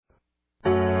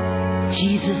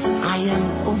Jesus, I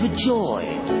am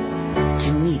overjoyed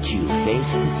to meet you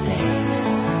face to face.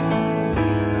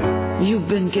 You've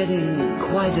been getting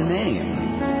quite a name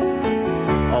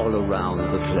all around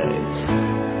the place.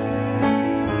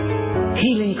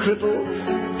 Healing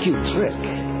cripples, cute trick.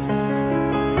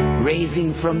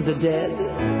 Raising from the dead,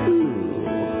 ooh.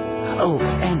 Oh,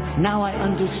 and now I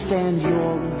understand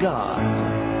you're God.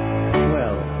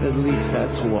 Well, at least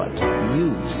that's what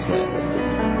you said.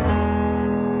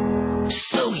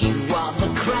 So you are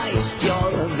the Christ,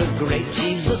 you're the great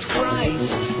Jesus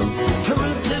Christ.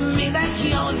 Prove to me that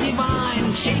you're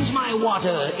divine. Change my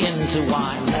water into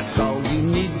wine. That's all you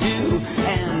need do,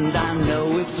 and I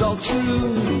know it's all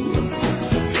true.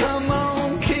 Come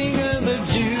on, King of the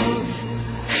Jews.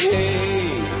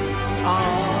 Hey,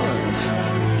 aren't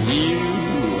you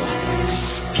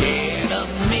scared of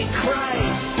me,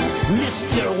 Christ?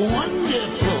 Mr.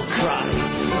 Wonderful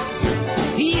Christ.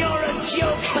 You're a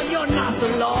joke, you're not the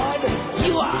Lord.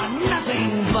 You are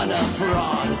nothing but a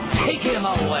fraud. Take him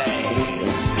away.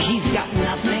 He's got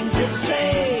nothing to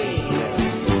say.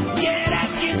 Get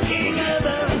at you, King of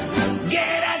the,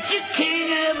 get at you,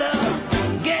 King of the,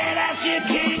 get at you,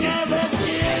 King of the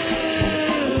Jews.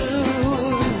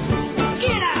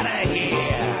 Get out of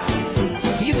here.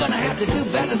 You're gonna have to do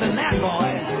better than that,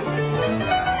 boy.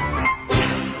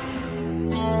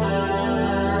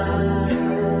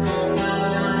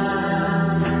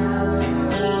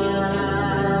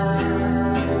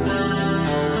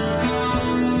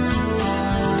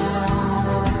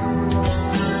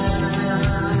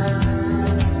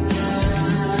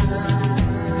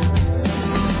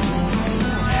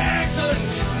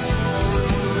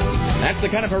 The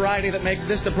kind of variety that makes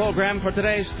this the program for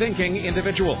today's thinking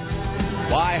individual.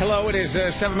 Why, hello, it is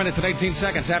 7 minutes and 18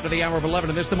 seconds after the hour of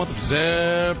 11 in this the month of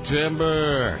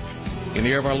September. In the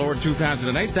year of our Lord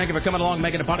 2008. Thank you for coming along,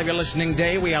 making it a part of your listening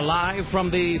day. We are live from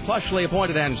the plushly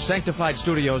appointed and sanctified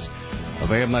studios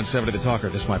of AM 970 The Talker.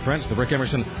 This, my friends, the Rick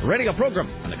Emerson radio program,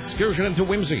 an excursion into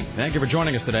whimsy. Thank you for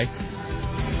joining us today.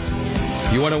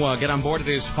 If you want to get on board, it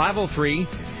is 503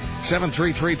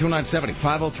 733-2970.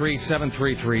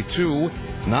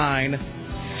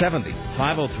 503-733-2970.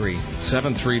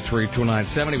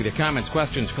 503-733-2970 with your comments,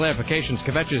 questions, clarifications,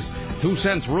 kvetches, 2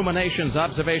 cents, ruminations,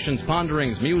 observations,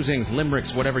 ponderings, musings,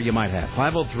 limericks, whatever you might have.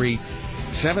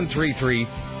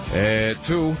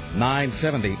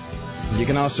 503-733-2970. You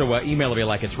can also email if you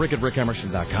like. It's rick at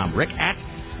rickemerson.com. Rick at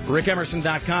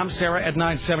rickemerson.com. Sarah at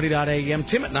 970.am.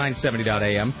 Tim at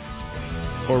 970.am.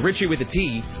 Or Richie with a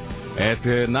T at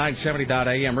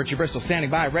 970.am. Richie Bristol standing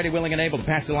by, ready, willing, and able to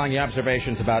pass along your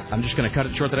observations about, I'm just going to cut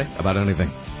it short today, about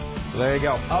anything. So there you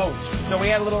go. Oh, so we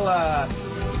had a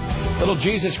little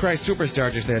Jesus Christ Superstar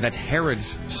just there. That's Herod's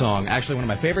song. Actually, one of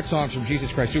my favorite songs from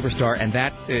Jesus Christ Superstar, and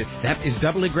that is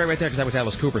doubly great right there because that was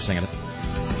Alice Cooper singing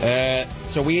it.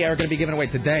 So we are going to be giving away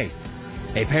today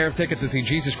a pair of tickets to see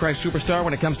Jesus Christ Superstar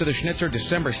when it comes to the Schnitzer,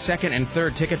 December 2nd and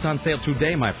 3rd. Tickets on sale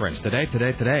today, my friends. Today.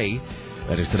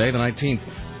 That is today, the 19th.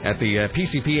 At the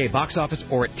PCPA box office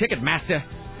or at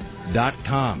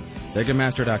Ticketmaster.com.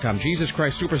 Ticketmaster.com. Jesus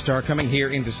Christ Superstar coming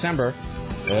here in December,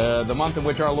 the month in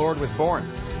which our Lord was born.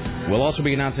 We'll also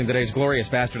be announcing today's Glorious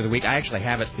Bastard of the Week. I actually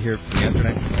have it here from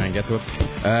yesterday. Try and get to it.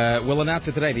 We'll announce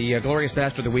it today. The Glorious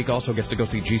Bastard of the Week also gets to go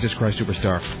see Jesus Christ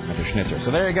Superstar at the Schnitzer. So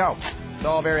there you go. It's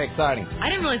all very exciting. I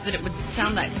didn't realize that it would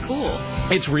sound that cool.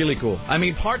 It's really cool. I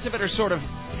mean, parts of it are sort of...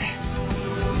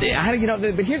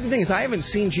 but here's the thing: is I haven't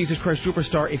seen Jesus Christ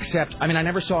Superstar except, I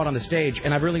never saw it on the stage,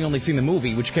 and I've really only seen the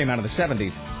movie, which came out in the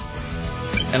 70s.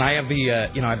 And I have the,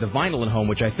 I have the vinyl at home,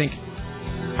 which I think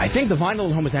the vinyl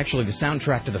at home is actually the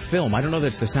soundtrack to the film. I don't know that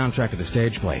it's the soundtrack to the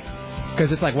stage play,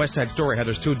 because it's like West Side Story. How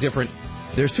there's two different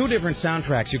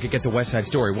soundtracks you could get to West Side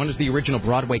Story. One is the original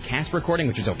Broadway cast recording,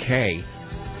 which is okay,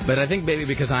 but I think maybe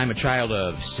because I'm a child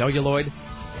of celluloid,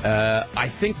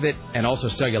 I think that, and also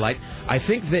cellulite, I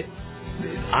think that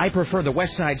I prefer the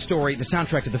West Side Story, the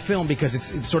soundtrack to the film, because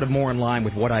it's sort of more in line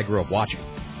with what I grew up watching.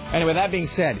 Anyway, that being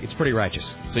said, it's pretty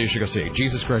righteous, so you should go see it.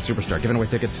 Jesus Christ Superstar. Giving away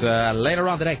tickets later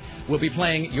on today. We'll be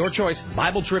playing your choice,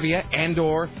 Bible trivia and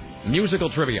or musical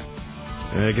trivia.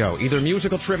 There you go. Either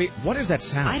musical trivia. What is that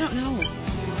sound? I don't know.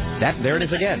 There it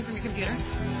is again. From your computer?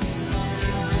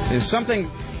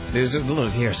 Is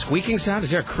there a squeaking sound?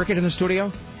 Is there a cricket in the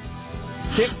studio?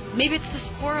 Maybe it's the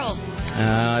squirrel.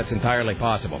 It's entirely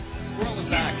possible. The squirrel is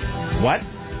back. What?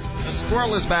 The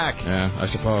squirrel is back. Yeah, I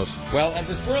suppose. Well,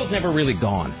 the squirrel's never really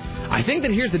gone. I think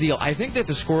that here's the deal. I think that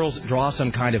the squirrels draw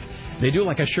some kind of... They do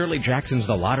like a Shirley Jackson's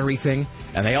The Lottery thing,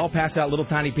 and they all pass out little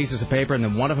tiny pieces of paper, and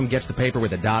then one of them gets the paper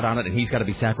with a dot on it, and he's got to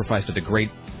be sacrificed to the great,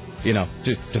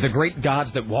 to the great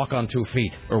gods that walk on 2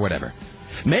 feet, or whatever.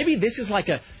 Maybe this is like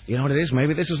a, you know what it is?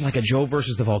 Maybe this is like a Joe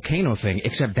versus the volcano thing,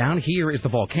 except down here is the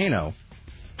volcano,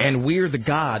 and we're the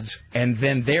gods, and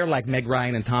then they're like Meg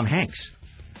Ryan and Tom Hanks.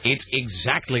 It's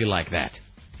exactly like that.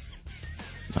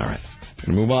 All right.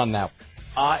 Move on now.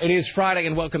 It is Friday,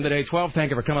 and welcome to Day 12.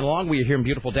 Thank you for coming along. We are here in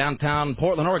beautiful downtown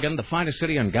Portland, Oregon, the finest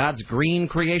city on God's green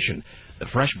creation, the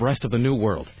fresh breast of the new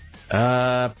world.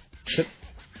 It's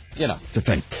a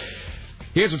thing.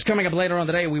 Here's what's coming up later on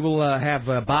today. We will have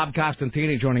Bob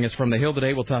Costantini joining us from the Hill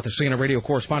today. We'll talk to CNN radio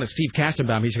correspondent Steve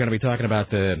Kastenbaum. He's going to be talking about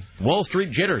the Wall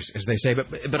Street jitters, as they say,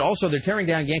 but also they're tearing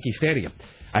down Yankee Stadium.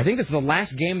 I think this is the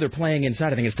last game they're playing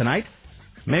inside. I think it's tonight.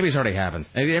 Maybe it's already happened.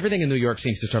 Everything in New York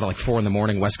seems to start at like 4 in the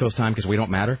morning, West Coast time, because we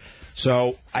don't matter.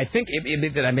 So I think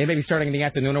I may be starting in the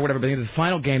afternoon or whatever, but it's the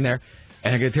final game there,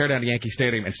 and I'm going to tear down Yankee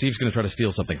Stadium, and Steve's going to try to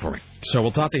steal something for me. So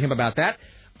we'll talk to him about that.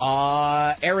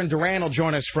 Aaron Duran will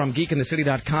join us from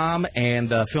geekinthecity.com and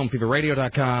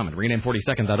filmfeverradio.com and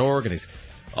rename40second.org and his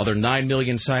other 9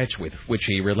 million sites with which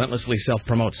he relentlessly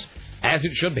self-promotes, as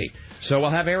it should be. So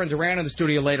we'll have Aaron Duran in the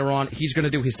studio later on. He's going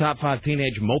to do his top 5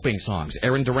 teenage moping songs.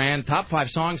 Aaron Duran, top 5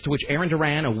 songs to which Aaron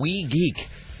Duran, a wee geek,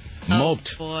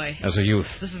 moped as a youth.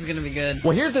 This is going to be good.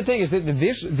 Well, here's the thing: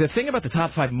 the thing about the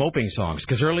top 5 moping songs,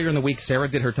 because earlier in the week Sarah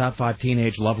did her top 5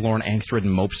 teenage lovelorn, angst-ridden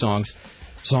mope songs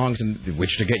in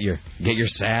which to get your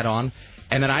sad on,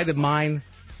 and then I did mine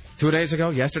 2 days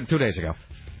ago.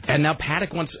 And now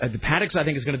Paddock's I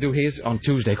think is going to do his on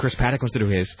Tuesday. Chris Paddock wants to do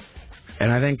his.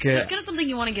 And I think... it's kind of something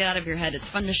you want to get out of your head. It's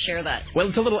fun to share that. Well,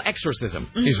 it's a little exorcism,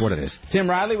 is what it is. Tim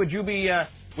Riley, would you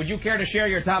care to share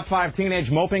your top 5 teenage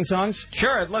moping songs?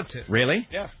 Sure, I'd love to. Really?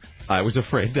 Yeah. I was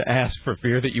afraid to ask for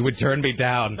fear that you would turn me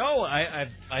down. No, I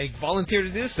volunteer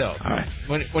to do so. All right.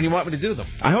 When you want me to do them.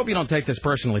 I hope you don't take this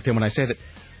personally, Tim, when I say that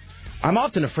I'm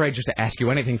often afraid just to ask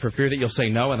you anything for fear that you'll say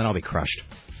no, and then I'll be crushed.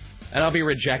 And I'll be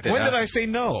rejected. When did I say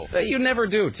no? You never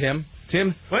do, Tim.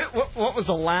 Tim? What was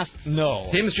the last no?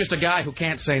 Tim's just a guy who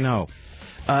can't say no.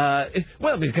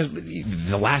 Well, because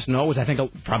the last no was, I think,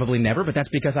 probably never, but that's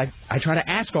because I try to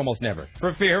ask almost never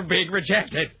for fear of being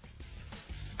rejected.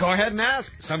 Go ahead and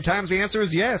ask. Sometimes the answer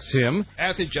is yes. Tim?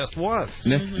 As it just was.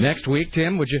 Next week,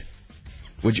 Tim, would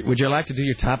you like to do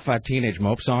your top 5 teenage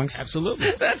mope songs? Absolutely.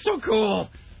 That's so cool.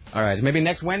 All right, maybe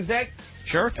next Wednesday?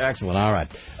 Sure. Excellent. All right.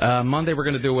 Monday, we're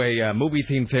going to do a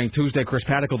movie-themed thing. Tuesday, Chris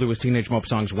Paddock will do his Teenage Mope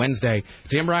songs. Wednesday,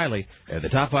 Tim Riley, the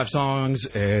top 5 songs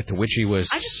to which he was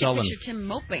sullen. I just picture Tim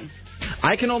moping.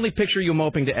 I can only picture you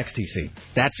moping to XTC.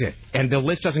 That's it. And the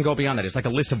list doesn't go beyond that. It's like a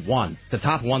list of 1. The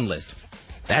top 1 list.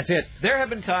 That's it. There have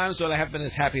been times when I have been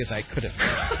as happy as I could have.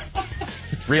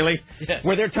 Really? Yes.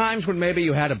 Were there times when maybe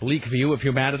you had a bleak view of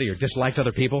humanity or disliked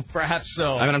other people? Perhaps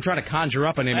so. I mean, I'm trying to conjure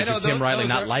up an image of Tim Riley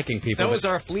not liking people. Those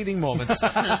are fleeting moments.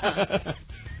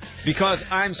 Because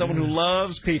I'm someone who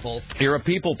loves people. You're a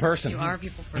people person. You are a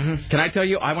people person. Mm-hmm. Can I tell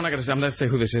you, I'm not going to say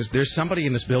who this is. There's somebody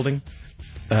in this building.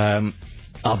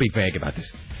 I'll be vague about this.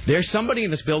 There's somebody in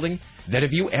this building that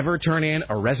if you ever turn in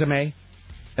a resume,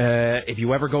 if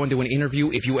you ever go into an interview,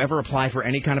 if you ever apply for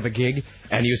any kind of a gig,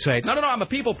 and you say, no, I'm a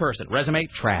people person, resume,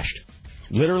 trashed.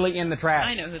 Literally in the trash.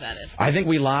 I know who that is. I think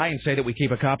we lie and say that we keep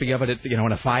a copy of it,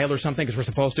 in a file or something because we're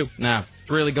supposed to. No,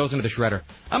 it really goes into the shredder.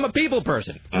 I'm a people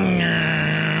person.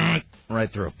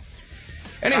 Right through.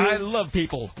 Anyway, I love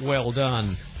people. Well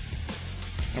done.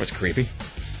 That was creepy.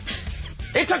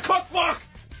 It's a cookbook!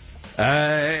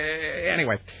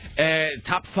 Anyway,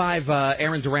 top 5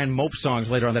 Aaron Duran mope songs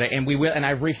later on the day, and we will. And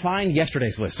I've refined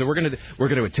yesterday's list, so we're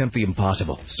gonna attempt the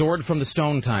impossible. Sword from the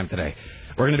Stone time today.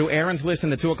 We're gonna do Aaron's list in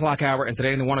the 2 o'clock hour, and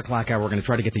today in the 1 o'clock hour, we're gonna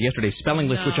try to get to yesterday's spelling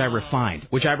list, which I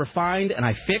refined, and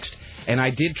I fixed, and I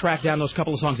did track down those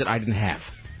couple of songs that I didn't have.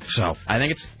 So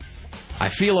I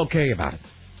feel okay about it.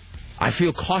 I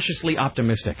feel cautiously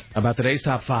optimistic about today's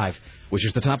top 5, which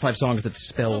is the top 5 songs that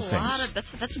spell things.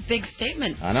 That's a big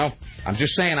statement. I know. I'm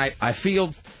just saying, I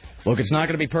feel, look, it's not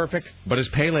going to be perfect, but as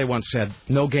Pele once said,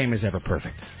 no game is ever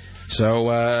perfect. So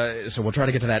we'll try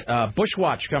to get to that. Bush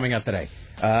Watch coming up today.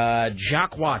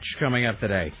 Jock Watch coming up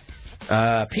today.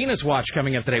 Penis Watch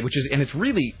coming up today, and it's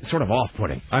really sort of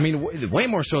off-putting. I mean, way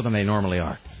more so than they normally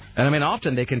are. And I mean,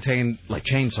 often they contain, like,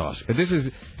 chainsaws. But this is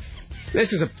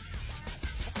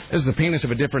the penis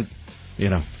of a different,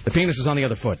 the penis is on the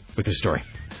other foot with this story.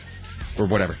 Or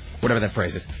whatever that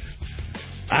phrase is.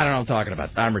 I don't know what I'm talking about.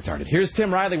 I'm retarded. Here's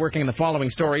Tim Riley working in the following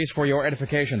stories for your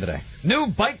edification today. New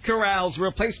bike corrals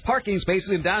replace parking spaces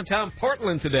in downtown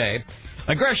Portland today.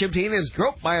 A Gresham teen is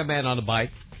groped by a man on a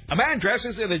bike. A man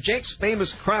dresses in a Jake's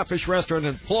Famous Crawfish Restaurant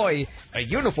employee a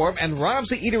uniform and robs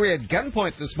the eatery at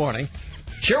gunpoint this morning.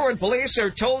 Sherwood police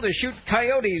are told to shoot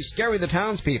coyotes, scaring the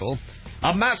townspeople.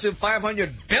 A massive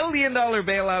 $500 billion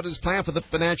bailout is planned for the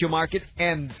financial market,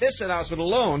 and this announcement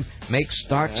alone makes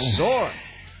stocks soar.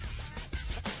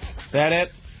 That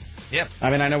it? Yep. I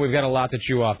mean, I know we've got a lot to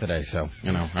chew off today, so,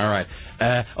 you know, all right.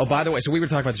 By the way, so we were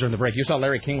talking about this during the break. You saw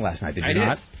Larry King last night, did you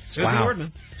not? Susie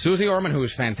Orman. Susie Orman, who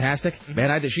is fantastic.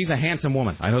 Man, she's a handsome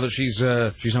woman. I know that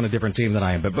she's on a different team than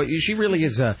I am, but she really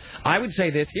is. I would say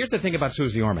this. Here's the thing about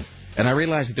Susie Orman, and I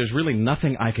realize that there's really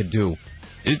nothing I could do.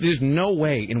 There's no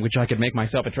way in which I could make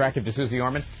myself attractive to Susie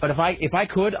Orman. But if I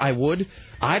could, I would.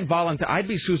 I'd volunteer. I'd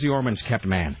be Susie Orman's kept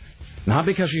man. Not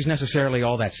because she's necessarily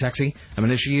all that sexy. I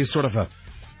mean, she is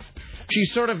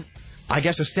she's sort of, I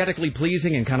guess, aesthetically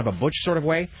pleasing in kind of a butch sort of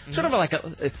way. Mm-hmm. Sort of like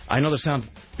I know this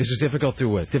is difficult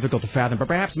to fathom, but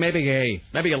perhaps maybe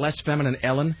a less feminine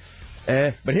Ellen.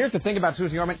 But here's the thing about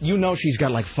Susie Orman. You know she's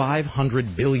got like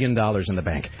 $500 billion in the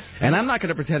bank. And I'm not going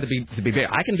to pretend to be big.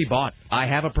 I can be bought. I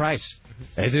have a price.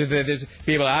 There's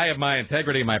people, I have my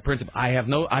integrity and my principles. I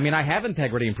have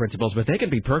integrity and principles, but they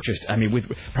can be purchased. I mean,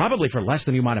 probably for less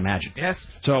than you might imagine. Yes.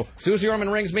 So Susie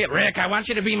Orman rings me. Rick, I want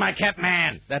you to be my kept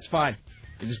man. That's fine.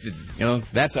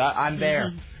 I'm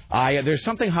there. There's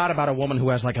something hot about a woman who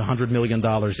has like $100 million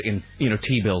in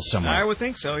T-bills somewhere. I would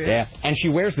think so, yeah. Yeah, and she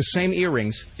wears the same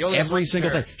earrings every single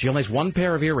day. She only has one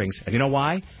pair of earrings, and you know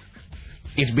why?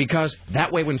 It's because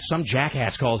that way when some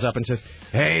jackass calls up and says,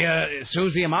 hey,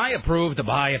 Susie, am I approved to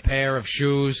buy a pair of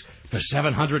shoes for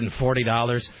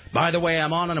 $740? By the way,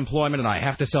 I'm on unemployment and I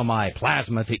have to sell my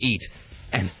plasma to eat.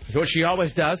 And what she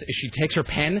always does is she takes her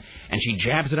pen and she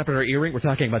jabs it up at her earring. We're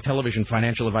talking about television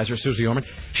financial advisor Susie Orman.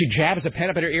 She jabs a pen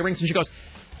up at her earrings and she goes,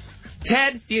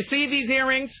 Ted, do you see these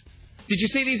earrings? Did you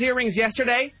see these earrings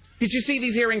yesterday? Did you see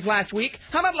these earrings last week?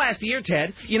 How about last year,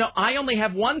 Ted? You know, I only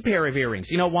have one pair of earrings.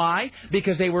 You know why?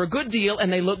 Because they were a good deal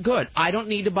and they look good. I don't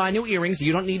need to buy new earrings.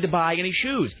 You don't need to buy any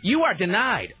shoes. You are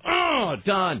denied. Oh,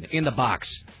 done. In the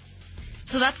box.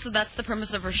 So that's the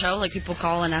premise of her show? Like, people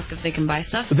call and ask if they can buy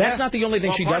stuff? That's not the only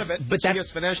thing she does. But she gets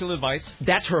financial advice.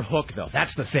 That's her hook, though.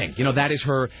 That's the thing. You know, that is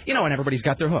her, and everybody's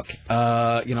got their hook.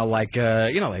 Like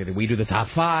we do the top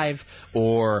 5,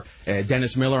 or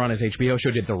Dennis Miller on his HBO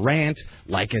show did the rant,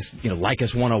 Like Us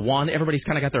 101. Everybody's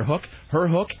kind of got their hook. Her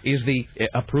hook is the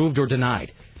approved or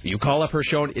denied. You call up her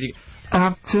show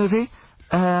and... Susie?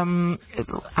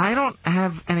 I don't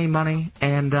have any money,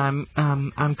 and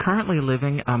I'm currently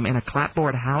living in a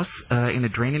clapboard house in a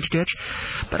drainage ditch.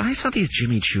 But I saw these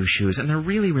Jimmy Choo shoes, and they're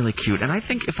really, really cute. And I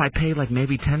think if I pay like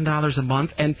maybe $10 a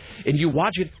month, and you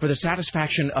watch it for the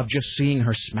satisfaction of just seeing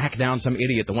her smack down some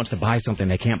idiot that wants to buy something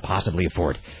they can't possibly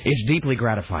afford, it's deeply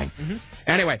gratifying. Mm-hmm.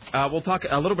 Anyway, we'll talk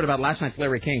a little bit about last night's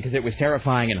Larry King because it was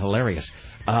terrifying and hilarious.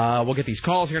 We'll get these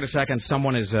calls here in a second.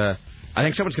 I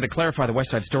think someone's going to clarify the West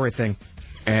Side Story thing.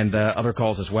 And other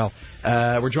calls as well.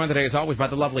 We're joined today, as always, by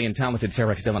the lovely and talented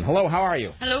Sarah X. Dillon. Hello, how are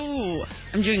you? Hello.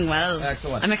 I'm doing well.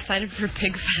 Excellent. I'm excited for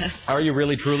Pig Fest. Are you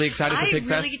really, truly excited for Pig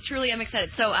Fest? I really, truly am excited.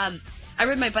 So I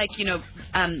ride my bike,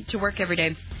 to work every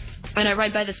day. And I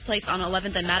ride by this place on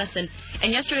 11th and Madison.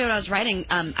 And yesterday when I was riding,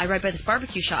 I ride by this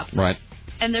barbecue shop. Right.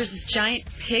 And there's this giant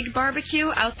pig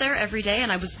barbecue out there every day.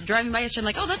 And I was driving by yesterday. I'm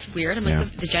like, oh, that's weird. I'm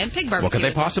like, the giant pig barbecue. What could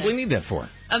they possibly need that for?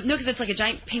 No, because it's like a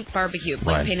giant pink barbecue,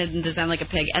 like painted and designed like a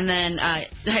pig. And then I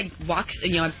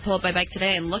pull up my bike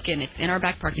today and look, and it's in our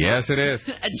back parking lot. Yes, it is.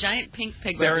 A giant pink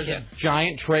pig barbecue. There is a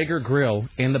giant Traeger grill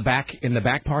in the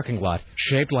back parking lot,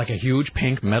 shaped like a huge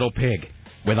pink metal pig.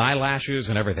 With eyelashes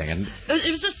and everything. And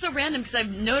it was just so random because I've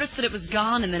noticed that it was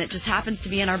gone and then it just happens to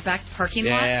be in our back parking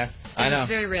lot. Yeah, I know. It's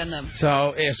very random.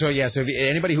 So if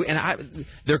anybody who...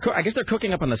 I guess they're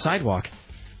cooking up on the sidewalk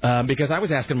because I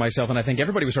was asking myself, and I think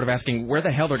everybody was sort of asking where the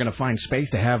hell they're going to find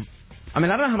space to have... I mean,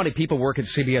 I don't know how many people work at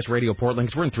CBS Radio Portland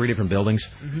because we're in 3 different buildings.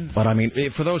 Mm-hmm. But, I mean,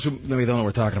 for those who maybe don't know what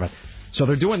we're talking about. So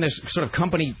they're doing this sort of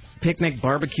company picnic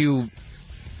barbecue...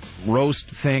 roast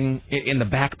thing in the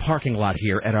back parking lot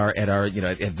here at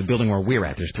the building where we're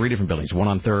at. There's 3 different buildings, one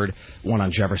on 3rd, one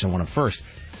on Jefferson, one on 1st.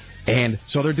 And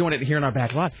so they're doing it here in our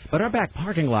back lot. But our back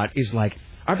parking lot is like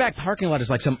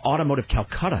some automotive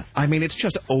Calcutta. I mean, it's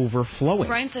just overflowing.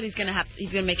 Brian said he's going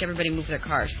to make everybody move their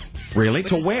cars. Really?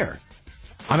 To where?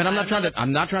 I mean, I'm not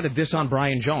trying to diss on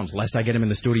Brian Jones, lest I get him in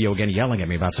the studio again yelling at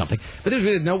me about something. But there's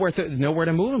really nowhere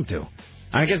to move him to.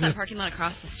 I guess there's a parking lot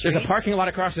across the street. There's a parking lot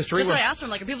across the street. That's what I asked him.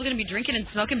 Like, are people going to be drinking and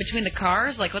smoking between the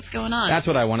cars? Like, what's going on? That's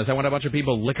what I want. I want a bunch of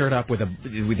people liquored up with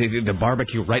the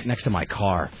barbecue right next to my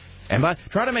car. And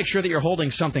try to make sure that you're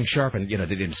holding something sharp and,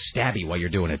 they didn't stab you while you're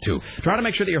doing it, too. Try to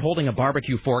make sure that you're holding a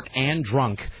barbecue fork and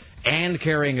drunk and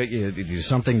carrying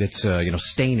something that's,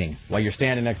 staining while you're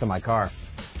standing next to my car.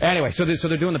 Anyway, so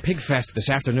they're doing the Pig Fest this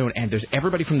afternoon, and there's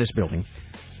everybody from this building.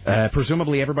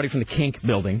 presumably everybody from the Kink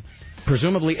building,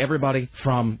 presumably everybody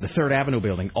from the 3rd Avenue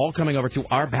building, all coming over to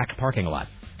our back parking lot.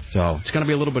 So it's going to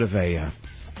be a little bit of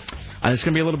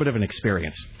an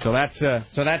experience. So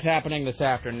that's happening this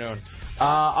afternoon.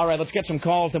 All right, let's get some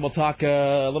calls, then we'll talk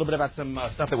a little bit about some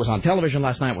stuff that was on television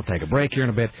last night. We'll take a break here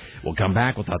in a bit. We'll come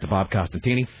back. We'll talk to Bob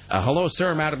Costantini. Hello,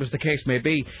 sir, madam, as the case may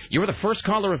be. You were the first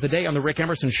caller of the day on the Rick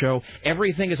Emerson Show.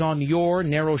 Everything is on your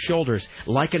narrow shoulders,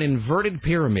 like an inverted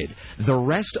pyramid. The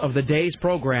rest of the day's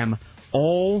program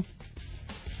all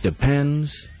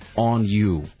depends on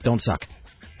you. Don't suck.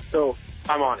 So,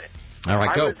 I'm on it. All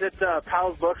right, go. I was at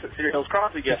Powell's Books at Cedar Hills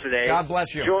Crossing yesterday. God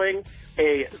bless you. Enjoying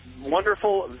a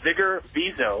wonderful Vigor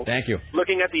Viso. Thank you.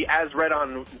 Looking at the as heard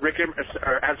on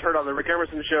the Rick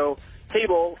Emerson Show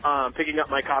table, picking up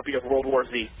my copy of World War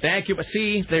Z. Thank you.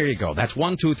 See, there you go. That's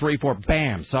 1, 2, 3, 4.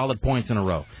 Bam. Solid points in a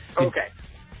row. Okay.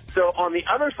 So on the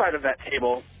other side of that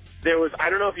table, there was, I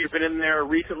don't know if you've been in there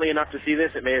recently enough to see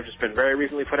this. It may have just been very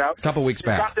recently put out. A couple weeks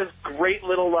back. Got this great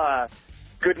little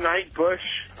Goodnight Bush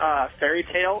fairy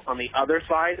tale on the other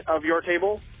side of your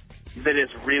table that is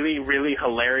really, really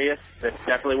hilarious. That's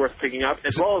definitely worth picking up,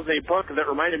 as well as a book that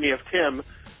reminded me of Tim.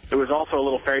 There was also a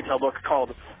little fairy tale book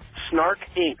called Snark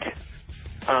Inc.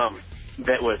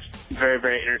 That was very,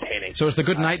 very entertaining. So is the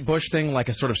Goodnight Bush thing like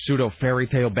a sort of pseudo fairy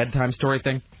tale bedtime story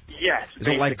thing? Yes. Is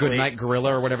it like Goodnight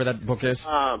Gorilla or whatever that book is?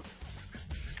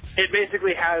 It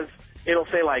basically has, it'll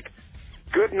say like,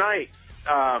 good night,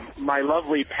 my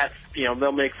lovely pets. You know,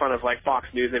 they'll make fun of like Fox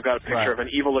News. They've got a picture of an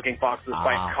evil-looking fox with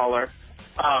white collar.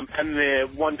 And the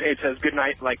one page says good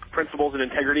night, like principles and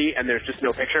integrity, and there's just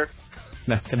no picture.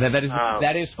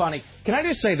 That is funny. Can I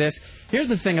just say this? Here's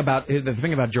the thing about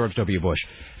George W. Bush.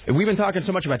 We've been talking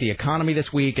so much about the economy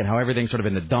this week and how everything's sort of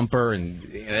in the dumper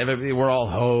and we're all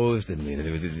hosed and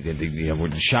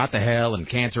we're shot to hell and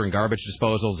cancer and garbage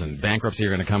disposals and bankruptcy are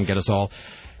going to come get us all.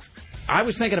 I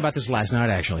was thinking about this last night,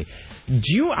 actually.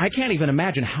 I can't even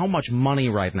imagine how much money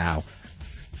right now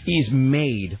is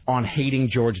made on hating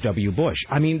George W. Bush.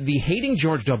 I mean, the hating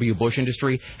George W. Bush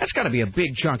industry, that's got to be a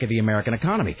big chunk of the American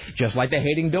economy, just like the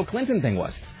hating Bill Clinton thing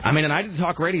was. I mean, and I did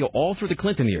talk radio all through the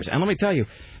Clinton years, and let me tell you,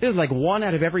 there's like 1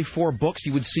 out of every 4 books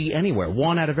you would see anywhere,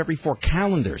 1 out of every 4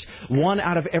 calendars, 1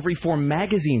 out of every 4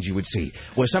 magazines you would see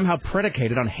was somehow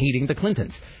predicated on hating the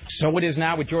Clintons. So it is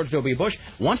now with George W. Bush.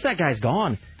 Once that guy's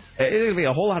gone, there's going to be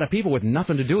a whole lot of people with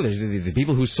nothing to do. There's the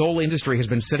people whose sole industry has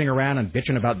been sitting around and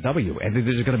bitching about W. And they're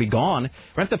just going to be gone.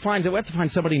 We have to find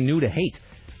somebody new to hate.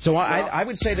 So I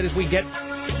would say that as we get...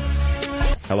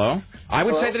 Hello? I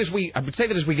would say that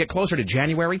as we get closer to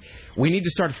January, we need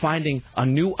to start finding a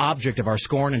new object of our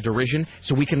scorn and derision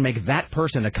so we can make that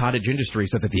person a cottage industry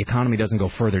so that the economy doesn't go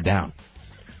further down.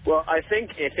 Well, I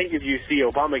think if you see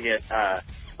Obama get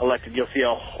elected, you'll see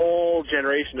a whole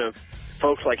generation of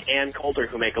folks like Ann Coulter,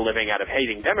 who make a living out of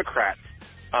hating Democrats,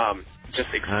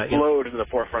 just explode into the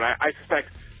forefront. I suspect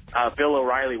Bill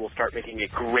O'Reilly will start making a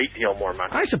great deal more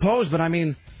money. I suppose, but I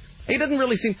mean, he doesn't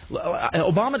really seem...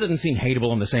 Obama doesn't seem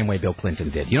hateable in the same way Bill Clinton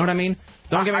did. You know what I mean?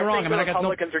 Don't get me wrong. I got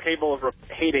Republicans are capable of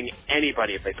hating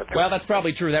anybody if they put their... Well, that's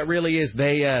probably true. That really is.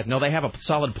 They have a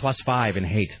solid +5 in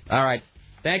hate. All right.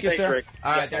 Thank you, Thanks, sir. Rick.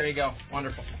 All right, there you go.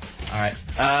 Wonderful. All right.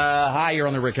 Hi, you're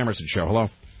on the Rick Emerson Show. Hello.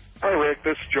 Hi, Rick.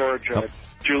 This is George.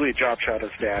 Julie Jobshot's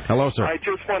dad. Hello, sir. I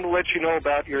just want to let you know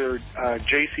about your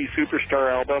JC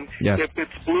Superstar album. Yes. If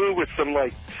it's blue with some,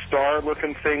 like,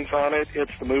 star-looking things on it,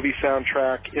 it's the movie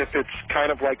soundtrack. If it's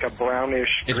kind of like a brownish...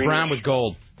 It's brown with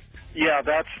gold. Yeah,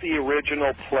 that's the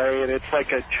original play, and it's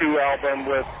like a 2-album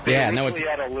with... It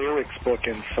had a lyrics book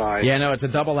inside. Yeah, no, it's a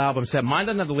double album set. Mine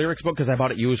doesn't have the lyrics book because I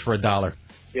bought it used for $1.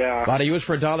 Yeah. Bought it used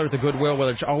for $1 at the Goodwill, where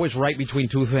it's always right between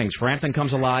 2 things. Frampton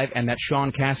Comes Alive and that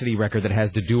Sean Cassidy record that has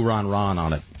the Do-Ron Ron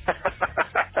on it. I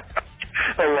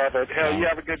love it. Hell, you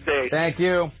have a good day. Thank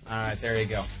you. All right, there you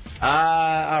go.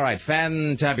 All right,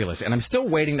 fantabulous. And I'm still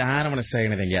waiting I don't want to say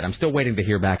anything yet. I'm still waiting to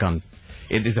hear back on...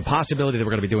 It is a possibility that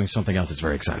we're going to be doing something else that's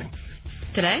very exciting.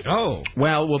 Today? Oh.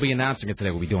 Well, we'll be announcing it today.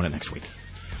 We'll be doing it next week.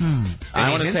 I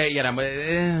don't want to say it yet.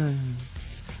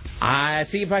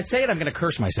 See, if I say it, I'm going to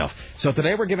curse myself. So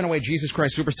today we're giving away Jesus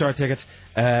Christ Superstar tickets,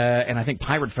 and I think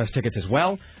Pirate Fest tickets as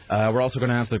well. We're also going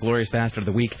to announce the Glorious Bastard of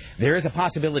the Week. There is a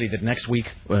possibility that next week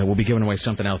we'll be giving away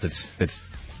something else that's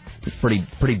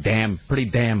pretty damn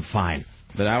fine.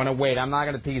 But I want to wait. I'm not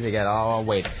going to tease it yet. I'll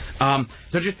wait. So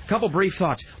just a couple brief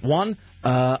thoughts. One,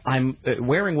 I'm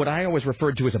wearing what I always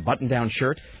referred to as a button-down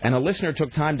shirt, and a listener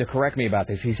took time to correct me about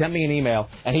this. He sent me an email,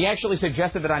 and he actually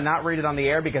suggested that I not read it on the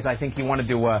air because I think he wanted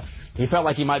to... he felt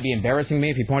like he might be embarrassing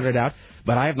me if he pointed it out,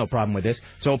 but I have no problem with this.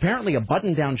 So apparently a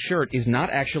button-down shirt is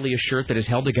not actually a shirt that is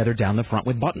held together down the front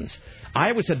with buttons. I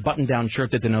always said button-down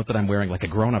shirt to denote that I'm wearing like a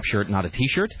grown-up shirt, not a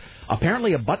T-shirt.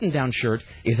 Apparently a button-down shirt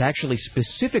is actually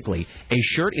specifically a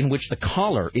shirt in which the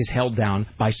collar is held down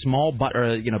by small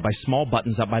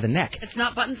buttons up by the neck. It's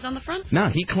not buttons on the front? No,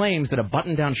 he claims that a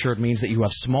button-down shirt means that you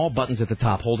have small buttons at the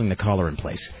top holding the collar in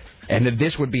place. And that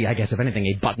this would be, I guess, if anything,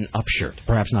 a button-up shirt,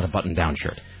 perhaps not a button-down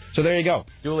shirt. So there you go.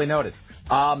 Duly noted.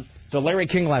 So Larry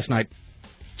King last night.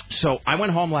 So I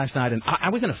went home last night, and I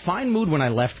was in a fine mood when I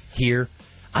left here.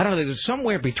 I don't know, there was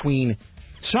somewhere between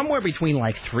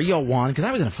like 3:01, because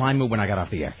I was in a fine mood when I got off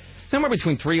the air. Somewhere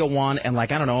between 3:01 and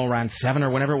like, I don't know, around 7 or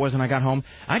whenever it was when I got home.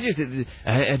 I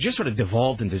just sort of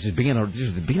devolved into just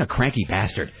being a cranky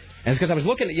bastard. And it's because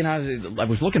I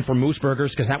was looking for moose burgers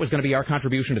because that was going to be our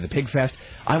contribution to the pig fest.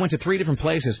 I went to 3 different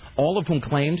places, all of whom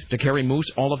claimed to carry moose,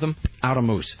 all of them out of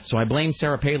moose. So I blamed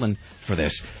Sarah Palin for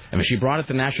this. I mean, she brought it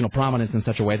to national prominence in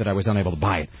such a way that I was unable to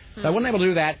buy it. So I wasn't able to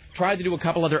do that. Tried to do a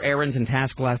couple other errands and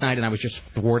tasks last night, and I was just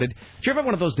thwarted. Do you ever have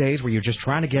one of those days where you're just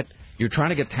trying to get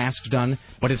tasks done,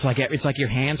 but it's like your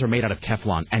hands are made out of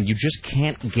Teflon, and you just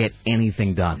can't get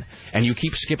anything done, and you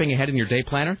keep skipping ahead in your day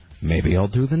planner? Maybe I'll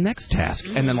do the next task.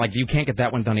 And then, you can't get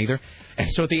that one done either. And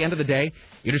so at the end of the day,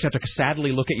 you just have to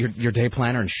sadly look at your day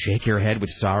planner and shake your head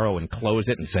with sorrow and close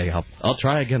it and say, I'll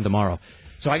try again tomorrow.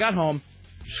 So I got home,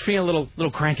 just feeling a little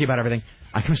cranky about everything.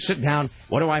 I can sit down.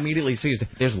 What do I immediately see?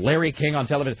 There's Larry King on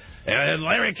television.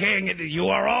 Larry King, you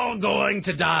are all going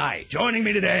to die. Joining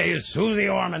me today is Susie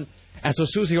Orman. And so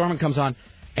Susie Orman comes on.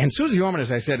 And Susie Orman,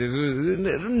 as I said, is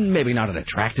maybe not an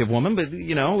attractive woman, but,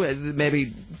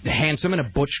 maybe handsome in a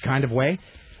butch kind of way.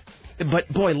 But,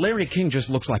 boy, Larry King just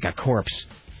looks like a corpse.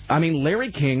 I mean,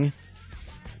 Larry King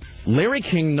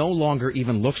no longer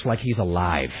even looks like he's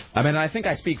alive. I mean, I think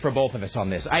I speak for both of us on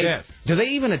this. Yes. Do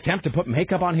they even attempt to put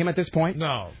makeup on him at this point?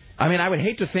 No. I mean, I would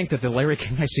hate to think that the Larry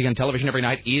King I see on television every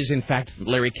night is, in fact,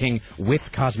 Larry King with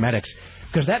cosmetics.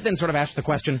 Because that then sort of asks the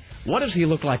question, what does he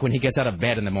look like when he gets out of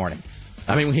bed in the morning?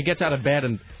 I mean, when he gets out of bed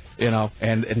and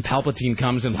Palpatine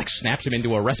comes and, snaps him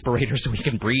into a respirator so he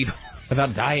can breathe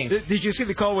without dying. Did you see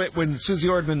the call when Susie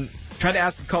Orman tried to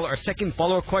ask the caller a second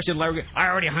follow-up question? Larry, I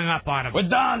already hung up on him. We're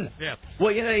done. Yeah.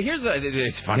 Well,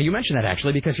 it's funny you mentioned that,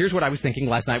 actually, because here's what I was thinking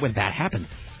last night when that happened.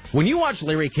 When you watch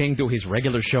Larry King do his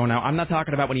regular show now, I'm not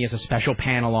talking about when he has a special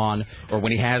panel on or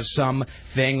when he has some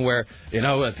thing where,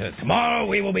 tomorrow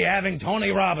we will be having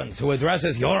Tony Robbins who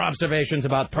addresses your observations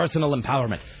about personal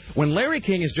empowerment. When Larry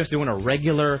King is just doing a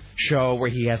regular show where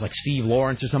he has Steve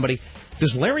Lawrence or somebody,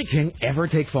 does Larry King ever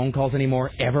take phone calls anymore?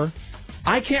 Ever?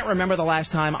 I can't remember the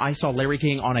last time I saw Larry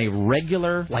King on a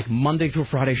regular, Monday through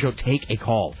Friday show take a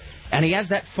call. And he has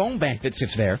that phone bank that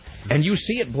sits there, and you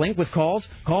see it blink with calls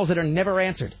that are never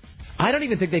answered. I don't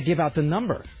even think they give out the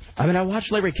number. I mean, I watch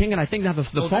Larry King, and I think now the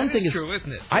phone thing is true, isn't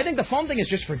it? I think the phone thing is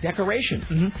just for decoration.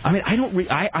 Mm-hmm. I mean,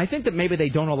 I think that maybe they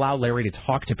don't allow Larry to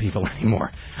talk to people anymore.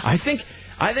 I think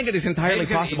it is entirely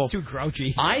possible. He's too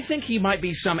grouchy. I think he might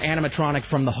be some animatronic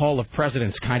from the Hall of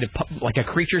Presidents, kind of like a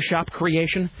creature shop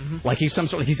creation. Mm-hmm. Like he's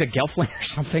a Gelfling or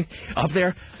something up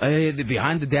there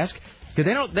behind the desk.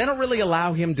 Because they don't really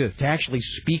allow him to actually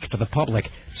speak to the public.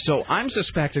 So I'm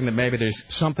suspecting that maybe there's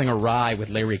something awry with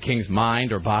Larry King's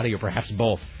mind or body or perhaps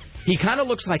both. He kind of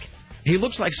looks like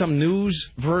some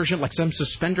news version, like some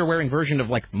suspender-wearing version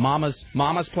of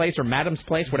Mama's Place or Madam's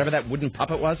Place, whatever that wooden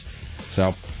puppet was.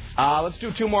 So let's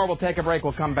do 2 more. We'll take a break.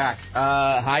 We'll come back.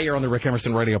 Hi, you're on the Rick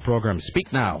Emerson radio program.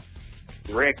 Speak now.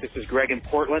 Rick, this is Greg in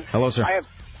Portland. Hello, sir.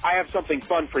 I have something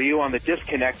fun for you on the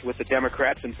disconnect with the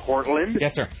Democrats in Portland.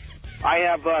 Yes, sir. I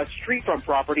have street front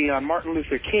property on Martin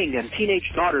Luther King and teenage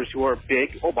daughters who are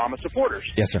big Obama supporters.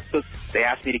 Yes, sir. So they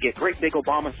asked me to get great big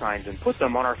Obama signs and put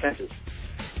them on our fences.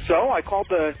 So I called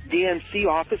the DNC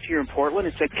office here in Portland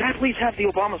and said, can I please have the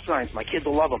Obama signs? My kids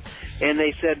will love them. And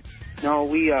they said, no,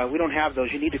 we don't have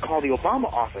those. You need to call the Obama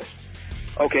office.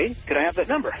 Okay, could I have that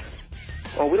number?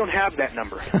 Oh, we don't have that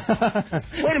number.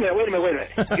 Wait a minute.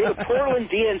 You're the Portland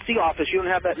DNC office. You don't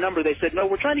have that number. They said, no,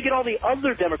 we're trying to get all the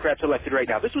other Democrats elected right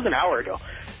now. This was an hour ago.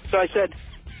 So I said,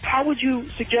 how would you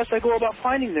suggest I go about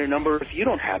finding their number if you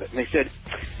don't have it? And they said,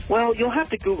 well, you'll have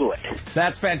to Google it.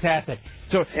 That's fantastic.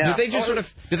 So yeah.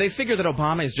 Did they figure that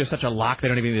Obama is just such a lock they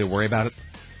don't even need to worry about it?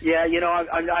 Yeah,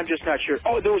 I'm just not sure.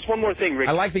 Oh, there was one more thing, Rick.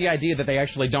 I like the idea that they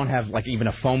actually don't have, even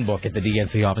a phone book at the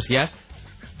DNC office. Yes?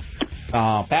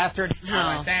 Oh, bastard. Oh. All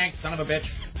right, thanks, son of a bitch.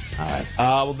 All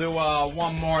right. We'll do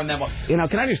one more and then we'll... You know,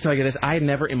 can I just tell you this? I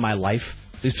never in my life...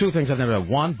 There's two things I've never done.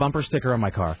 One, bumper sticker on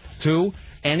my car. Two,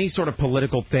 any sort of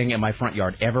political thing in my front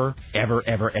yard. Ever.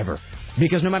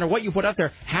 Because no matter what you put up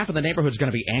there, half of the neighborhood's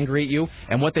going to be angry at you,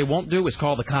 and what they won't do is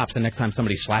call the cops the next time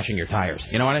somebody's slashing your tires.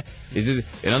 You know what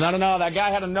No, that guy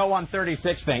had a no on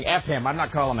 36 thing. F him. I'm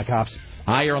not calling the cops.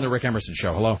 Hi, you're on the Rick Emerson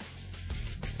Show. Hello.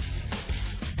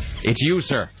 It's you,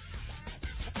 sir.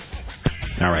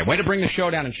 All right, way to bring the show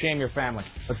down and shame your family.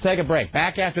 Let's take a break.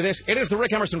 Back after this, it is the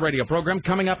Rick Emerson radio program.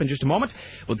 Coming up in just a moment,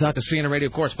 we'll talk to CNN radio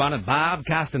correspondent Bob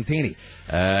Costantini.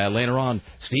 Later on,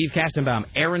 Steve Kastenbaum,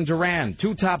 Aaron Duran,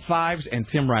 2 top 5s, and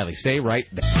Tim Riley. Stay right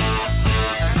there.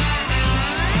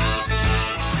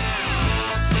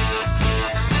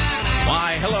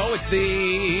 Why, hello, it's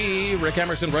the Rick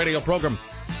Emerson radio program.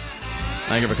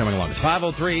 Thank you for coming along. It's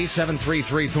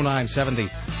 503-733-2970.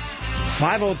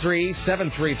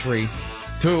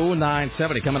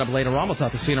 503-733-2970. Coming up later on, we'll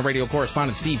talk to CNN radio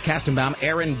correspondent Steve Kastenbaum,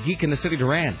 Aaron Geek in the City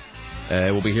Duran.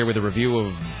 We'll be here with a review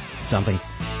of something.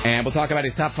 And we'll talk about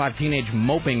his top 5 teenage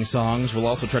moping songs. We'll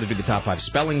also try to do the top 5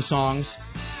 spelling songs.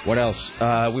 What else?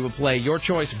 We will play your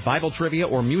choice Bible trivia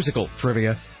or musical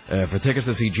trivia for tickets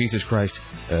to see Jesus Christ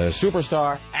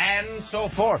Superstar and so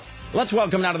forth. Let's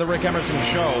welcome now to the Rick Emerson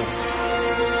Show,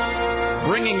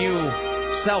 bringing you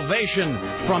salvation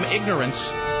from ignorance,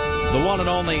 the one and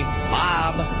only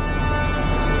Bob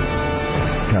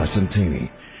Costantini.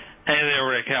 Hey there,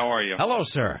 Rick. How are you? Hello,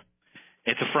 sir.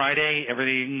 It's a Friday.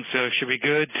 Everything should be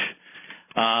good.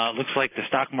 Looks like the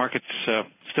stock market's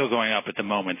still going up at the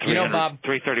moment. You know, Bob,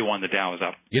 331, the Dow is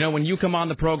up. You know, when you come on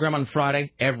the program on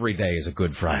Friday, every day is a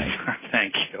good Friday.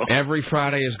 Thank you. Every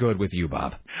Friday is good with you,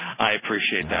 Bob. I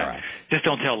appreciate that. Right. Just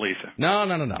don't tell Lisa. No.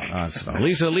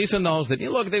 Lisa knows that.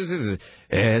 Look, this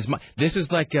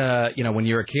is like when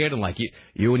you're a kid and like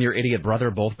you and your idiot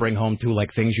brother both bring home 2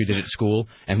 like things you did at school,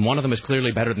 and one of them is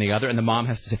clearly better than the other, and the mom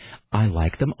has to say, I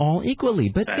like them all equally,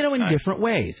 but in different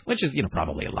ways, which is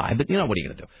probably a lie, but what are you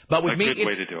gonna do? But with a me, good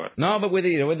way to do it. No, but with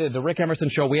the Rick Emerson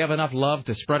Show, we have enough love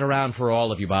to spread around for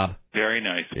all of you, Bob. Very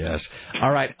nice. Yes.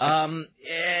 All right.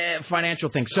 Financial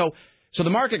things. So the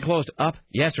market closed up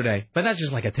yesterday, but that's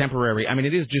just like a temporary. I mean,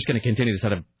 it is just going to continue to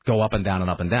sort of go up and down,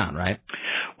 right?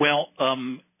 Well,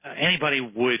 anybody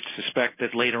would suspect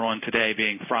that later on today,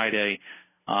 being Friday,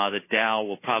 the Dow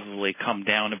will probably come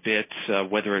down a bit.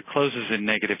 Whether it closes in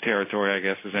negative territory, I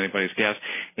guess, is anybody's guess.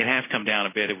 It has come down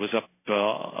a bit. It was up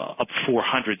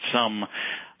 400 some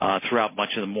throughout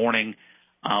much of the morning.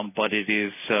 But it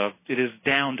is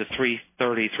down to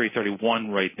 330,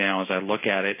 331 right now as I look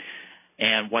at it.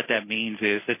 And what that means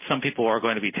is that some people are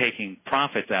going to be taking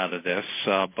profits out of this,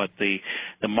 but the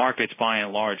markets by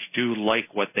and large do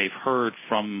like what they've heard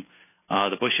from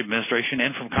the Bush administration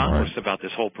and from Congress about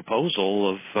this whole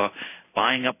proposal of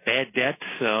buying up bad debt,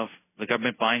 the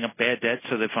government buying up bad debt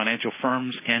so that financial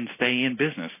firms can stay in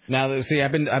business. Now, see,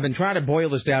 I've been trying to boil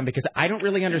this down because I don't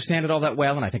really understand it all that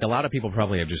well, and I think a lot of people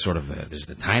probably have just sort of there's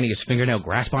the tiniest fingernail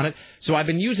grasp on it. So I've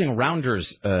been using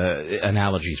Rounders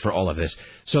analogies for all of this.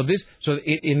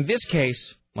 In this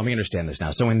case, let me understand this now.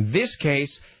 So in this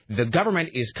case, the government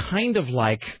is kind of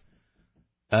like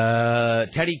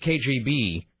Teddy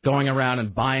KGB going around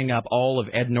and buying up all of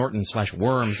Ed Norton /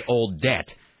 Worm's old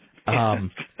debt.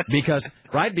 Because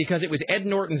it was Ed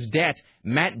Norton's debt.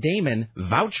 Matt Damon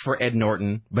vouched for Ed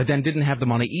Norton, but then didn't have the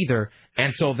money either,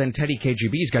 and so then Teddy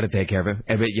KGB's got to take care of it,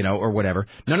 or whatever.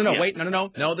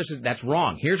 No, that's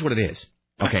wrong. Here's what it is.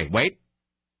 Okay, wait,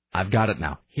 I've got it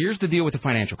now. Here's the deal with the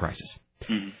financial crisis.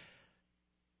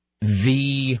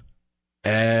 The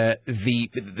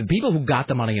people who got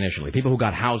the money initially, people who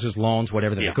got houses, loans,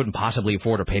 whatever that they couldn't possibly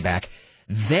afford or pay back.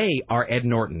 They are Ed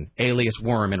Norton, alias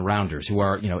Worm, and Rounders, who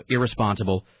are,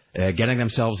 irresponsible, getting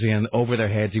themselves in over their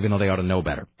heads, even though they ought to know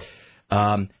better.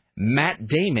 Matt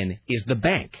Damon is the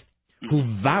bank who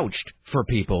vouched for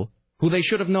people who they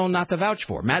should have known not to vouch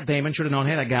for. Matt Damon should have known,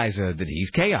 hey, that guy's he's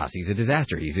chaos, he's a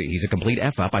disaster, he's a complete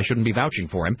F-up, I shouldn't be vouching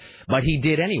for him. But he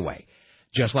did anyway,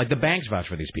 just like the banks vouch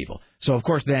for these people. So, of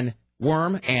course, then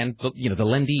Worm and, the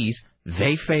lendees,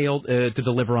 they failed to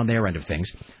deliver on their end of things.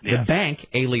 Yeah. The bank,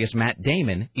 alias Matt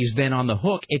Damon, is then on the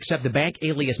hook, except the bank,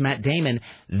 alias Matt Damon,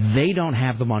 they don't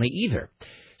have the money either.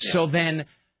 Yeah. So then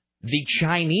the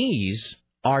Chinese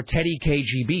are Teddy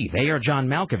KGB. They are John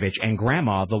Malkovich and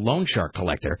Grandma, the loan shark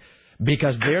collector,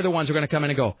 because they're the ones who are going to come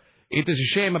in and go, it is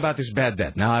a shame about this bad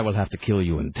debt. Now I will have to kill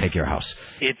you and take your house.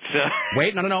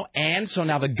 Wait, no. And so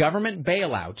now the government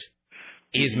bailout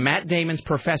is Matt Damon's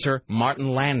professor, Martin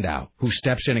Landau, who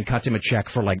steps in and cuts him a check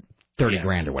for like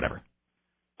 $30,000 or whatever.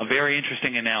 A very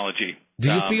interesting analogy. Do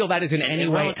you feel that is in any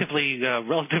way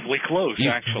relatively close?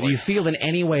 Actually, do you feel in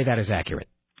any way that is accurate?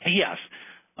 Yes.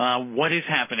 What is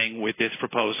happening with this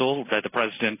proposal that the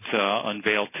president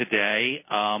unveiled today,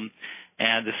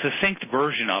 and the succinct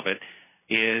version of it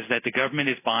is that the government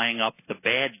is buying up the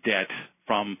bad debt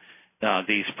from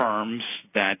these firms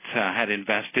that had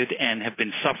invested and have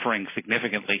been suffering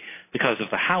significantly because of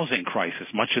the housing crisis.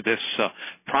 Much of this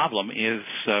problem is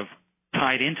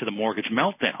tied into the mortgage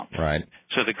meltdown. Right.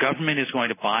 So the government is going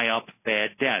to buy up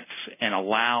bad debts and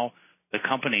allow the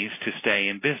companies to stay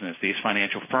in business, these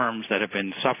financial firms that have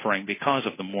been suffering because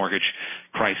of the mortgage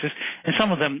crisis. And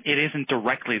some of them, it isn't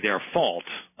directly their fault,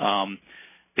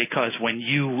 because when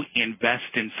you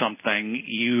invest in something,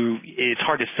 it's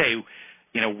hard to say,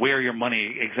 where your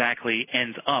money exactly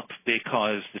ends up,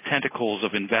 because the tentacles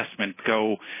of investment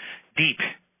go deep.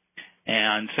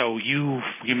 And so you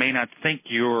may not think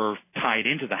you're tied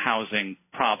into the housing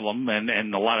problem,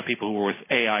 and a lot of people who were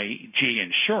with AIG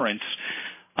Insurance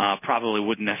probably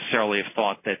wouldn't necessarily have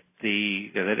thought that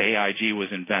AIG was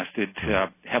invested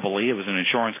heavily. It was an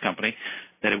insurance company,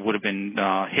 that it would have been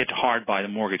hit hard by the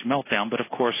mortgage meltdown. But of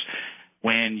course,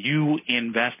 when you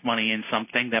invest money in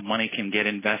something, that money can get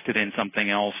invested in something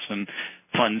else and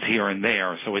funds here and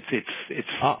there. So it's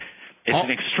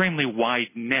an extremely wide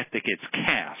net that gets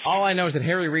cast. All I know is that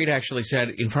Harry Reid actually said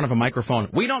in front of a microphone,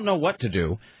 "We don't know what to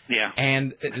do." Yeah.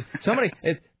 And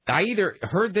I either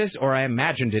heard this or I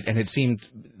imagined it, and it seemed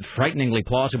frighteningly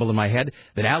plausible in my head,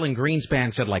 that Alan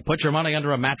Greenspan said, put your money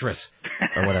under a mattress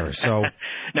or whatever. So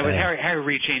no, but Harry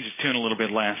Reid changed his tune a little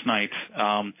bit last night.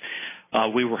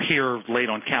 We were here late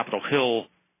on Capitol Hill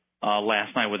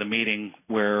last night with a meeting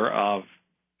where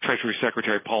Treasury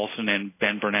Secretary Paulson and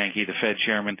Ben Bernanke, the Fed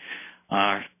chairman,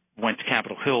 went to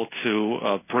Capitol Hill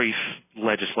to brief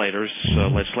legislative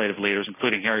leaders,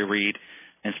 including Harry Reid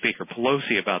and Speaker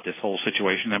Pelosi, about this whole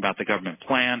situation and about the government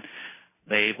plan.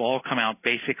 They've all come out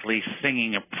basically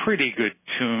singing a pretty good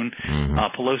tune. Mm-hmm.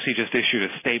 Pelosi just issued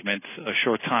a statement a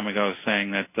short time ago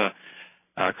saying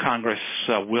that Congress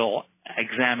will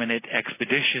examine it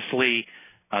expeditiously,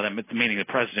 meaning the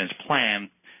president's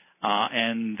plan,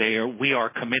 and we are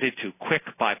committed to quick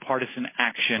bipartisan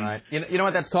action. Right. You know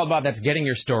what that's called, Bob? That's getting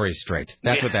your story straight.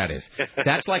 That's what that is.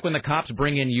 That's like when the cops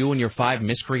bring in you and your 5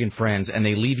 miscreant friends, and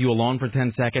they leave you alone for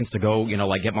 10 seconds to go,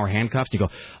 get more handcuffs. You go,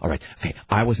 all right, okay,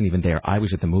 I wasn't even there. I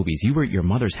was at the movies. You were at your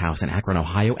mother's house in Akron,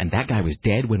 Ohio, and that guy was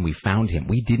dead when we found him.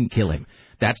 We didn't kill him.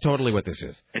 That's totally what this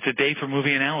is. It's a day for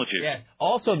movie analogies. Yeah.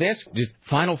 Also, just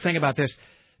final thing about this.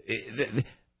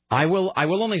 I will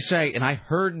only say, and I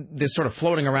heard this sort of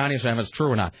floating around here, so I don't know if it's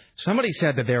true or not. Somebody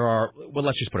said that there are,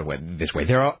 let's just put it this way.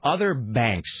 There are other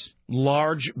banks,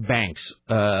 large banks,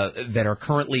 that are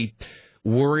currently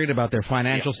worried about their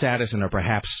financial status and are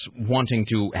perhaps wanting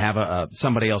to have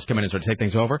somebody else come in and sort of take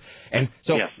things over. And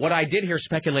so what I did hear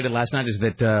speculated last night is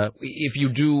that if you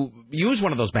do use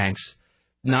one of those banks,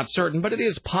 not certain, but it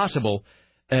is possible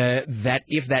that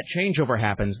if that changeover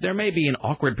happens, there may be an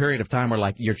awkward period of time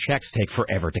where, your checks take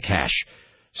forever to cash.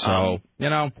 So,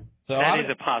 So that is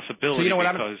a possibility. So you know what?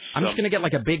 I'm just going to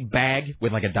get, a big bag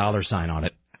with, a dollar sign on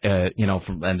it,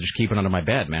 and just keep it under my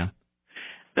bed, man.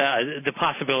 The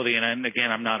possibility, and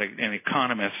again, I'm not an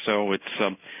economist, so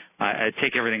it's I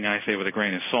take everything I say with a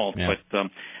grain of salt. Yeah.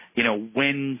 But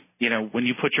when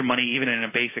you put your money even in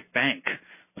a basic bank,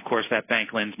 of course that bank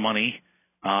lends money.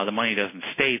 The money doesn't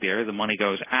stay there. The money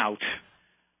goes out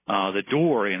the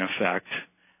door, in effect,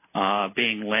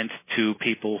 being lent to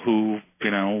people who,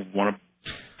 want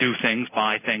to do things,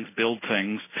 buy things, build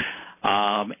things.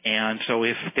 And so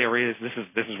if there is,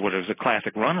 this is what is a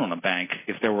classic run on a bank.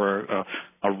 If there were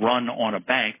a run on a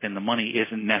bank, then the money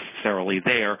isn't necessarily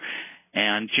there.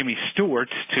 And Jimmy Stewart,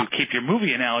 to keep your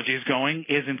movie analogies going,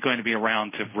 isn't going to be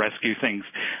around to rescue things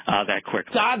that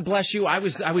quickly. God bless you. I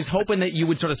was hoping that you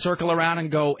would sort of circle around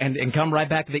and go and come right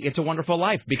back to the It's a Wonderful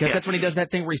Life, because that's when he does that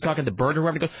thing where he's talking to Bert or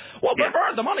whoever, and he goes, well,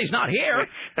 Bert, the money's not here.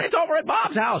 It's over at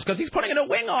Bob's house because he's putting a new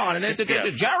wing on, and it's at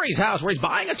Jerry's house where he's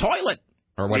buying a toilet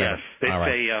or whatever.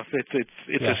 Yes,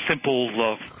 it's a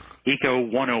simple Eco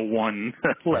 101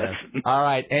 lesson. All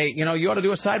right. Hey, you ought to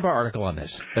do a sidebar article on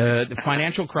this. The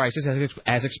financial crisis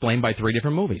as explained by 3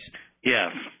 different movies. Yes.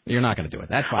 You're not going to do it.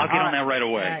 That's fine. I'll get on that right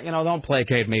away. Don't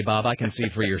placate me, Bob. I can see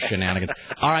through your shenanigans.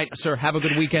 All right, sir. Have a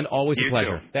good weekend. Always a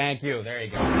pleasure. Too. Thank you. There you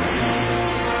go.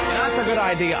 That's a good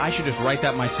idea. I should just write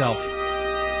that myself.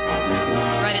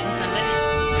 Write it in Sunday.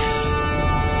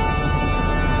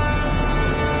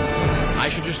 I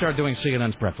should just start doing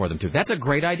CNN's prep for them, too. That's a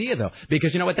great idea, though,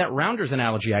 because you know what? That Rounders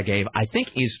analogy I gave, I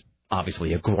think is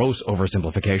obviously a gross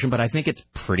oversimplification, but I think it's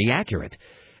pretty accurate.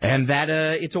 And that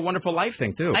It's a Wonderful Life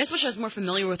thing, too. I just wish I was more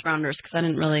familiar with Rounders, because I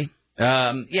didn't really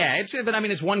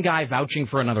It's one guy vouching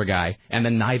for another guy, and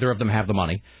then neither of them have the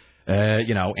money.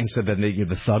 And so then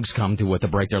the thugs come to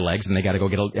break their legs, and they got to go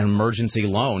get an emergency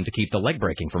loan to keep the leg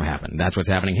breaking from happening. That's what's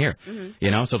happening here.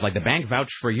 Mm-hmm. So it's like the bank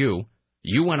vouched for you,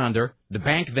 you went under, the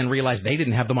bank then realized they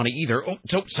didn't have the money either. Oh,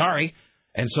 so sorry.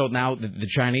 And so now the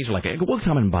Chinese are like, hey, we'll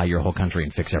come and buy your whole country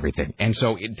and fix everything. And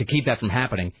so to keep that from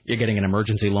happening, you're getting an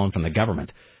emergency loan from the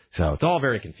government. So it's all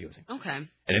very confusing. Okay. And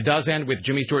it does end with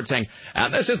Jimmy Stewart saying,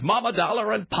 and this is Mama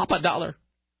Dollar and Papa Dollar.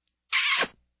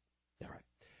 All right.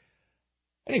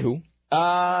 Anywho,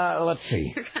 let's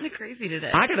see. You're kind of crazy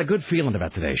today. I got a good feeling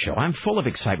about today's show. I'm full of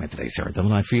excitement today, Sarah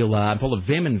Dillon. I feel I'm full of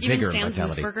vim and vigor and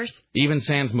vitality. Even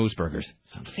Sans Moose Burgers.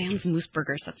 Sans Moose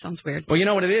Burgers. That sounds weird. Well, you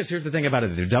know what it is? Here's the thing about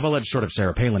it. The double-edged sword of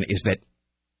Sarah Palin is that...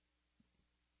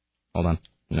 Hold on.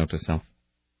 Note to self.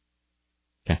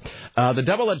 Okay. The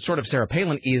double-edged sword of Sarah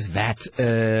Palin is that,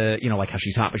 like how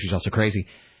she's hot, but she's also crazy.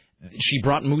 She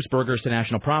brought moose burgers to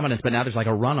national prominence, but now there's like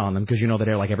a run on them because that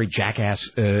they're like every jackass,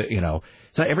 So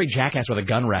every jackass with a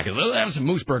gun rack is, oh, have some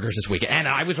moose burgers this week. And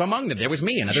I was among them. There was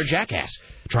me, another jackass,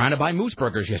 trying to buy moose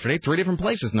burgers yesterday. 3 different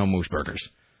places, no moose burgers.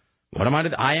 What am I?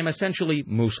 I am essentially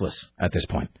mooseless at this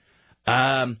point.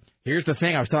 Here's the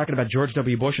thing. I was talking about George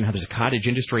W. Bush and how there's a cottage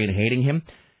industry and hating him.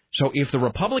 So if the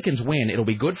Republicans win, it'll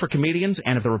be good for comedians,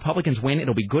 and if the Republicans win,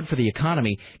 it'll be good for the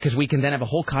economy because we can then have a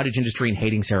whole cottage industry in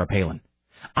hating Sarah Palin.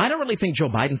 I don't really think Joe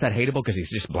Biden's that hateable because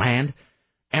he's just bland,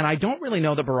 and I don't really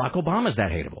know that Barack Obama's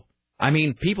that hateable. I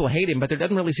mean, people hate him, but there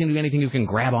doesn't really seem to be anything you can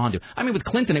grab onto. I mean, with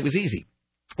Clinton, it was easy.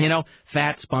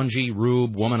 Fat, spongy,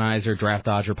 rube, womanizer, draft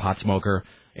dodger, pot smoker,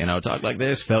 talk like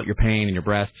this, felt your pain in your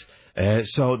breasts.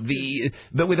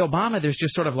 But with Obama, there's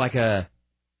just sort of like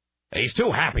he's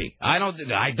too happy. I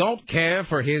don't care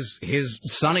for his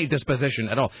sunny disposition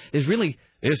at all. There's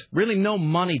really no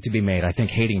money to be made, I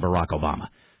think, hating Barack Obama.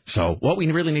 So what we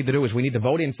really need to do is we need to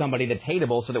vote in somebody that's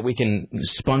hateable so that we can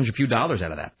sponge a few dollars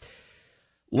out of that.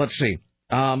 Let's see.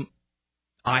 I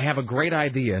have a great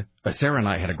idea. Sarah and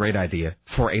I had a great idea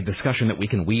for a discussion that we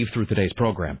can weave through today's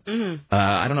program. Mm-hmm.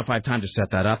 I don't know if I have time to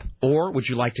set that up, or would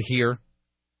you like to hear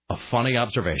a funny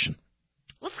observation?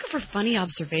 Let's go for funny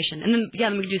observation. And then we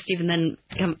can do Steve and then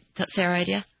Sarah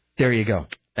idea. There you go.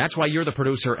 That's why you're the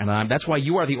producer, and that's why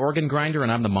you are the organ grinder,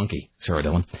 and I'm the monkey, Sarah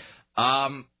Dillon.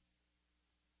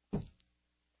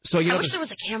 So I wish there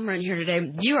was a camera in here today.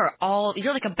 You're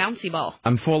like a bouncy ball.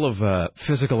 I'm full of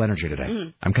physical energy today. Mm-hmm.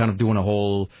 I'm kind of doing a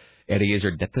whole Eddie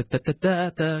Izzard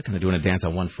kind of doing a dance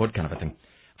on one foot kind of a thing.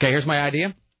 Okay, here's my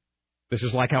idea. This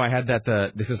is like how I had that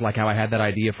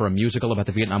idea for a musical about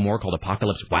the Vietnam War called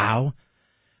Apocalypse Wow.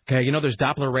 Okay, there's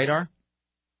Doppler radar.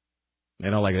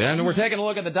 And we're taking a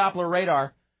look at the Doppler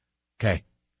radar. Okay,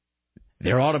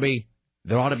 there ought to be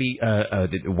a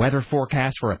weather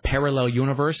forecast for a parallel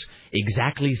universe,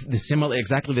 exactly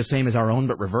the same as our own,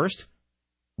 but reversed.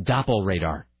 Doppel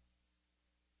radar.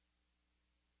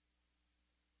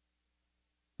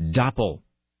 Doppel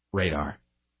radar.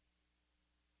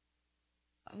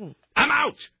 Oh. I'm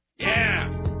out. Yeah.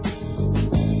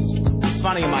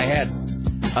 Funny in my head.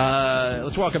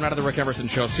 Let's welcome out of the Rick Emerson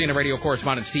Show, CNN radio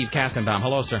correspondent Steve Castendom.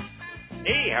 Hello, sir.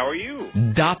 Hey, how are you?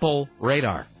 Doppel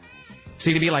radar.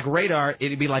 See, to be like radar,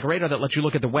 it'd be like radar that lets you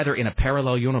look at the weather in a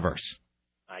parallel universe.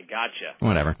 I gotcha.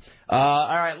 Whatever. All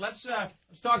right, let's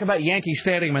talk about Yankee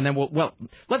Stadium, and then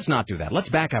let's not do that. Let's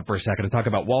back up for a second and talk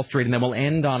about Wall Street, and then we'll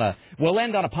end on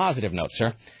a positive note,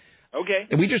 sir.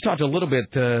 Okay. We just talked a little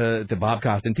bit to Bob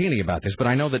Costantini about this, but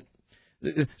I know that.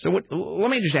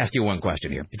 Let me just ask you one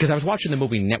question here, because I was watching the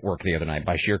movie Network the other night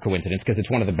by sheer coincidence, because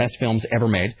it's one of the best films ever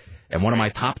made, and one of my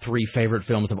top 3 favorite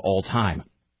films of all time.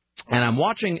 And I'm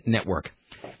watching Network,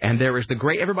 and there is the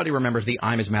great, everybody remembers the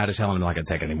I'm as mad as hell and I'm not going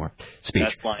to take it anymore speech.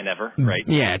 Best line ever, right?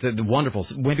 Yeah, it's a wonderful,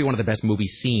 maybe one of the best movie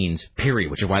scenes,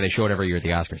 period, which is why they show it every year at the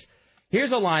Oscars.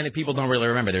 Here's a line that people don't really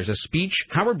remember. There's a speech.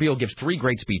 Howard Beale gives 3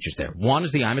 great speeches there. One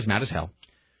is the I'm as mad as hell.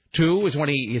 2 is when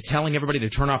he is telling everybody to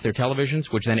turn off their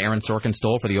televisions, which then Aaron Sorkin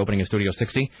stole for the opening of Studio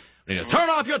 60. Turn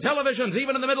off your televisions,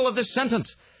 even in the middle of this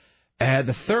sentence.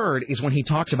 The 3rd is when he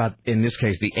talks about, in this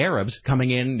case, the Arabs coming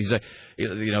in.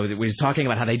 He's talking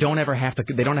about how they don't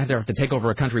have to take over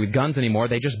a country with guns anymore.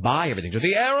 They just buy everything. So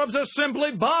the Arabs are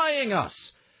simply buying us.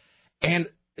 And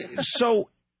so,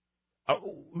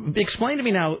 explain to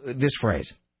me now this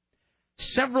phrase.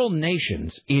 Several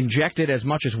nations injected as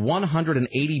much as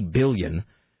 $180 billion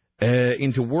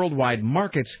into worldwide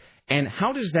markets, and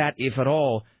how does that, if at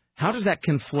all,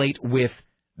 conflate with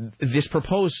this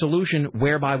proposed solution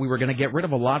whereby we were going to get rid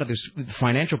of a lot of this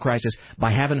financial crisis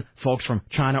by having folks from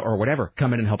China or whatever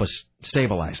come in and help us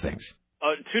stabilize things?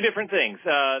 2 different things.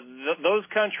 Those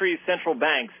countries' central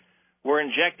banks were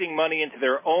injecting money into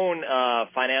their own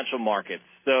financial markets.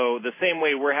 So the same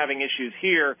way we're having issues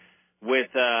here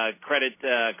with credit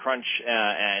crunch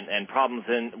and problems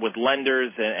with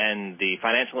lenders and the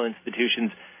financial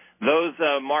institutions, those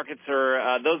markets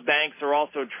are those banks are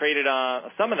also traded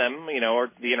on. Some of them, or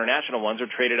the international ones, are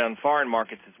traded on foreign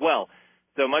markets as well.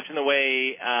 So much in the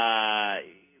way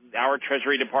our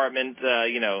Treasury Department,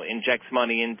 injects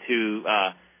money into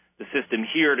the system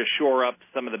here to shore up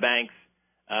some of the banks.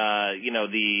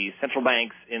 The central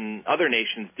banks in other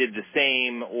nations did the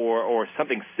same or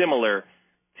something similar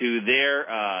to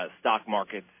their stock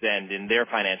markets and in their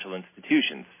financial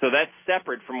institutions. So that's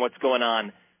separate from what's going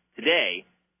on today.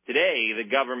 Today, the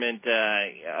government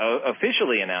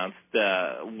officially announced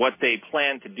what they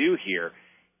plan to do here,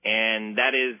 and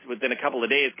that is within a couple of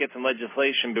days get some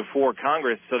legislation before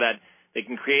Congress so that they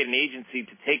can create an agency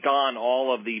to take on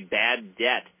all of the bad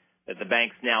debt that the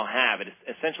banks now have. It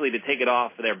is essentially to take it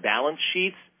off their balance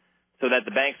sheets so that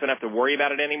the banks don't have to worry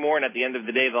about it anymore, and at the end of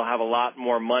the day, they'll have a lot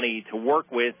more money to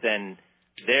work with, and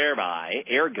thereby,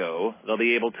 ergo, they'll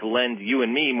be able to lend you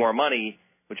and me more money,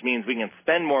 which means we can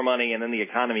spend more money, and then the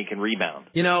economy can rebound.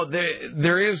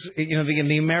 There is, in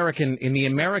the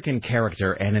American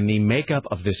character and in the makeup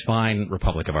of this fine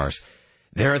republic of ours,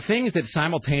 there are things that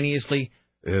simultaneously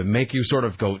make you sort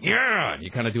of go, yeah, you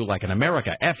kind of do like an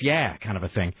America, F yeah, kind of a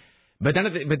thing. But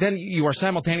then you are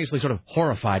simultaneously sort of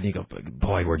horrified, and you go,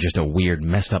 boy, we're just a weird,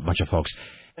 messed up bunch of folks.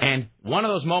 And one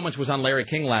of those moments was on Larry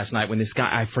King last night when this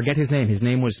guy, I forget his name. His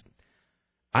name was,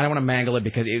 I don't want to mangle it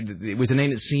because it was a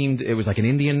name that seemed, it was like an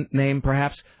Indian name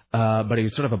perhaps, but he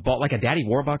was sort of like a Daddy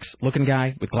Warbucks looking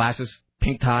guy with glasses,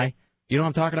 pink tie. You know what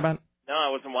I'm talking about? No,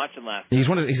 I wasn't watching last He's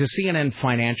night. he's a CNN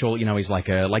financial, he's like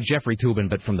Jeffrey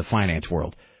Toobin, but from the finance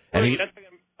world. And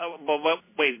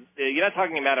wait, you're not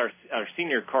talking about our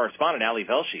senior correspondent, Ali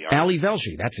Velshi, are you? Ali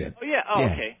Velshi, that's it. Oh, yeah. Oh,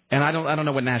 yeah. Okay. And I don't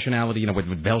know what nationality, what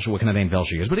Velshi, what kind of name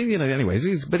Velshi is, but anyways,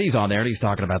 he's on there and he's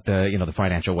talking about the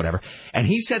financial whatever. And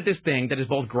he said this thing that is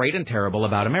both great and terrible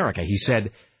about America. He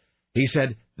said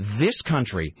this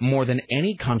country, more than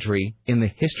any country in the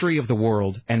history of the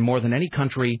world and more than any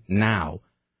country now,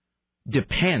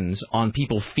 depends on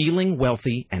people feeling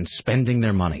wealthy and spending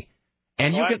their money.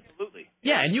 And absolutely.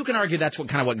 Yeah, and you can argue that's what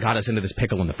got us into this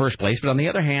pickle in the first place. But on the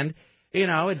other hand,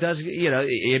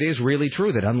 it is really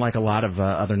true that unlike a lot of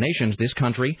other nations, this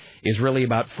country is really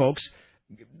about folks.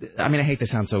 I mean, I hate to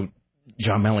sound so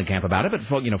John Mellencamp about it, but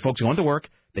folks going to work,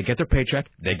 they get their paycheck,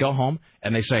 they go home,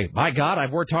 and they say, by God,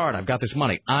 I've worked hard, I've got this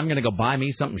money, I'm going to go buy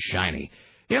me something shiny.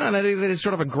 That is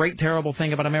sort of a great, terrible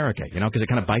thing about America, because it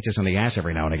kind of bites us in the ass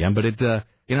every now and again, but it's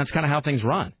kind of how things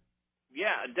run.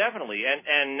 Yeah, definitely.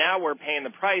 And now we're paying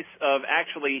the price of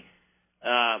actually,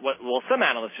 some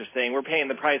analysts are saying we're paying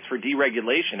the price for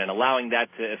deregulation and allowing that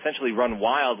to essentially run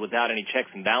wild without any checks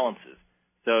and balances.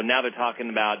 So now they're talking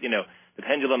about, the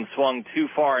pendulum swung too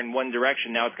far in one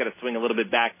direction. Now it's got to swing a little bit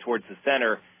back towards the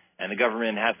center, and the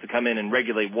government has to come in and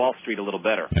regulate Wall Street a little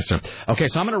better. Yes, sir. Okay,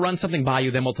 so I'm going to run something by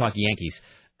you, then we'll talk Yankees.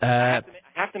 I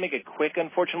have to make it quick,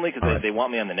 unfortunately, because they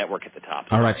want me on the network at the top.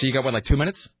 All right, so you got, 2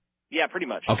 minutes? Yeah, pretty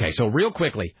much. Okay, so real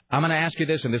quickly, I'm going to ask you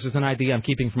this, and this is an idea I'm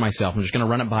keeping for myself. I'm just going to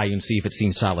run it by you and see if it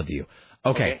seems solid to you.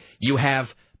 Okay, you have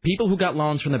people who got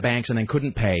loans from the banks and then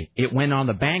couldn't pay. It went on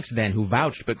the banks then who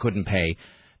vouched but couldn't pay.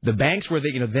 The banks were,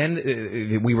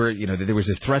 there was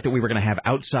this threat that we were going to have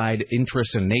outside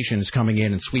interests and nations coming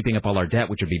in and sweeping up all our debt,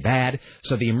 which would be bad.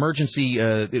 So the emergency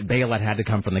bailout had to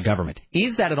come from the government.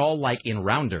 Is that at all like in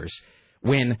Rounders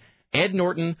when Ed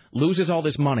Norton loses all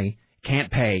this money,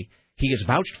 can't pay? He is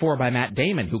vouched for by Matt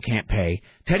Damon, who can't pay.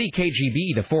 Teddy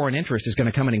KGB, the foreign interest, is going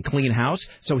to come in and clean house,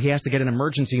 so he has to get an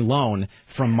emergency loan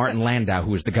from Martin Landau,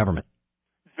 who is the government.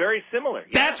 Very similar.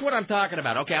 Yeah. That's what I'm talking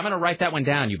about. Okay, I'm going to write that one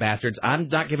down, you bastards. I'm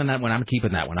not giving that one. I'm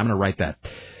keeping that one. I'm going to write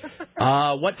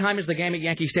that. What time is the game at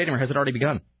Yankee Stadium, or has it already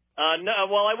begun? No.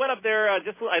 Well, I went up there. I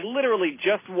literally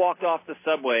just walked off the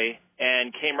subway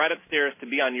and came right upstairs to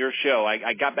be on your show.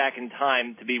 I got back in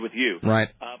time to be with you. Right.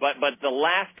 But the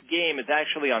last game is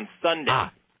actually on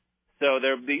Sunday. So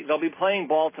they'll be playing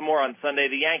Baltimore on Sunday.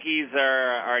 The Yankees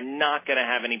are not going to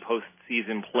have any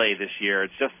postseason play this year.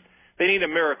 It's just they need a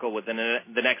miracle within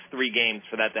the next 3 games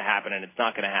for that to happen, and it's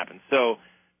not going to happen. So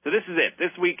this is it.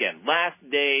 This weekend, last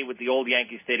day with the old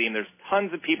Yankee Stadium. There's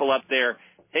tons of people up there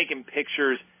taking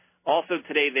pictures. Also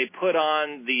today, they put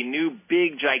on the new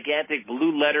big, gigantic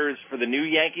blue letters for the new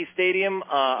Yankee Stadium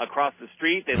across the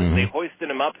street. They hoisted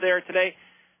them up there today.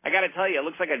 I got to tell you, it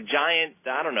looks like a giant,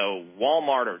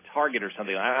 Walmart or Target or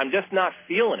something. I'm just not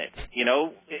feeling it.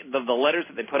 The letters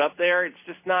that they put up there, it's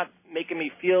just not making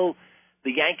me feel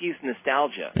the Yankees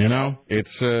nostalgia. You know,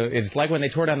 it's like when they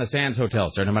tore down the Sands Hotel,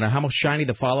 sir. No matter how much shiny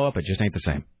the follow-up, it just ain't the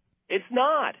same. It's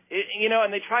not.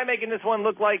 And they try making this one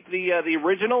look like the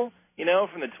original,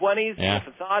 from the 20s, the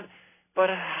facade. But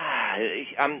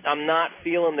I'm not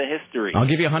feeling the history. I'll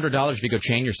give you $100 if you go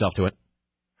chain yourself to it.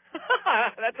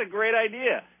 That's a great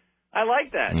idea. I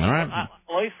like that. All right.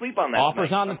 Let me sleep on that. Offers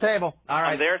tonight. on the table. All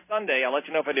right. I'm there Sunday. I'll let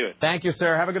you know if I do it. Thank you,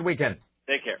 sir. Have a good weekend.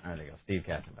 Take care. All right, there you go. Steve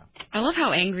Katzenbaum. I love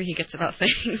how angry he gets about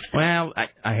things. Well,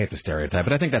 I hate the stereotype,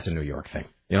 but I think that's a New York thing.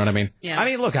 You know what I mean? Yeah. I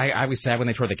mean, look, I was sad when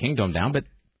they tore the Kingdome down, but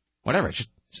whatever. It's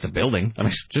just a building. I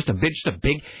mean, it's just a big.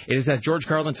 It is, as George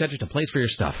Carlin said, just a place for your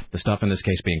stuff. The stuff in this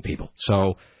case being people.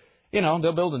 So,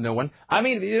 they'll build a new one. I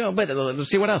mean, but let's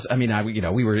see what else. I mean,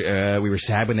 we were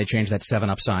sad when they changed that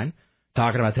 7-Up sign.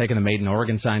 Talking about taking the Made in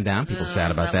Oregon sign down. People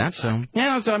sad about that. So,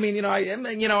 so I mean,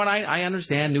 I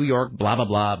understand New York, blah, blah,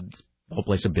 blah. The whole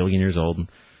place a billion years old. And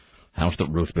house that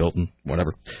Ruth built and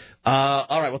whatever.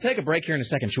 All right, we'll take a break here in a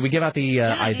second. Should we give out the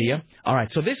idea? All right,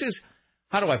 so this is,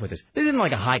 how do I put this? This isn't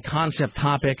like a high concept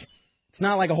topic. It's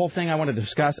not like a whole thing I want to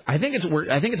discuss. I think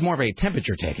it's more of a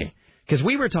temperature taking. Because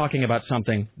we were talking about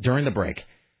something during the break.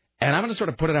 And I'm going to sort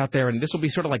of put it out there, and this will be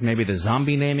sort of like maybe the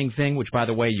zombie naming thing, which, by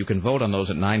the way, you can vote on those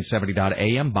at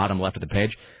 970.am, bottom left of the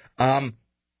page.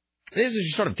 This is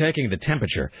just sort of taking the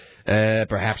temperature,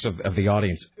 perhaps, of the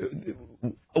audience.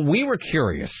 We were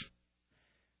curious.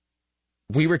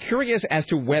 We were curious as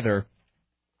to whether,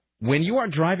 when you are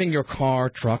driving your car,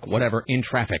 truck, whatever, in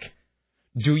traffic,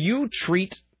 do you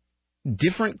treat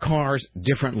different cars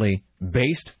differently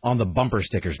based on the bumper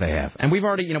stickers they have? And we've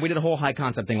already, we did a whole high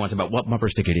concept thing once about what bumper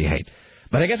sticker do you hate.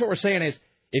 But I guess what we're saying is,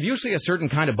 if you see a certain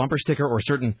kind of bumper sticker or a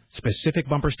certain specific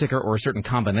bumper sticker or a certain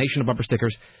combination of bumper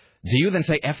stickers, do you then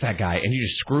say F that guy and you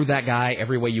just screw that guy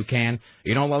every way you can?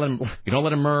 You don't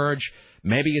let him merge.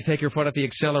 Maybe you take your foot off the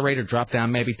accelerator, drop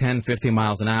down maybe 10, 15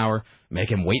 miles an hour, make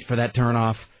him wait for that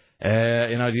turnoff.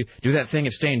 Do that thing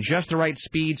of staying just the right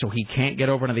speed so he can't get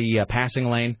over into the passing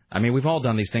lane. I mean, we've all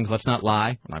done these things. Let's not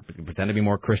lie. We're not pretend to be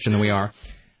more Christian than we are.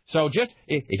 So just,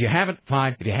 if you haven't,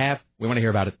 fine. If you have, we want to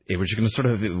hear about it. We're just going to sort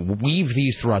of weave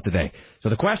these throughout the day. So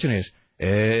the question is,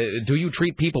 do you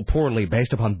treat people poorly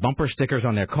based upon bumper stickers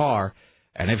on their car?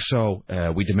 And if so,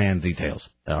 we demand details.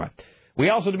 All right. We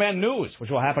also demand news,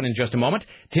 which will happen in just a moment.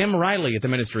 Tim Riley at the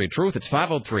Ministry of Truth. It's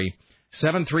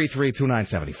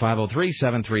 503-733-2970.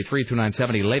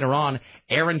 503-733-2970. Later on,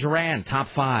 Aaron Duran, Top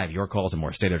 5. Your calls and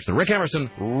more. Stay there. It's the Rick Emerson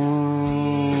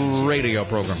radio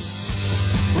program.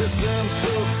 Well, some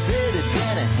folks said it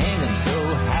gotta hang them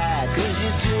so high, 'cause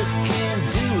you just can't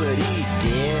do what he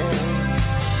did.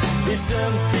 There's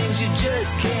some things you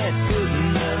just can't put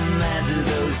in the minds of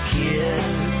those kids.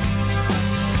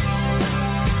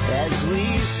 As we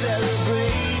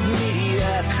celebrate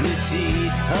mediocrity,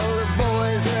 all the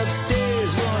boys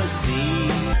upstairs wanna see.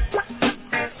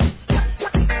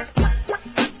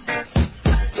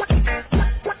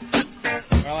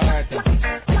 Well, all right then.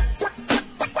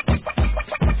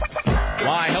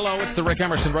 Why, hello, it's the Rick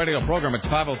Emerson radio program. It's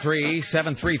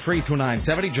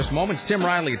 503-733-2970. Just moments. Tim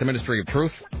Riley at the Ministry of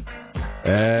Truth.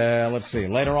 Let's see.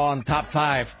 Later on, Top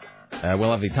 5.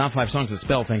 We'll have the Top 5 songs that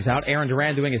spell things out. Aaron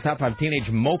Duran doing his Top 5 teenage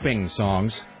moping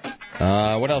songs.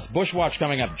 What else? Bush Watch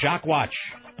coming up. Jock Watch.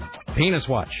 Penis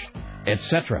Watch.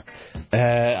 Etc. All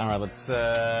right, let's...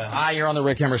 Hi, you're on the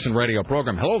Rick Emerson radio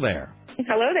program. Hello there.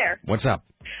 Hello there. What's up?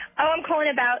 Oh, I'm calling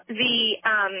about the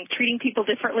treating people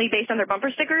differently based on their bumper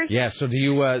stickers. Yes, so do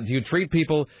you treat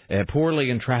people poorly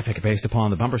in traffic based upon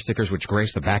the bumper stickers which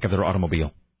grace the back of their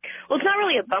automobile? Well, it's not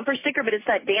really a bumper sticker, but it's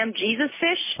that damn Jesus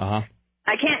fish. Uh-huh.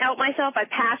 I can't help myself. I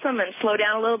pass them and slow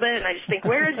down a little bit, and I just think,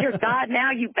 where is your God now,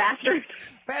 you bastard?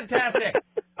 Fantastic.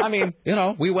 I mean,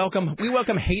 we welcome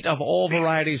hate of all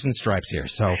varieties and stripes here,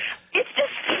 so... It's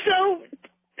just so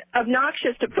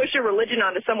obnoxious to push a religion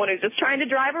onto someone who's just trying to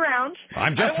drive around.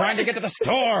 I'm just trying to get to the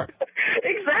store.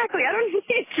 Exactly. I don't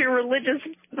need your religious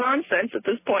nonsense at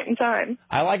this point in time.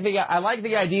 I like the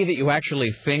idea that you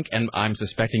actually think, and I'm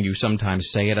suspecting you sometimes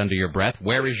say it under your breath,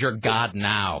 where is your God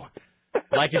now?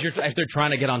 Like if they're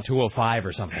trying to get on 205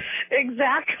 or something.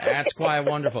 Exactly. That's quite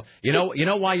wonderful. You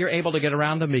know why you're able to get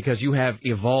around them? Because you have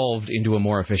evolved into a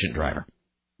more efficient driver.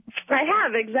 I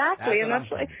have, exactly.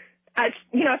 That's like...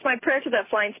 it's my prayer to that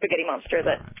flying spaghetti monster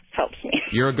that helps me.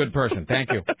 You're a good person.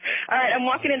 Thank you. All right, I'm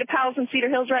walking into Powell's in Cedar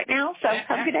Hills right now, so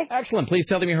have a good day. Excellent. Please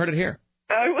tell them you heard it here.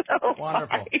 I will.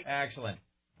 Wonderful. Bye. Excellent.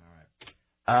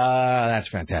 All right. That's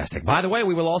fantastic. By the way,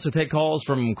 we will also take calls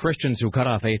from Christians who cut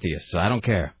off atheists. I don't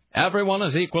care. Everyone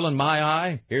is equal in my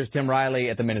eye. Here's Tim Riley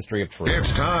at the Ministry of Truth.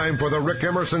 It's time for the Rick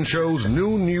Emerson Show's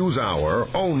new news hour,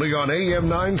 only on AM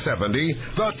 970,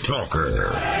 The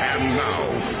Talker. And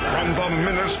now, from the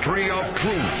Ministry of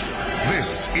Truth, this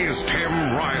is Tim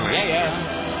Riley.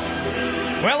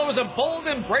 Well, it was a bold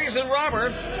and brazen robber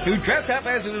who dressed up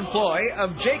as an employee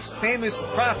of Jake's famous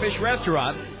crawfish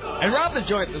restaurant and robbed the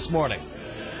joint this morning.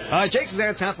 Jake's is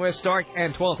at Southwest Stark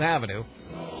and 12th Avenue.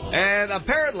 And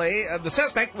apparently, the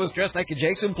suspect was dressed like a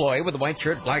Jake's employee with a white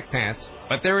shirt, black pants.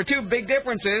 But there were two big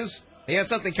differences. He had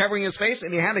something covering his face,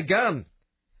 and he had a gun.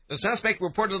 The suspect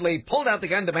reportedly pulled out the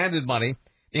gun, demanded money.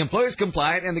 The employees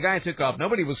complied, and the guy took off.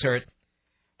 Nobody was hurt.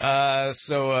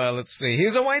 Let's see.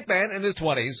 He's a white man in his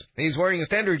 20s. He's wearing a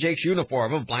standard Jake's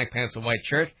uniform of black pants and white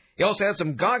shirt. He also had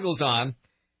some goggles on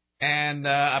and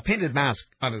a painted mask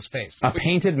on his face. A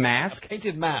painted mask? A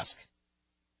painted mask.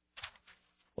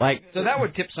 So that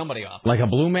would tip somebody off. Like a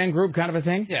Blue Man Group kind of a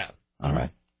thing? Yeah. All right.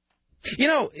 You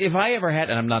know, if I ever had,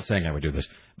 and I'm not saying I would do this,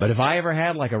 but if I ever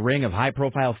had like a ring of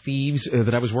high-profile thieves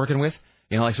that I was working with,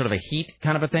 you know, like sort of a heat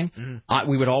kind of a thing,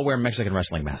 we would all wear Mexican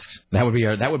wrestling masks. That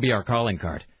would be our calling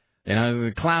card. You know,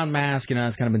 the clown mask, you know,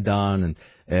 it's kind of been done, and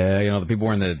you know, the people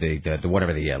wearing the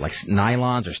whatever like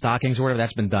nylons or stockings or whatever,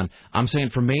 that's been done. I'm saying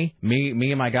for me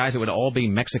and my guys, it would all be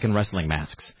Mexican wrestling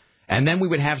masks, and then we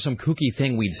would have some kooky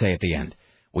thing we'd say at the end.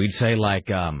 We'd say like,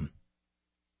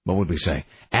 what would we say?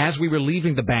 As we were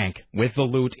leaving the bank with the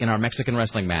loot in our Mexican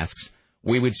wrestling masks,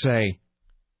 we would say,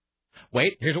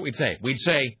 wait, here's what we'd say. We'd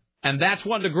say, and that's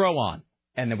one to grow on,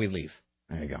 and then we leave.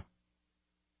 There you go.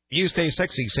 You stay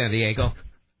sexy, San Diego.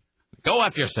 Go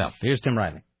up yourself. Here's Tim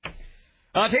Riley.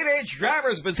 A teenage driver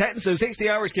has been sentenced to 60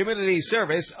 hours community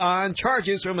service on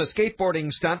charges from a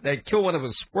skateboarding stunt that killed one of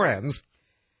his friends.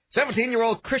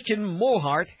 17-year-old Christian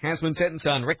Mohart has been sentenced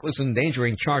on reckless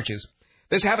endangering charges.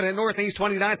 This happened at Northeast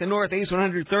 29th and Northeast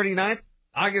 139th,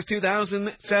 August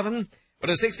 2007, when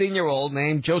a 16-year-old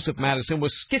named Joseph Madison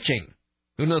was skitching.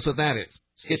 Who knows what that is?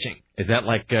 Skitching. Is that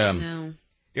like... No.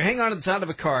 You hang on to the side of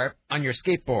a car on your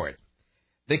skateboard.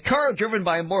 The car driven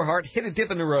by Mohart hit a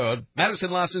dip in the road.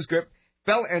 Madison lost his grip,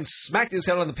 fell and smacked his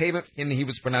head on the pavement, and he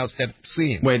was pronounced dead at the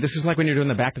scene. Wait, this is like when you're doing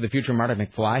the Back to the Future Marty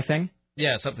McFly thing?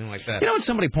 Yeah, something like that. You know what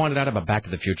somebody pointed out about Back to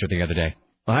the Future the other day?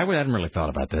 Well, I hadn't really thought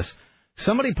about this.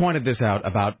 Somebody pointed this out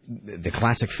about the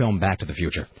classic film Back to the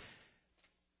Future.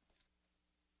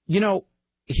 You know,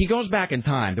 he goes back in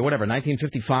time to whatever,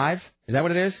 1955? Is that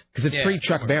what it is? Because it's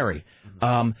pre-Chuck Berry.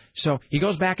 So he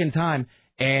goes back in time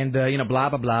and, you know, blah,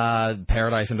 blah, blah,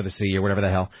 paradise under the sea or whatever the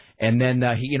hell. And then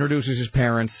he introduces his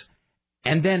parents.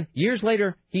 And then years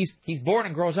later, he's born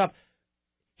and grows up.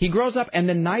 He grows up, and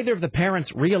then neither of the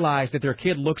parents realize that their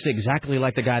kid looks exactly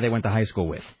like the guy they went to high school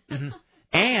with.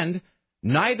 And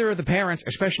neither of the parents,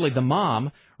 especially the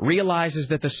mom, realizes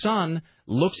that the son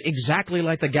looks exactly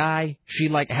like the guy she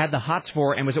had the hots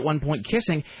for and was at one point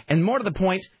kissing. And more to the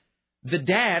point, the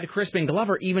dad, Crispin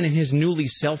Glover, even in his newly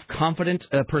self-confident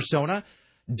persona,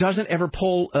 doesn't ever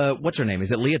pull, what's her name?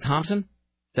 Is it Leah Thompson?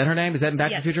 Is that her name? Is that in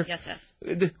Back to the Future? Yes.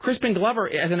 Crispin Glover,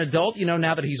 as an adult, you know,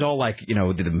 now that he's all like, you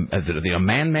know, the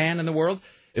man in the world,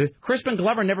 Crispin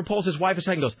Glover never pulls his wife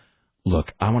aside and goes,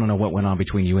 look, I want to know what went on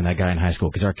between you and that guy in high school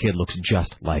because our kid looks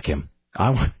just like him.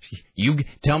 You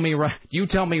tell me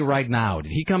right now.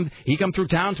 Did he come through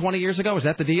town 20 years ago? Is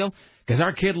that the deal? Because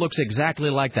our kid looks exactly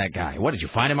like that guy. What, did you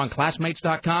find him on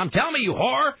Classmates.com? Tell me, you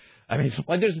whore! I mean,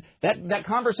 that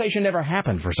conversation never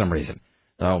happened for some reason.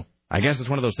 So I guess it's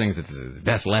one of those things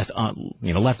that's left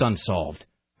unsolved.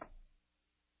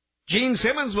 Gene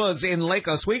Simmons was in Lake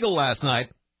Oswego last night,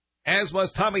 as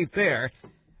was Tommy Thayer.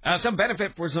 Some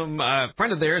benefit for some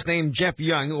friend of theirs named Jeff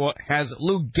Young, who has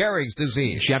Lou Gehrig's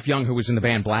disease. Jeff Young, who was in the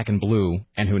band Black and Blue,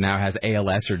 and who now has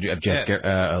ALS, or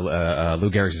Lou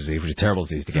Gehrig's disease, which is a terrible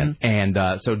disease to get. And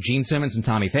so Gene Simmons and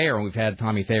Tommy Thayer, and we've had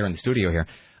Tommy Thayer in the studio here.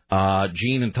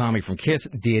 Gene and Tommy from Kiss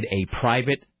did a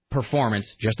private performance,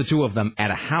 just the two of them,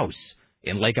 at a house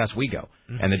in Lake Oswego.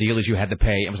 And the deal is you had to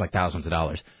pay, it was like thousands of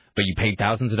dollars. But you paid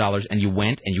thousands of dollars, and you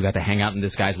went, and you got to hang out in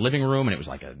this guy's living room, and it was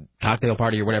like a cocktail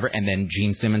party or whatever, and then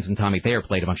Gene Simmons and Tommy Thayer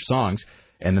played a bunch of songs,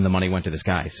 and then the money went to this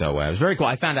guy. So it was very cool.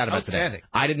 I found out about it today.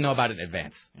 I didn't know about it in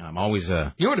advance. I'm always...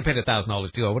 You would have paid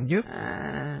 $1,000 too, wouldn't you?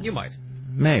 You might.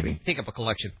 Maybe. Take up a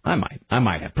collection. I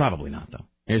might have. Probably not, though.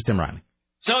 Here's Tim Riley.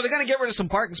 So they're going to get rid of some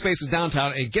parking spaces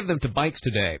downtown and give them to bikes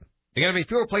today. There are going to be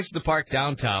fewer places to park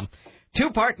downtown. 2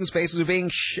 parking spaces are being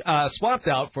swapped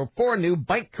out for 4 new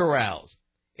bike corrals.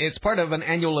 It's part of an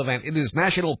annual event. It is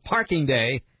National Parking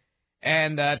Day,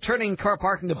 and turning car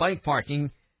parking to bike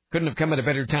parking couldn't have come at a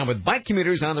better time. With bike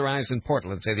commuters on the rise in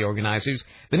Portland, say the organizers.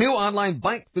 The new online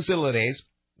bike facilities,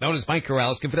 known as bike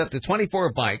corrals, can fit up to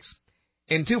 24 bikes.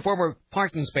 in 2 former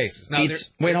parking spaces. Now,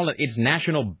 wait, hold on. It's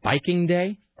National Biking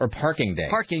Day or Parking Day?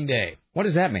 Parking Day. What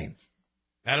does that mean?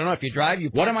 I don't know. If you drive,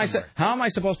 you park How am I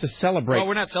supposed to celebrate? Well,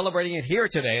 we're not celebrating it here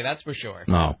today, that's for sure.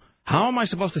 No. How am I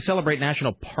supposed to celebrate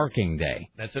National Parking Day?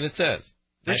 That's what it says.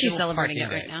 She's celebrating it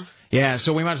right now. Yeah,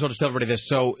 so we might as well just celebrate this.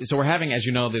 So we're having, as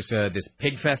you know, this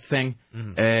Pig Fest thing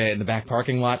in the back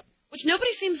parking lot. Which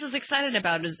nobody seems as excited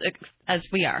about as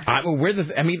we are.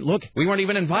 Look, we weren't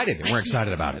even invited, and we're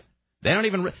excited about it. They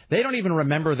don't even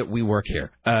remember that we work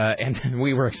here, and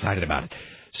we were excited about it.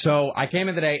 So I came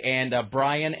in today, and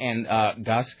Brian and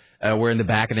Gus were in the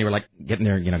back, and they were like getting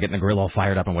the grill all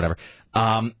fired up and whatever.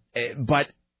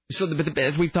 But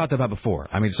as we've talked about before,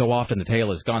 I mean, so often the tale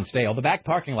has gone stale. The back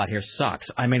parking lot here sucks.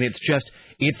 I mean,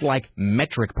 it's like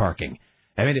metric parking.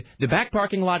 I mean, the back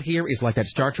parking lot here is like that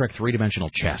Star Trek three-dimensional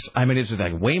chess. I mean, it's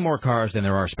like way more cars than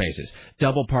there are spaces.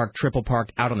 Double parked, triple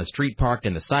parked, out on the street parked,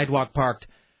 in the sidewalk parked.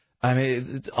 I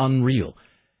mean, it's unreal.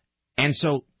 And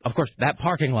so, of course, that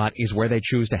parking lot is where they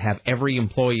choose to have every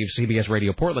employee of CBS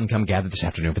Radio Portland come gather this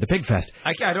afternoon for the Pig Fest.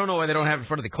 I don't know why they don't have it in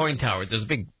front of the coin tower. There's a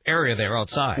big area there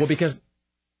outside.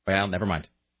 Well, never mind.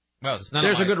 Well,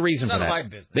 There's a good reason for that. My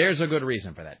business. There's a good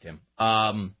reason for that, Tim.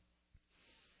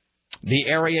 The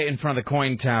area in front of the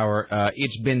coin tower,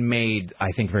 it's been made,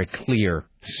 I think, very clear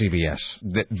to CBS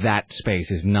that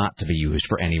space is not to be used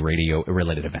for any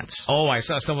radio-related events. Oh, I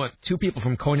saw two people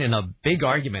from Coin in a big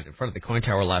argument in front of the coin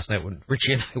tower last night when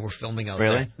Richie and I were filming out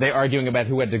there. Really? They arguing about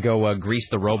who had to go grease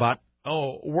the robot?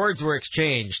 Oh, words were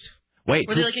exchanged. Wait.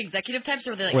 Were they like executive types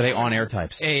or were they like... Were they on-air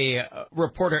types? A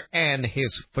reporter and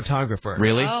his photographer.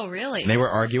 Really? Oh, really? They were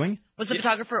arguing? Was the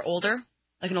photographer older?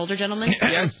 Like an older gentleman?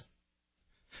 Yes.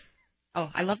 Oh,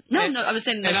 I love... No, I was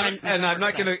saying... I'm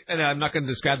not going to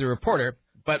describe the reporter,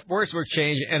 but words were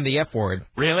exchanged and the F word.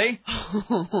 Really?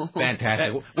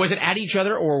 Fantastic. Was it at each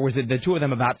other or was it the two of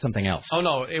them about something else? Oh,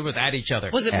 no, it was at each other.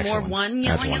 Was it Excellent. more one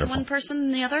yelling at one person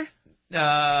than the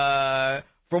other?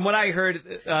 From what I heard,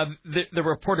 the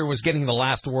reporter was getting the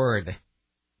last word.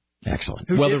 Excellent.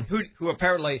 Who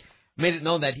apparently made it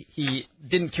known that he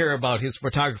didn't care about his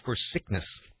photographer's sickness.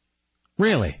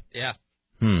 Really? Yeah.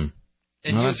 And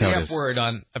used the F word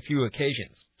on a few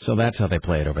occasions. So that's how they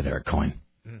play it over there at Coin.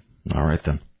 All right,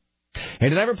 then. Hey,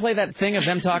 did I ever play that thing of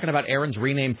them talking about Aaron's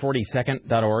rename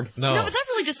 42nd.org? No, but that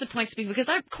really disappoints me because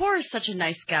Core is such a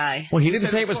nice guy. Well, he didn't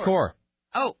say it was Core.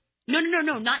 Oh. No,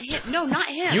 not him. No, not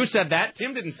him. You said that.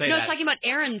 Tim didn't say that. No, I was talking about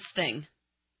Aaron's thing.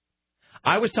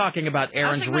 I was talking about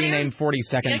Aaron's rename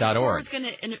 42nd.org.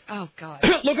 Oh, God.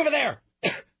 Look over there.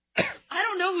 I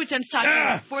don't know who Tim's talking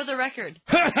about, for the record.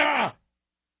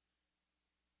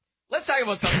 Let's talk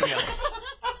about something else.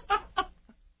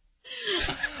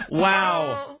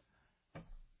 Wow.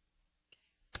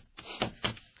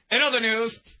 In other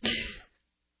news,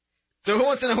 so who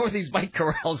wants to know where these bike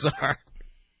corrals are?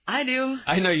 I do.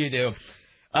 I know you do.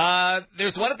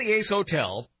 There's one at the Ace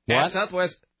Hotel. What?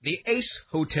 The Ace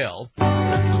Hotel.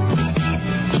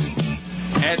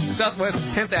 At Southwest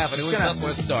 10th Avenue and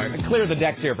Southwest Dark. Clear the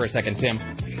decks here for a second, Tim.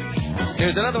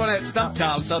 There's another one at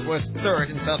Stumptown, Southwest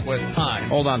 3rd and Southwest High.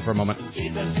 Hold on for a moment.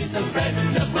 Jesus is a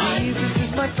friend of mine. Jesus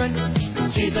is my friend.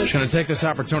 I'm going to take this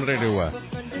opportunity to...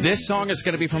 this song is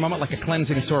going to be for a moment like a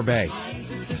cleansing sorbet.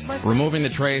 Removing the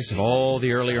trace of all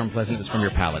the earlier unpleasantness from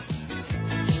your palate.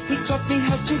 He taught me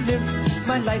how to live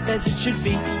my life as it should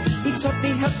be. He taught me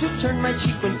how to turn my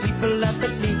cheek when people laugh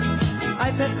at me.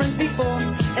 I've had friends before,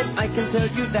 and I can tell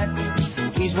you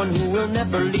that he's one who will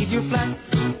never leave you flat.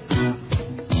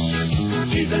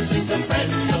 Jesus is a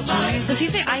friend of mine. Does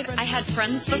he say I had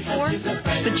friends before,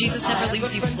 but Jesus never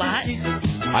leaves you flat?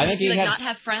 I think he did not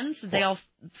have friends? Did they all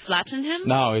flatten him?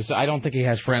 No, I don't think he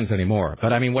has friends anymore.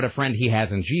 But I mean, what a friend he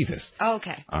has in Jesus. Oh,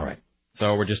 okay. All right.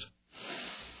 So we're just...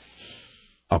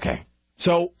 Okay.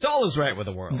 So all is right with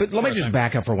the world. But let me just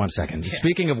back up for 1 second. Yeah.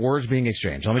 Speaking of words being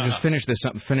exchanged, let me just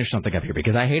finish something up here,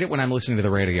 because I hate it when I'm listening to the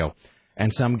radio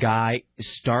and some guy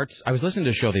starts... I was listening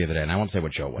to a show the other day, and I won't say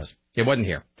what show it was. It wasn't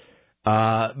here.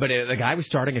 But the guy was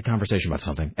starting a conversation about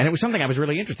something, and it was something I was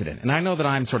really interested in. And I know that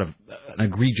I'm sort of an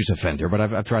egregious offender, but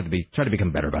I've tried to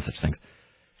become better about such things.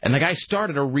 And the guy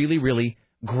started a really, really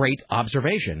great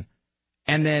observation,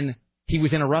 and then he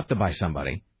was interrupted by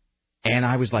somebody. And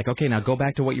I was like, okay, now go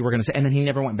back to what you were going to say. And then he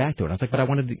never went back to it. I was like, but I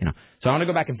wanted to, So I want to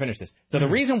go back and finish this. So the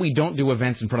reason we don't do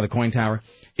events in front of the coin tower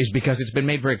is because it's been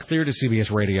made very clear to CBS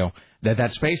Radio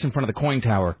that space in front of the coin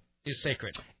tower is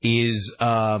sacred. Is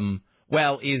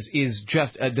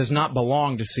just does not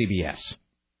belong to CBS.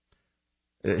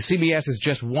 CBS is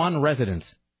just one residence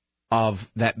of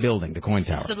that building, the Coin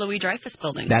Tower. The Louis Dreyfus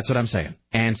building. That's what I'm saying.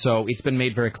 And so it's been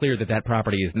made very clear that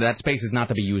that space is not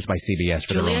to be used by CBS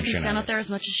for their own Julia can shenanigans. stand out there as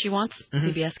much as she wants.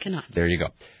 CBS cannot. There you go.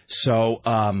 So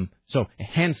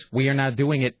hence we are not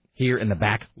doing it here in the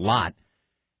back lot.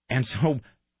 And so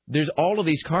there's all of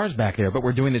these cars back there, but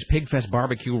we're doing this Pigfest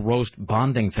barbecue roast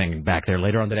bonding thing back there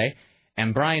later on today.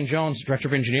 And Brian Jones, director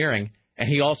of engineering, and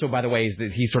he also, by the way,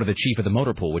 he's sort of the chief of the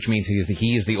motor pool, which means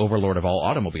he is the overlord of all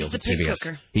automobiles at CBS. Pig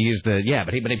cooker. He is but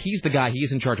if he's the guy, he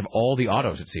is in charge of all the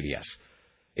autos at CBS.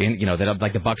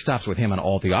 That the buck stops with him on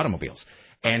all the automobiles.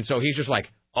 And so he's just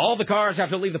like, all the cars have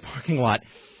to leave the parking lot.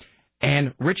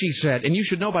 And Richie said, and you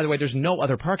should know, by the way, there's no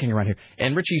other parking around here.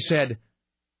 And Richie said,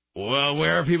 well,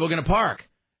 where are people going to park?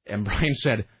 And Brian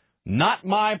said, not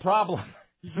my problem.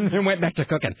 And went back to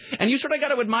cooking. And you sort of got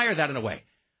to admire that in a way.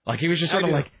 Like he was just sort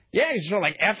of like, he's sort of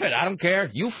like, F it, I don't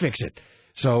care, you fix it.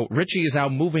 So Richie is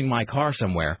out moving my car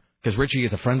somewhere, because Richie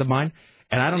is a friend of mine,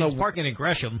 and I don't know. He's parking in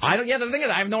Gresham. The thing is,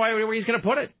 I have no idea where he's going to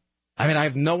put it. I mean, I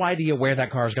have no idea where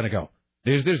that car is going to go.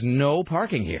 There's no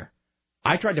parking here.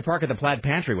 I tried to park at the Plaid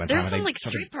Pantry one time. There's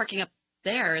some street parking up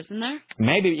there, isn't there?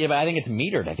 Maybe, but I think it's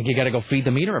metered. I think you got to go feed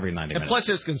the meter every 90 minutes. And plus,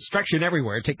 there's construction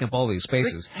everywhere, taking up all these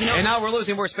spaces. And now we're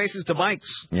losing more spaces to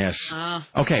bikes. Yes.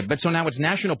 Okay, but so now it's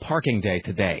National Parking Day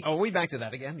today. Oh, are we back to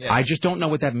that again? Yeah. I just don't know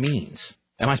what that means.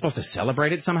 Am I supposed to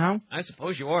celebrate it somehow? I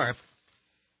suppose you are.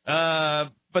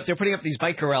 But they're putting up these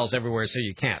bike corrals everywhere, so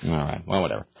you can't. All right. Well,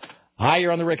 whatever. Hi,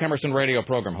 you're on the Rick Emerson radio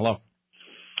program. Hello.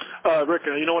 Rick,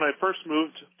 when I first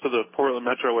moved to the Portland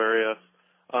metro area,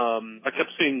 I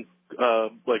kept seeing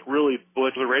really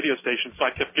butch the radio station, so I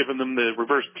kept giving them the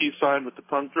reverse peace sign with the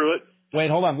tongue through it. Wait,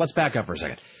 hold on. Let's back up for a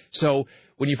second. So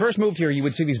when you first moved here, you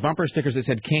would see these bumper stickers that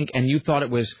said kink, and you thought it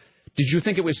was. Did you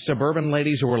think it was suburban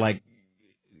ladies who were like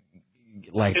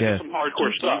into some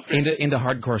hardcore stuff? Into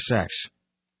hardcore sex.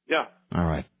 Yeah. All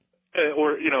right.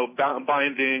 Or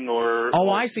binding or. Oh,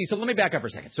 I see. So let me back up for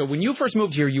a second. So when you first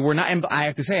moved here, you were not. And I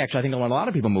have to say, actually, I think a lot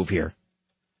of people move here.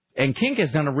 And Kink has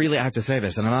done I have to say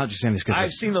this, and I'm not just saying this because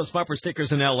I've seen those bumper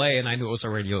stickers in L.A., and I knew it was a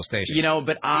radio station.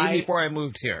 But even before I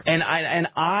moved here. And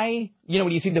I,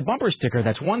 when you see the bumper sticker,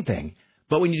 that's one thing.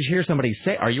 But when you just hear somebody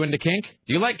say, "Are you into kink?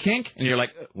 Do you like kink?" and you're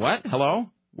like, "What? Hello?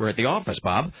 We're at the office,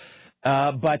 Bob."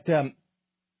 But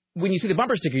when you see the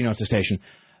bumper sticker, you know it's a station.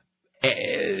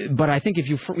 But I think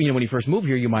if when you first move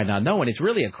here, you might not know, and it's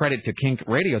really a credit to Kink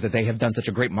Radio that they have done such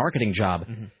a great marketing job.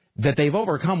 Mm-hmm. That they've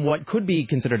overcome what could be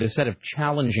considered a set of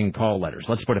challenging call letters.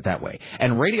 Let's put it that way.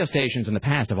 And radio stations in the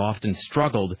past have often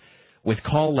struggled with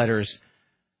call letters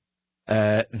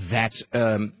that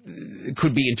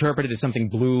could be interpreted as something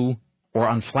blue or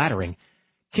unflattering.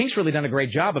 Kink's really done a great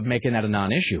job of making that a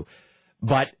non-issue.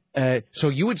 But so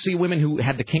you would see women who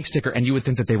had the Kink sticker, and you would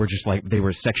think that they were just like they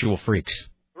were sexual freaks.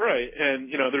 Right,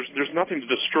 and there's nothing to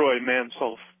destroy man's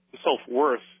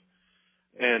self-worth.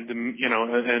 And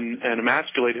and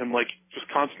emasculate him like just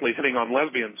constantly hitting on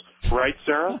lesbians, right,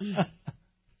 Sarah?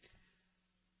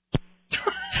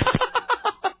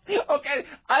 Okay,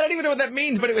 I don't even know what that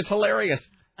means, but it was hilarious.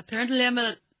 Apparently,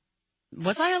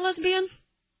 was I a lesbian?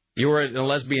 You were a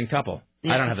lesbian couple.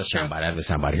 Yeah, I don't have the soundbite. I have the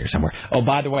soundbite here somewhere. Oh,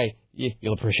 by the way,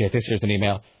 you'll appreciate this. Here's an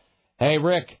email. Hey,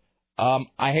 Rick,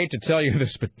 I hate to tell you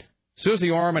this, but Susie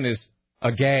Orman is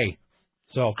a gay.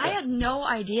 So I had no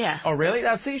idea. Oh, really?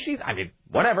 See,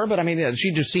 whatever, but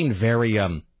she just seemed very,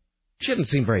 she didn't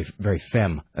seem very, very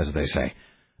femme, as they say.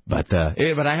 But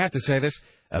I have to say this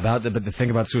about the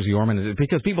thing about Susie Orman is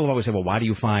because people have always said, well, why do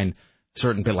you find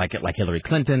certain people like Hillary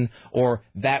Clinton or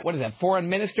that foreign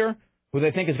minister who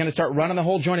they think is going to start running the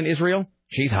whole joint in Israel?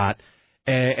 She's hot.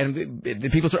 And the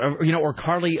people, or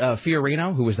Carly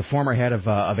Fiorina, who was the former head of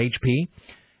HP.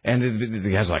 And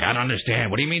the guy's like, I don't understand.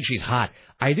 What do you mean she's hot?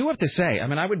 I do have to say,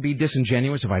 I would be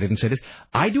disingenuous if I didn't say this.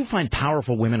 I do find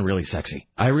powerful women really sexy.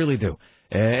 I really do.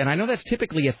 And I know that's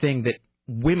typically a thing that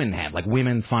women have. Like,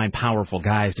 women find powerful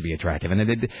guys to be attractive. And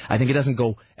I think it doesn't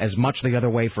go as much the other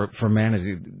way for men, as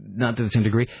not to the same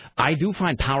degree. I do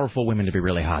find powerful women to be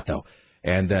really hot, though.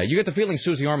 And you get the feeling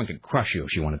Susie Orman could crush you if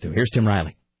she wanted to. Here's Tim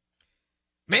Riley.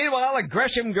 Meanwhile, a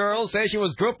Gresham girl says she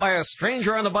was groped by a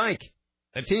stranger on a bike.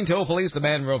 The teen told police the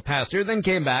man rode past her, then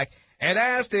came back and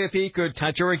asked if he could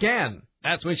touch her again.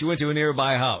 That's when she went to a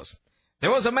nearby house.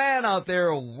 There was a man out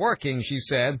there working, she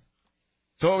said.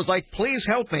 So it was like, please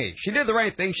help me. She did the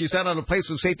right thing, she said, on a place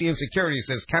of safety and security,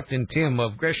 says Captain Tim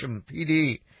of Gresham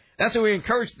PD. That's what we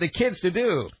encouraged the kids to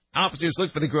do. Officers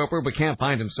look for the groper, but can't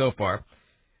find him so far.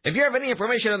 If you have any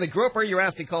information on the groper, you're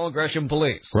asked to call Gresham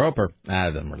Police. Groper?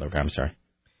 Doesn't look. I'm sorry.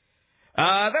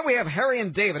 Then we have Harry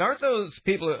and David. Aren't those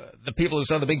people the people who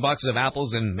sell the big boxes of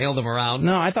apples and mail them around?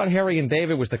 No, I thought Harry and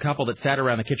David was the couple that sat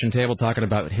around the kitchen table talking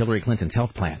about Hillary Clinton's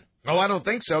health plan. Oh, I don't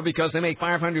think so, because they make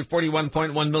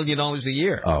 $541.1 million a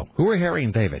year. Oh, who are Harry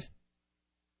and David?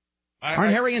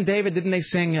 Aren't Harry and David, didn't they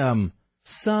sing,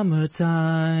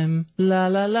 Summertime, la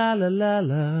la la la la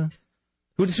la?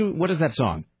 What is that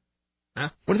song? Huh?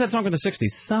 What is that song from the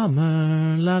 60s?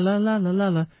 Summer, la la la la la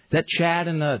la. Is that Chad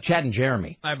and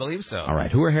Jeremy? I believe so. All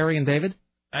right, who are Harry and David?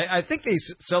 I think they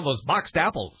sell those boxed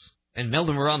apples and mail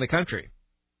them around the country.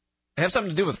 They have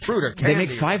something to do with fruit or candy.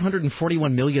 They make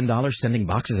 $541 million sending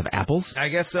boxes of apples? I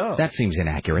guess so. That seems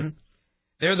inaccurate. Mm-hmm.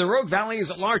 They're the Rogue Valley's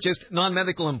largest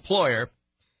non-medical employer,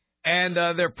 and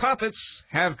their profits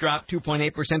have dropped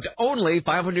 2.8% to only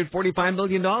 $545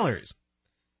 million.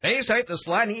 They cite the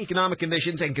sliding economic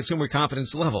conditions and consumer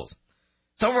confidence levels.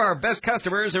 Some of our best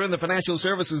customers are in the financial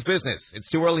services business. It's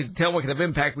too early to tell what kind of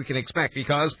impact we can expect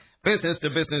because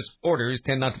business-to-business orders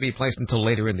tend not to be placed until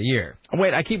later in the year.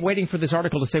 Wait, I keep waiting for this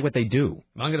article to say what they do.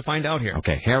 I'm going to find out here.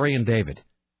 Okay, Harry and David.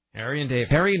 Harry and David.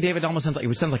 Harry and David almost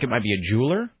sounds like it might be a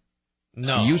jeweler.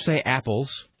 No. You say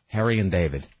apples, Harry and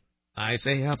David. I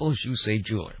say apples, you say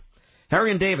jeweler.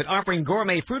 Harry and David offering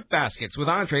gourmet fruit baskets with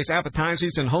entrees,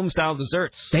 appetizers, and home-style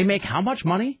desserts. They make how much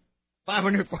money?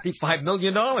 $545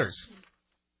 million.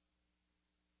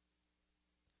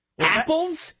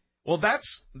 Apples? Well,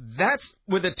 that's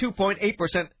with a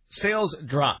 2.8% sales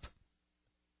drop.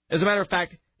 As a matter of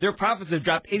fact, their profits have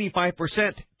dropped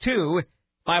 85% to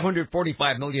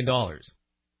 $545 million.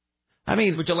 I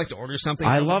mean, would you like to order something?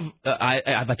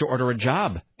 I'd like to order a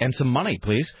job and some money,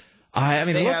 please.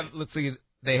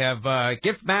 They have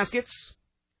gift baskets,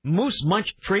 Moose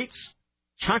Munch treats,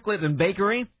 chocolate and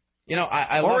bakery. You know,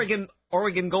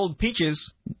 Oregon Gold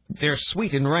peaches. They're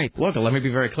sweet and ripe. Look, let me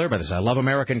be very clear about this. I love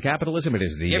American capitalism. It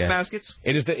is the gift baskets.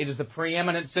 It is the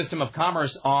preeminent system of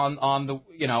commerce on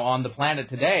the planet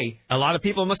today. A lot of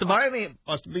people must be buying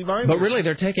But really,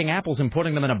 they're taking apples and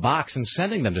putting them in a box and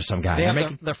sending them to some guy. They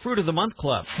have the Fruit of the Month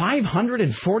Club.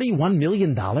 $541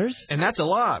 million, and that's a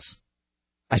loss.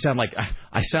 I sound like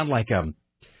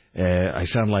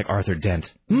Arthur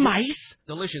Dent. Mice.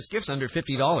 Delicious gifts under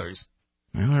 $50.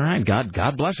 All right,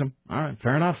 God bless him. All right,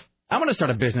 fair enough. I'm going to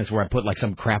start a business where I put like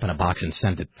some crap in a box and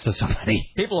send it to somebody.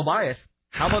 People will buy it.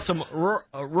 How about some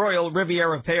Royal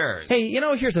Riviera pears? Hey,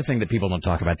 here's the thing that people don't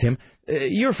talk about, Tim.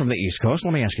 You're from the East Coast.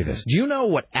 Let me ask you this. Do you know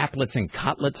what applets and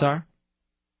cutlets are?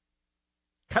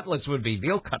 Cutlets would be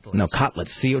veal cutlets. No,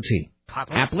 cutlets, C-O-T.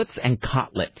 Cutlets? Applets and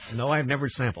cutlets. No, I've never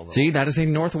sampled them. See, that is a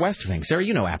Northwest thing. Sarah,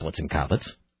 you know applets and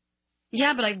cutlets.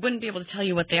 Yeah, but I wouldn't be able to tell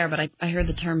you what they are, but I heard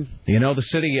the term. You know the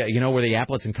city, where the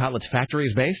Applets and Cutlets factory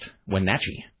is based?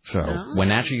 Wenatchee. So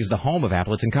Wenatchee is the home of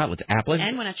Applets and Cutlets.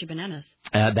 And Wenatchee bananas.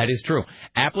 That is true.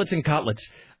 Applets and Cutlets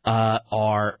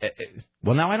are,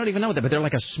 well, now I don't even know that, but they're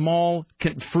like a small,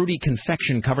 fruity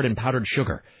confection covered in powdered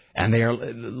sugar. And they are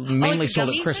mainly sold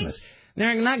at Christmas. Thing?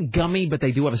 They're not gummy, but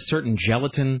they do have a certain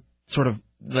gelatin sort of.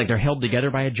 Like they're held together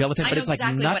by a gelatin, but it's like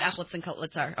exactly nuts. What applets and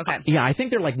cutlets are. Okay. Yeah, I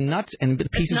think they're like nuts and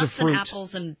pieces nuts of fruit. And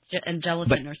apples and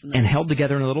gelatin or something. And held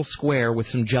together in a little square with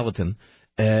some gelatin,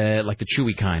 like the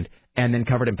chewy kind, and then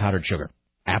covered in powdered sugar.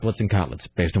 Applets and cutlets,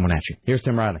 based in Wenatchee. Here's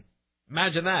Tim Riley.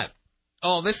 Imagine that.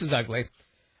 Oh, this is ugly.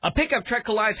 A pickup truck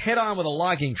collides head-on with a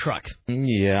logging truck.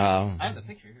 Yeah. I have the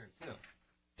picture here, too.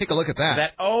 Take a look at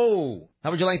that. How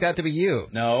would you like that to be you?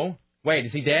 No. Wait,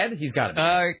 is he dead? He's got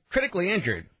it. Critically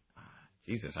injured.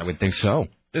 Jesus, I would think so.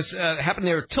 This happened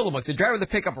near Tillamook. The driver of the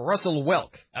pickup, Russell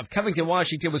Welk, of Covington,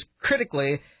 Washington, was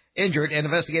critically injured, and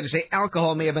investigators say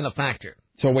alcohol may have been a factor.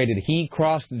 So wait, did they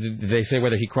say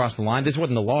whether he crossed the line? This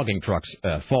wasn't the logging truck's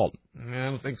fault. I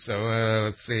don't think so.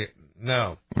 Let's see.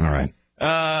 No. All right.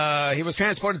 He was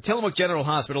transported to Tillamook General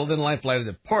Hospital, then life flighted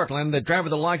to Portland. The driver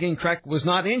of the logging truck was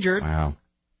not injured. Wow.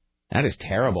 That is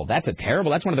terrible. That's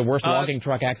one of the worst logging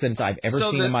truck accidents I've ever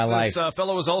seen in my life. This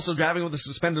fellow was also driving with a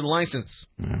suspended license.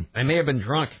 Yeah. They may have been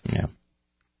drunk. Yeah.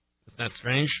 Isn't that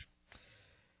strange?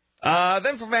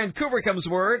 Then from Vancouver comes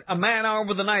word, a man armed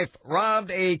with a knife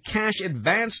robbed a cash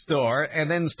advance store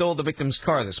and then stole the victim's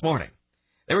car this morning.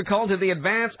 They were called to the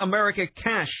Advance America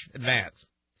Cash Advance.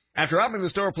 After robbing the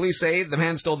store, police say the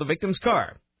man stole the victim's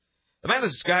car. The man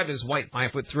is described as white,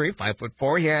 5'3",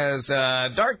 5'4". He has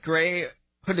dark gray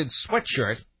hooded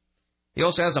sweatshirt. He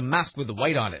also has a mask with the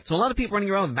white on it. So a lot of people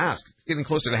running around with masks. It's getting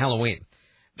closer to Halloween.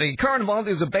 The car involved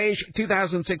is a beige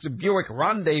 2006 Buick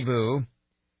Rendezvous.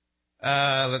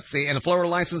 Let's see, and a Florida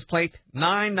license plate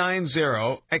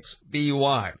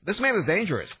 990XBY. This man is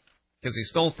dangerous because he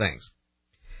stole things.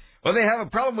 Well, they have a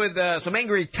problem with some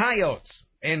angry coyotes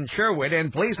in Sherwood,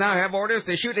 and police now have orders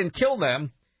to shoot and kill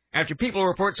them after people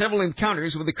report several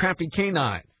encounters with the crafty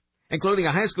canines, including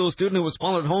a high school student who was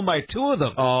followed home by two of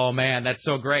them. Oh, man, that's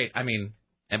so great. I mean,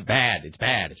 bad. It's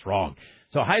bad. It's wrong.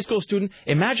 So a high school student,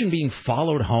 imagine being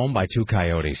followed home by two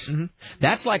coyotes. Mm-hmm.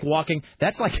 That's like walking.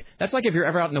 That's like if you're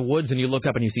ever out in the woods and you look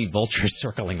up and you see vultures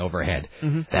circling overhead.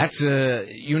 Mm-hmm. That's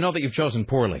you know that you've chosen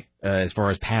poorly as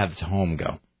far as paths home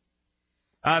go.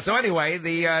 So anyway,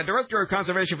 the Director of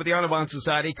Conservation for the Audubon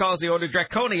Society calls the order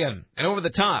draconian and over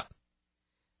the top.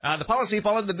 The policy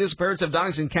followed the disappearance of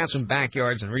dogs and cats from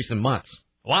backyards in recent months.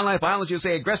 Wildlife biologists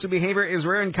say aggressive behavior is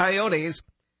rare in coyotes,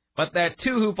 but that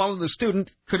two who followed the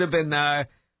student could have been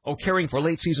caring for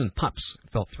late-season pups.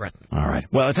 It felt threatened. All right.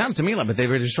 Well, it sounds to me like they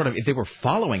were just if they were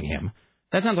following him,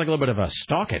 that sounds like a little bit of a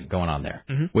stalking going on there,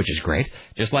 which is great.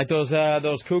 Just like those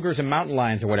cougars and mountain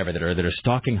lions or whatever that are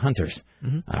stalking hunters.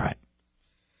 Mm-hmm. All right.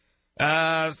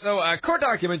 So court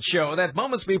documents show that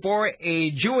moments before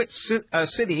a Jewett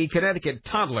City, Connecticut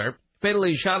toddler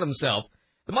fatally shot himself,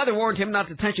 the mother warned him not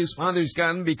to touch his father's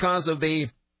gun because of the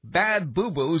bad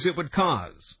boo-boos it would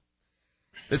cause.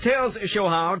 The tales show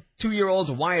how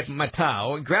 2-year-old Wyatt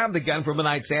Matau grabbed the gun from a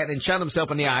nightstand and shot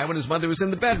himself in the eye when his mother was in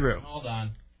the bedroom. Hold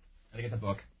on. Gotta get the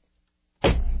book.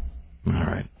 All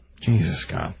right. Jesus,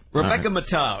 God. Rebecca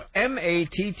Matau.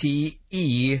 M-A-T-T-E-A-U.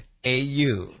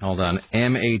 Hold on.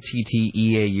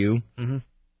 M-A-T-T-E-A-U? Mm-hmm.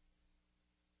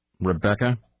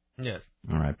 Rebecca? Yes.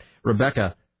 All right.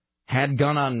 Rebecca had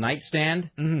gun on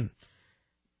nightstand? Mm-hmm.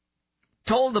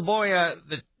 Told the boy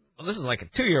this is like a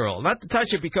 2-year-old, not to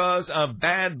touch it because of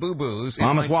bad boo-boos.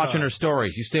 Mama's watching her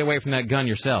stories. You stay away from that gun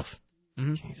yourself.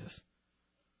 Mm-hmm. Jesus.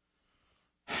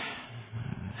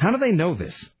 How do they know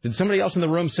this? Did somebody else in the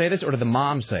room say this, or did the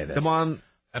mom say this? The mom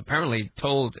apparently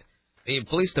told the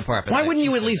police department. Why wouldn't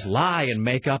you at least lie and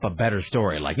make up a better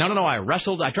story? Like, no, I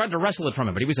tried to wrestle it from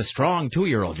him, but he was a strong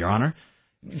 2-year-old, Your Honor.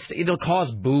 It'll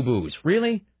cause boo-boos.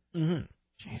 Really? Mm-hmm.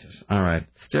 Jesus. All right.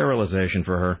 Sterilization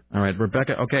for her. All right.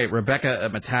 Rebecca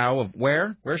Matau of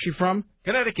where? Where's she from?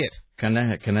 Connecticut.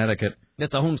 Connecticut.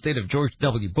 That's the home state of George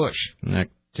W. Bush.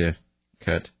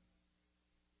 Connecticut.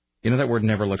 You know that word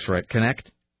never looks right.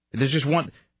 Connect? There's just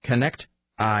one. Connect.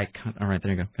 All right,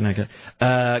 there you go. Connecticut.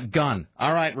 Gun.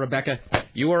 All right, Rebecca.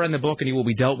 You are in the book, and you will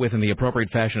be dealt with in the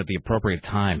appropriate fashion at the appropriate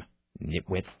time.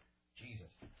 Nitwit. Jesus.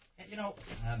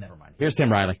 Never mind. Here's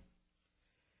Tim Riley.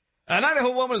 An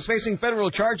Idaho woman is facing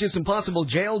federal charges and possible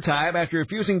jail time after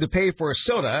refusing to pay for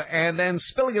soda and then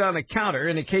spilling it on a counter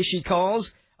in a case she calls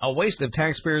a waste of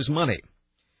taxpayers' money.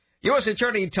 U.S.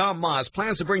 Attorney Tom Moss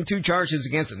plans to bring 2 charges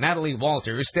against Natalie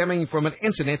Walters stemming from an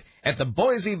incident at the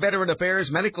Boise Veteran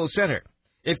Affairs Medical Center.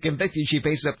 If convicted, she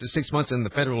faces up to 6 months in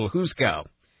the federal Huskow.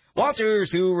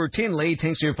 Walters, who routinely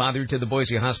takes her father to the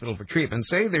Boise hospital for treatment,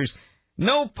 say there's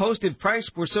no posted price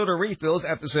for soda refills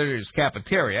at the center's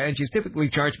cafeteria, and she's typically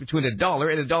charged between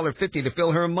 $1 and $1.50 to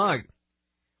fill her mug.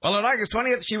 Well, on August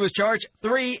 20th, she was charged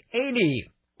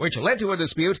 $3.80. Which led to a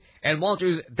dispute and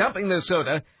Walters dumping the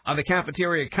soda on the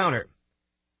cafeteria counter.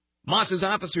 Moss's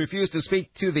office refused to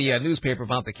speak to the newspaper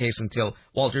about the case until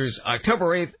Walters'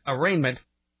 October 8th arraignment.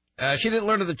 She didn't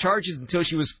learn of the charges until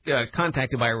she was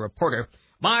contacted by a reporter.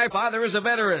 My father is a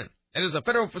veteran. It is a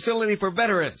federal facility for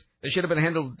veterans. This should have been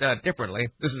handled differently.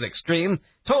 This is extreme,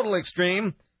 total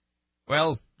extreme.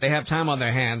 Well, they have time on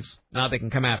their hands. Now they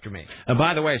can come after me.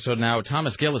 By the way, so now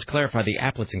Thomas Gill has clarified the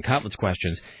applets and cutlets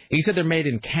questions. He said they're made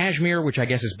in Kashmir, which I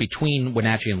guess is between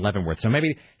Wenatchee and Leavenworth. So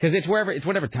maybe, because it's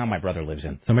whatever town my brother lives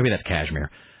in. So maybe that's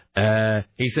Kashmir.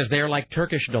 He says they are like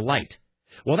Turkish delight.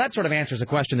 Well, that sort of answers a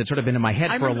question that's sort of been in my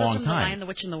head for a long time. The Lion, the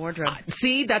Witch, and the Wardrobe.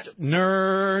 See, that's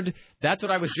nerd. That's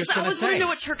what I was just going to say. I was wondering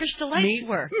what Turkish delights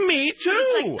were. Me too.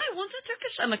 It's like, I want a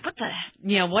Turkish. I'm like,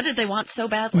 what did they want so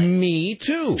badly? Me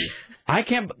too.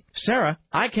 Sarah,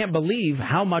 I can't believe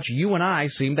how much you and I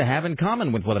seem to have in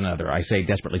common with one another. I say,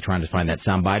 desperately trying to find that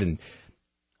soundbite, and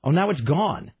now it's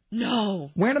gone. No.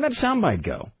 Where did that soundbite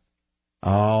go?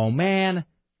 Oh man.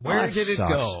 Where did it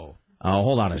go? Oh,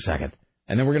 hold on a second.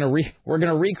 And then we're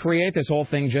gonna recreate this whole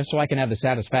thing just so I can have the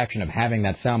satisfaction of having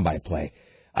that soundbite play.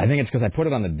 I think it's because I put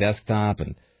it on the desktop.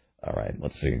 And all right,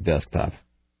 let's see, desktop.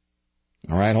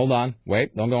 All right, hold on,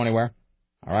 wait, don't go anywhere.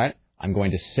 All right, I'm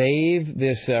going to save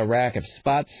this rack of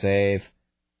spots. Save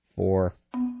for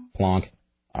plonk.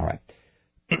 All right.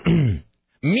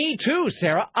 Me too,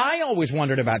 Sarah. I always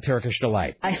wondered about Turkish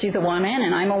delight. She's a woman,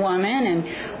 and I'm a woman,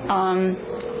 and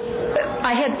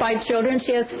I had 5 children.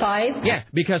 She has 5. Yeah,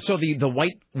 because so the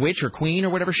white witch or queen or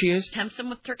whatever she is tempts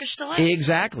him with Turkish delight.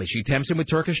 Exactly, she tempts him with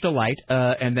Turkish delight,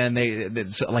 and then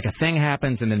like a thing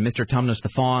happens, and then Mr. Tumnus the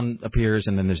fawn appears,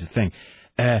 and then there's a thing,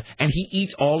 and he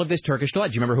eats all of this Turkish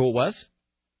delight. Do you remember who it was?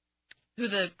 Who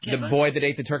the boy that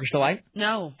ate the Turkish delight?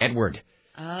 No. Edward.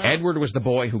 Edward was the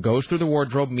boy who goes through the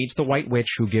wardrobe, meets the White Witch,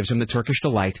 who gives him the Turkish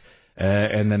delight,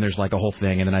 and then there's like a whole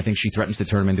thing, and then I think she threatens to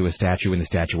turn him into a statue in the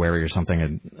statuary or something,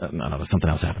 and something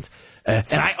else happens.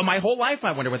 My whole life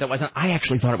I wondered what that was, and I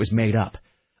actually thought it was made up.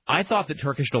 I thought that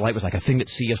Turkish delight was like a thing that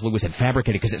C.S. Lewis had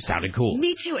fabricated because it sounded cool.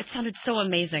 Me too. It sounded so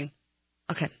amazing.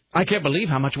 Okay. I can't believe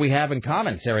how much we have in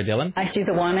common, Sarah Dillon. She's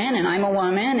a woman, and I'm a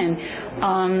woman, and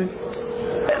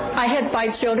I had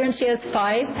 5 children. She has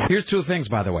 5. Here's 2 things,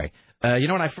 by the way. You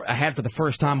know what I had for the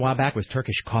first time a while back was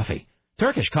Turkish coffee.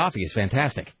 Turkish coffee is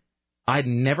fantastic. I'd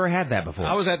never had that before.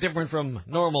 How is that different from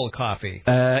normal coffee?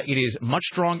 It is much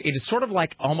strong. It is sort of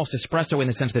like almost espresso in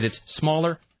the sense that it's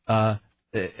smaller,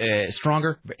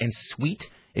 stronger, and sweet.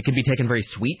 It can be taken very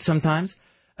sweet sometimes.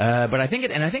 But I think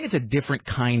it's a different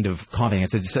kind of coffee.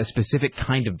 It's a specific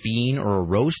kind of bean or a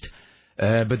roast.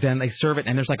 But then they serve it,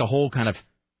 and there's a whole kind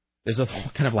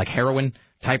of like heroin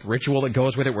type ritual that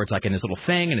goes with it, where it's like in this little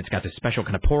thing, and it's got this special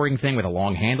kind of pouring thing with a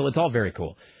long handle. It's all very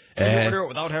cool. Can you order it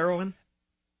without heroin?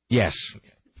 Yes.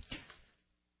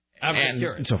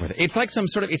 And so forth. It's like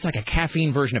it's like a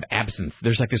caffeine version of absinthe.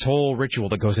 There's like this whole ritual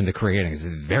that goes into creating it.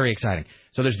 It's very exciting.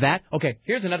 So there's that. Okay,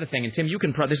 here's another thing. And Tim, you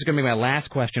can. This is going to be my last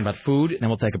question about food, and then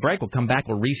we'll take a break. We'll come back.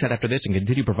 We'll reset after this and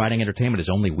continue providing entertainment as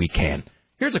only we can.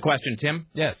 Here's a question, Tim.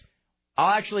 Yes.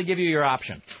 I'll actually give you your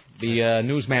option, the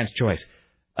newsman's choice.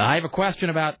 I have a question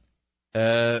about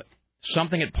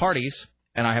something at parties,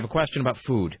 and I have a question about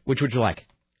food. Which would you like?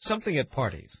 Something at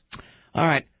parties. All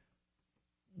right.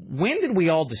 When did we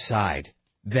all decide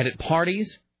that at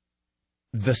parties,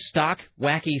 the stock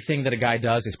wacky thing that a guy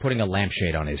does is putting a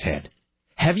lampshade on his head?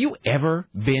 Have you ever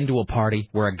been to a party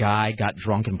where a guy got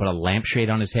drunk and put a lampshade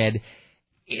on his head?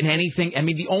 In anything, I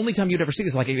mean, the only time you'd ever see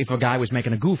this is like if a guy was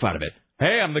making a goof out of it.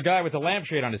 Hey, I'm the guy with the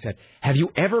lampshade on his head. Have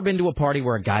you ever been to a party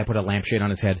where a guy put a lampshade on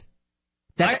his head?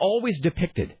 That's always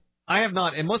depicted. I have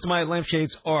not, and most of my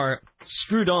lampshades are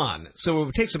screwed on, so it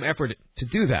would take some effort to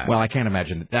do that. Well, I can't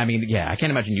imagine. I mean, yeah, I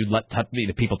can't imagine you'd let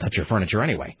the people touch your furniture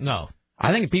anyway. No.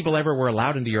 I think if people ever were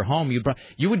allowed into your home,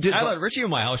 you would do. I let Richie in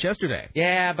my house yesterday.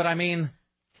 Yeah, but I mean,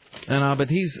 but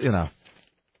he's,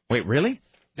 Wait, really?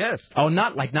 Yes. Oh,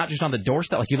 not just on the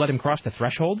doorstep. Like you let him cross the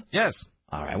threshold? Yes.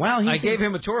 All right. Well, I gave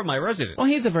him a tour of my residence. Well,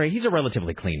 he's a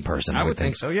relatively clean person. I would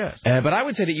think so. Yes. But I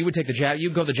would say that you would take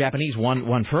you'd go the Japanese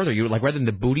one further. You would, like, rather than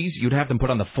the booties, you'd have them put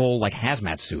on the full like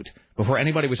hazmat suit before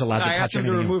anybody was allowed to touch anything. I asked him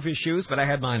to remove his shoes, but I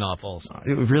had mine off also.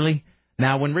 Really?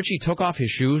 Now, when Richie took off his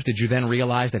shoes, did you then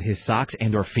realize that his socks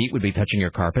and/or feet would be touching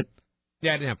your carpet?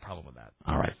 Yeah, I didn't have a problem with that.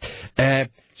 All right.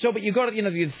 But you go to,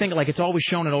 you think like it's always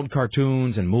shown in old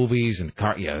cartoons and movies and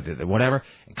whatever,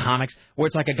 and comics, where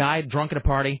it's like a guy drunk at a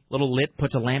party, little lit,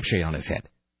 puts a lampshade on his head.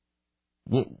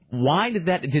 Well, why did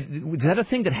that? Was that a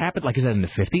thing that happened? Like, is that in the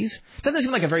 50s? Doesn't that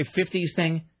seem like a very 50s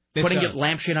thing? Putting a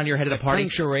lampshade on your head at a party? Playing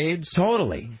charades?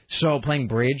 Totally. So playing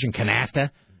bridge and canasta.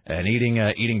 And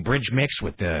eating bridge mix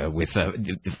with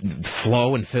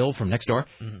Flo and Phil from next door.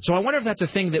 Mm-hmm. So I wonder if that's a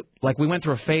thing that, like, we went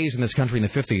through a phase in this country in the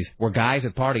 50s where guys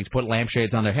at parties put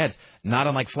lampshades on their heads, not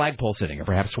on, like, flagpole sitting or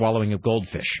perhaps swallowing a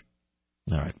goldfish.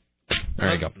 All right.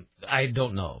 There you go. I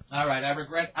don't know. All right.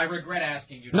 I regret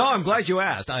asking you. No, I'm glad you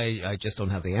asked. I just don't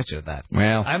have the answer to that.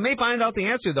 Well, I may find out the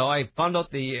answer, though. I found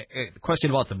out the question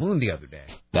about the moon the other day.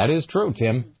 That is true,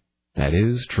 Tim. That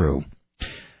is true.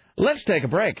 Let's take a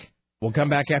break. We'll come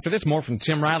back after this. More from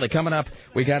Tim Riley. Coming up,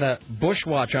 we got a Bush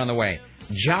Watch on the way,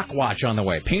 Jock Watch on the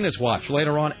way, Penis Watch.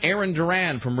 Later on, Aaron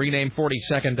Duran from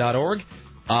Rename42nd.org.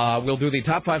 We'll do the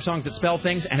top 5 songs that spell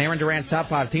things and Aaron Duran's top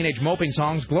 5 teenage moping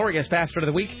songs, Glorious Bastard of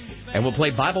the Week. And we'll play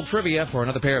Bible Trivia for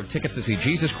another pair of tickets to see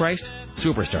Jesus Christ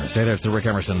Superstar. Stay there. It's the Rick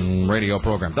Emerson radio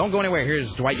program. Don't go anywhere.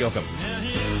 Here's Dwight Yoakam.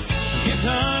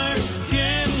 Guitars,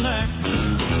 Cadillac,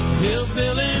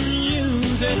 hillbilly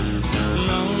music,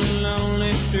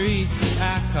 lonely streets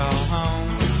I call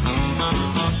home.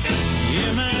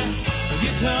 Yeah, man,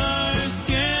 guitars,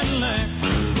 Cadillacs,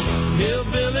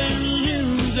 hillbilly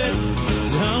music,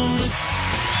 lonely.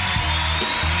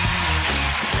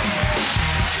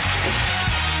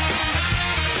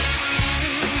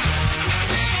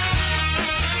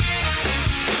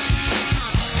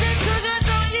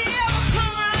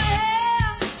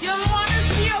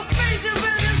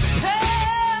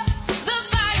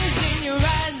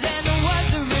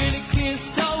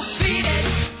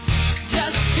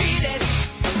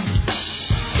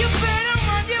 You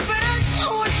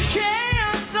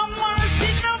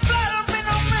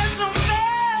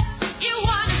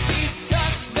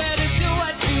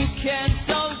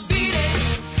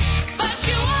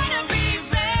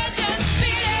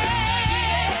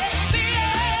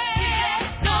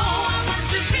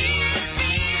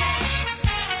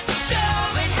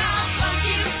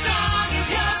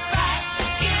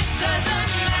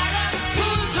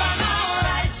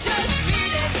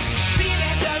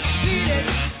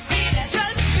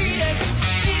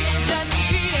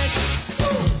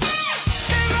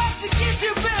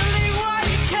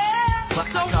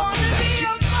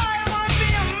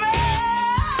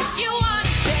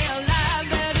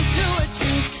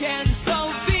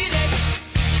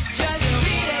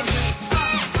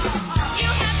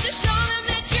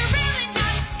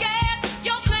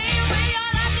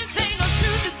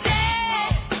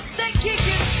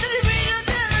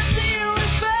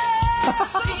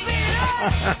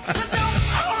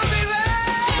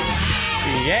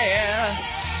Yeah.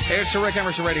 It's the Rick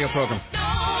Emerson radio program.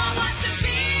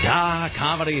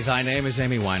 Comedy. Thy name is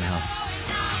Amy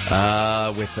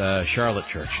Winehouse. With Charlotte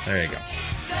Church. There you go.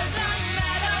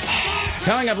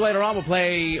 Coming up later on, we'll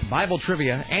play Bible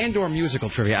trivia and/or musical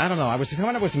trivia. I don't know. I was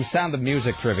coming up with some Sound of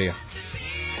Music trivia.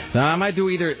 Now, I might do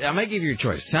either. I might give you your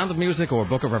choice: Sound of Music or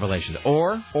Book of Revelation.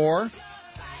 Or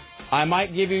I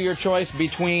might give you your choice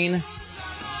between.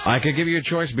 I could give you a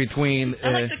choice between. I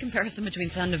like the comparison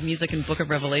between Sound of Music and Book of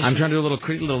Revelation. I'm trying to do a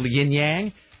little yin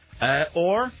yang.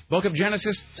 Or Book of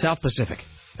Genesis, South Pacific.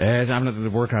 I'm going to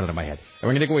work on it in my head. And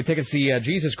we're going to go with tickets to see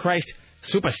Jesus Christ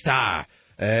Superstar.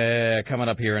 Coming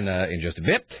up here in just a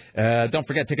bit. Don't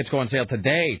forget, tickets go on sale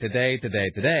today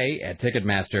at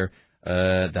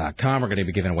Ticketmaster.com. We're going to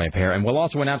be giving away a pair. And we'll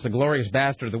also announce the Glorious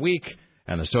Bastard of the Week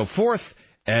and so forth.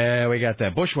 We got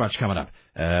the Bush Watch coming up.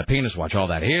 Penis Watch, all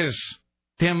that. Here's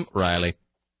Tim Riley.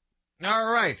 All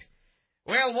right.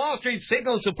 Well, Wall Street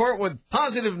signals support with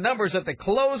positive numbers at the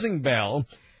closing bell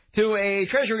to a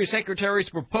Treasury Secretary's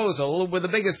proposal with the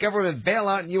biggest government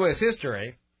bailout in U.S.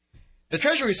 history. The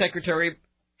Treasury Secretary,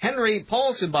 Henry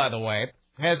Paulson, by the way,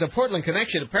 has a Portland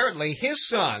connection. Apparently, his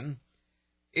son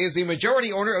is the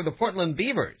majority owner of the Portland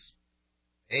Beavers,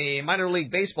 a minor league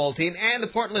baseball team, and the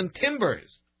Portland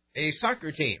Timbers, a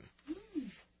soccer team.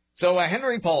 So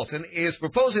Henry Paulson is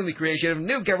proposing the creation of a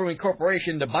new government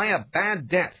corporation to buy up bad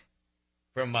debt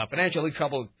from financially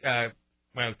troubled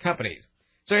companies.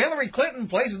 So Hillary Clinton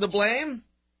places the blame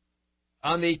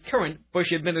on the current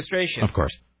Bush administration. Of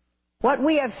course. What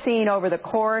we have seen over the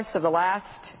course of the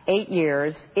last 8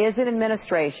 years is an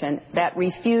administration that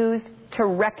refused to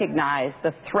recognize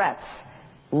the threats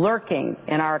lurking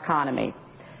in our economy,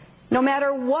 no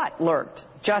matter what lurked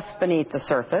just beneath the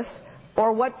surface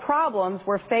or what problems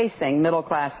were facing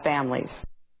middle-class families.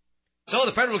 So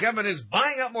the federal government is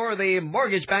buying up more of the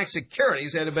mortgage-backed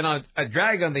securities that have been a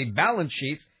drag on the balance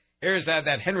sheets. Here's that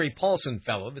Henry Paulson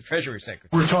fellow, the Treasury Secretary.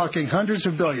 We're talking hundreds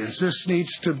of billions. This needs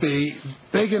to be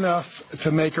big enough to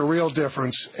make a real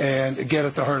difference and get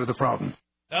at the heart of the problem.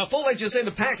 A full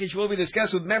legislative package will be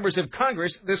discussed with members of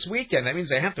Congress this weekend. That means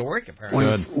they have to work,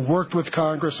 apparently. We've worked with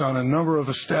Congress on a number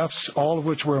of steps, all of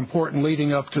which were important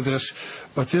leading up to this.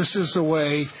 But this is the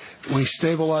way we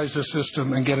stabilize the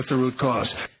system and get at the root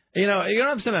cause. You know,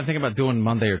 I'm thinking about doing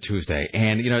Monday or Tuesday.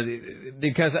 And,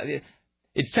 because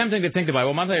it's tempting to think about,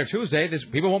 well, Monday or Tuesday,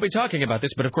 people won't be talking about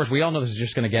this. But, of course, we all know this is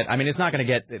just going to get, it's not going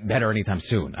to get better anytime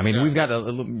soon.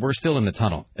 We're still in the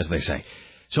tunnel, as they say.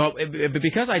 So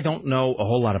because I don't know a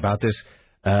whole lot about this,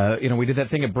 we did that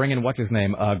thing of bringing,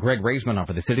 Greg Raisman on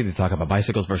for the city to talk about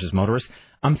bicycles versus motorists.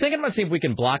 I'm thinking about seeing if we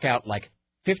can block out,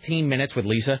 15 minutes with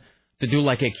Lisa to do,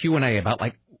 a Q&A about,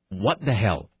 what the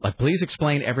hell? Please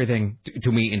explain everything to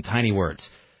me in tiny words.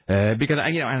 Because,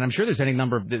 and I'm sure there's any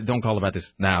number of, don't call about this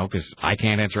now, because I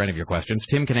can't answer any of your questions.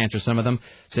 Tim can answer some of them.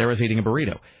 Sarah's eating a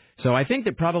burrito. So I think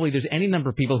that probably there's any number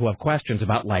of people who have questions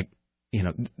about,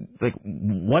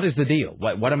 what is the deal?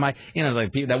 What am I,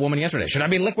 that woman yesterday, should I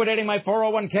be liquidating my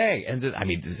 401k? And,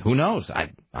 who knows? I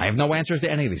have no answers to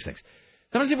any of these things.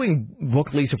 So let's see if we can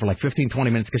book Lisa for 15, 20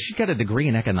 minutes, because she's got a degree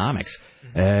in economics.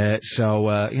 Either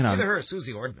her or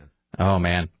Susie Ordman. Oh,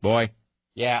 man. Boy.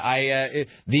 Yeah, I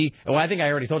think I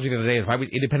already told you the other day, if I was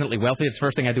independently wealthy, the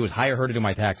first thing I'd do is hire her to do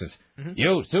my taxes. Mm-hmm.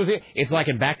 You, Susie. It's like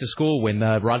in Back to School when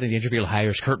Rodney Dangerfield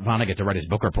hires Kurt Vonnegut to write his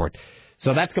book report.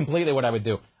 So that's completely what I would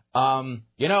do.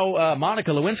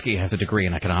 Monica Lewinsky has a degree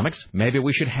in economics. Maybe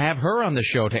we should have her on the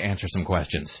show to answer some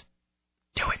questions.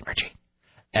 Do it, Richie.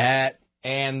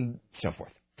 And so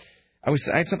forth. I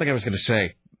had something I was going to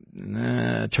say.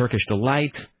 Turkish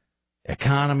Delight,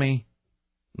 economy,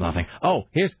 nothing. Oh,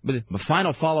 here's the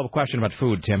final follow-up question about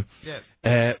food, Tim. Yes.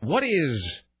 What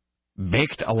is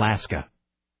baked Alaska?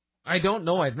 I don't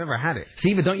know. I've never had it.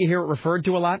 See, but don't you hear it referred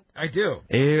to a lot? I do.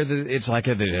 It's like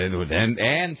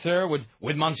and sir,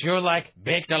 would Monsieur like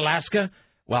baked Alaska?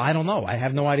 Well, I don't know. I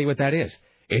have no idea what that is.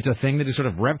 It's a thing that is sort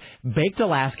of baked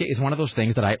Alaska is one of those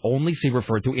things that I only see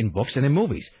referred to in books and in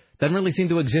movies. Doesn't really seem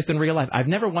to exist in real life. I've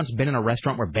never once been in a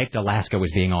restaurant where baked Alaska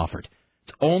was being offered.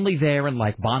 It's only there in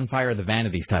Bonfire of the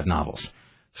Vanities type novels.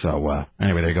 So,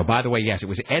 anyway, there you go. By the way, yes, it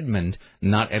was Edmund,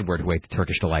 not Edward, who ate the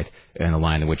Turkish Delight and The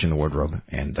Lion, the Witch, and the Wardrobe,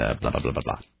 and blah, blah, blah, blah,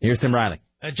 blah. Here's Tim Riley.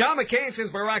 John McCain says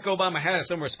Barack Obama has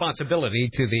some responsibility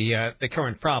to the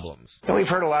current problems. We've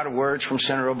heard a lot of words from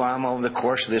Senator Obama over the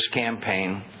course of this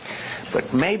campaign,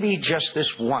 but maybe just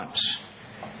this once,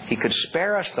 he could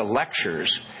spare us the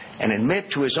lectures and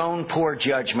admit to his own poor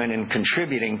judgment in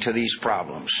contributing to these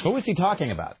problems. Who is he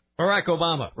talking about? Barack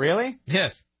Obama. Really?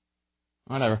 Yes.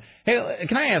 Whatever. Hey,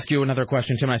 can I ask you another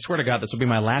question, Tim? I swear to God, this will be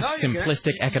my last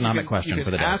simplistic economic question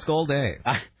for the day. Ask all day.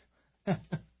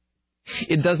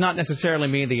 It does not necessarily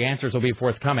mean the answers will be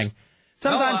forthcoming.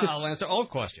 Sometimes I'll answer all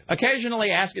questions.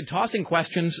 Occasionally tossing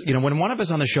questions. When one of us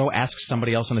on the show asks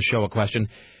somebody else on the show a question,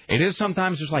 it is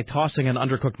sometimes just like tossing an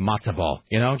undercooked matzo ball.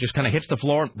 Just kind of hits the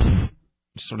floor and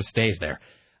just sort of stays there.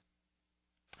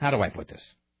 How do I put this?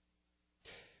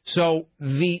 So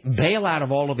the bailout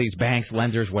of all of these banks,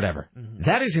 lenders, whatever,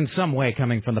 that is in some way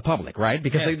coming from the public, right?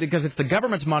 Because because it's the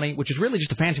government's money, which is really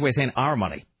just a fancy way of saying our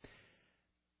money.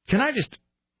 Can I just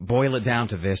boil it down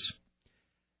to this?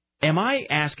 Am I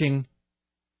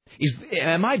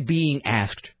being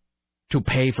asked to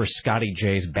pay for Scotty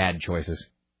J's bad choices?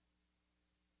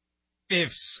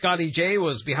 If Scotty J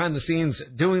was behind the scenes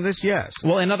doing this, yes.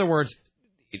 Well, in other words,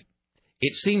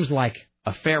 it seems like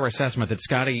a fair assessment that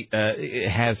Scotty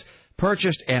has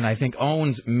purchased and I think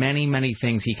owns many, many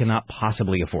things he cannot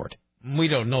possibly afford. We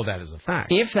don't know that as a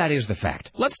fact. If that is the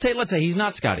fact, let's say he's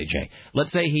not Scotty J.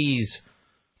 Let's say he's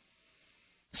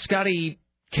Scotty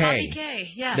K. Scotty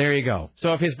K, yeah. There you go.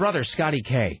 So if his brother Scotty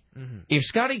K, if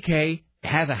Scotty K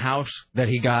has a house that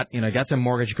he got some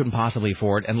mortgage he couldn't possibly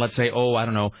afford, and let's say,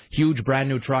 huge brand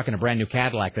new truck and a brand new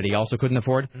Cadillac that he also couldn't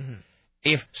afford.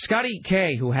 If Scotty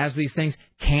K, who has these things,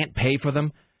 can't pay for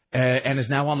them and is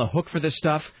now on the hook for this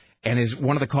stuff and is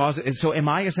one of the causes, so am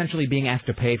I essentially being asked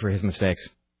to pay for his mistakes?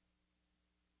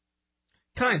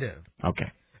 Kind of.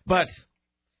 Okay. But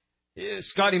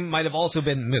Scotty might have also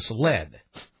been misled.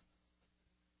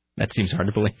 That seems hard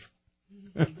to believe.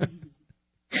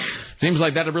 Seems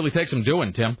like that would really take some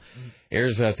doing, Tim.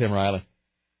 Here's Tim Riley.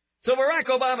 So Barack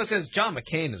Obama says John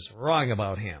McCain is wrong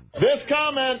about him. This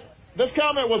comment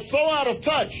was so out of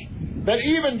touch that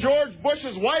even George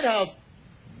Bush's White House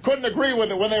couldn't agree with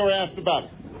it when they were asked about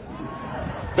it.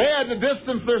 They had to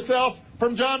distance themselves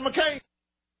from John McCain.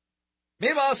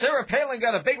 Meanwhile, Sarah Palin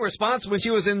got a big response when she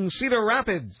was in Cedar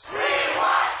Rapids.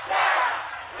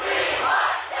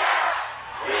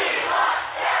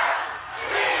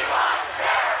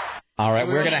 All right,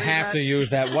 we're going to have to use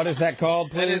that. What is that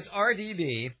called, please? It is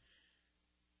RDD,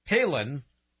 Palin,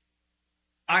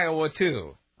 Iowa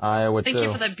 2. Iowa 2. Thank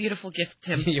you for that beautiful gift,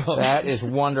 Tim. That is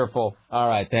wonderful. All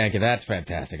right, thank you. That's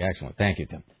fantastic. Excellent. Thank you,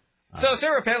 Tim. So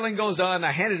Sarah Palin goes on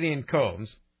Hannity and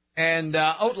Combs and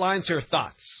outlines her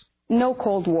thoughts. No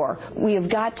Cold War. We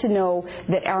have got to know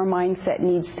that our mindset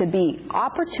needs to be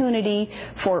opportunity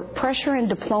for pressure and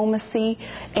diplomacy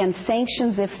and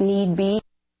sanctions if need be.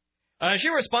 She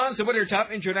responds to what her top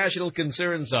international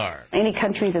concerns are. Any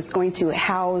country that's going to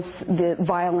house the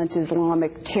violent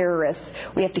Islamic terrorists,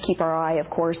 we have to keep our eye, of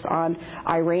course, on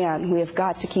Iran. We have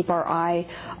got to keep our eye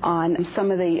on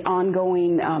some of the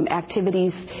ongoing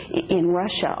activities in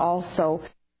Russia also.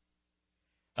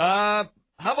 How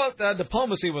about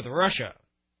diplomacy with Russia?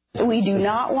 We do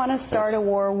not want to start a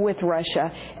war with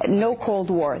Russia. No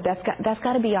Cold War. That's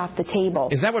got to be off the table.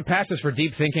 Is that what passes for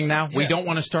deep thinking now? Yeah. We don't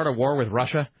want to start a war with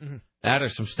Russia? Mm-hmm. That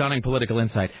is some stunning political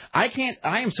insight. I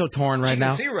am so torn right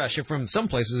now. You can see Russia from some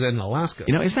places in Alaska.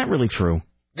 Is that really true?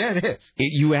 Yeah, it is.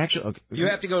 You have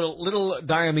to go to Little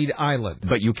Diomede Island.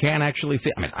 But you can actually see,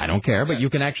 I don't care, but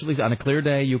you can actually, on a clear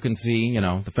day, you can see,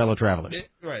 the fellow travelers.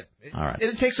 Right. All right.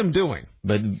 It takes some doing.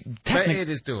 But it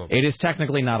is doable. It is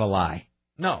technically not a lie.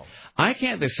 No. I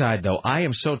can't decide, though. I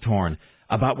am so torn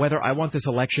about whether I want this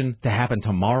election to happen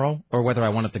tomorrow or whether I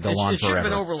want it to go on forever. It should have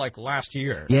been over like last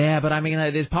year. Yeah, but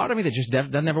there's part of me that just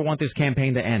doesn't ever want this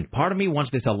campaign to end. Part of me wants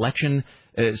this election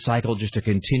cycle just to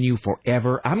continue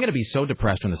forever. I'm going to be so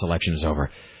depressed when this election is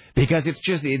over because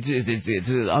it's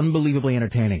unbelievably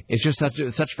entertaining. It's just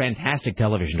such fantastic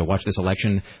television to watch this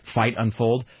election fight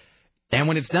unfold. And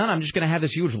when it's done, I'm just going to have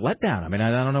this huge letdown.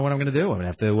 I don't know what I'm going to do. I'm going to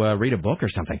have to read a book or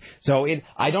something. So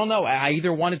I don't know. I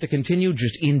either want it to continue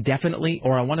just indefinitely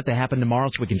or I want it to happen tomorrow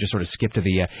so we can just sort of skip to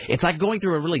the... it's like going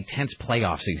through a really tense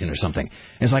playoff season or something.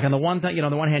 It's like on the one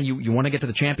hand, you want to get to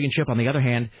the championship. On the other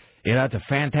hand, it's a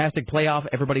fantastic playoff.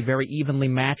 Everybody very evenly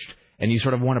matched. And you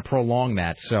sort of want to prolong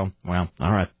that. So, well,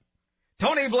 all right.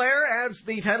 Tony Blair adds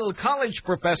the title college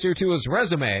professor to his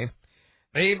resume.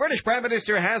 The British Prime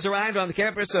Minister has arrived on the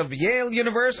campus of Yale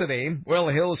University,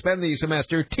 where he'll spend the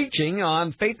semester teaching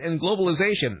on faith and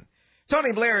globalization.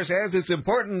 Tony Blair says it's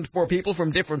important for people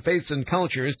from different faiths and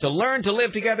cultures to learn to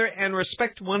live together and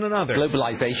respect one another.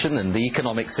 Globalization and the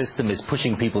economic system is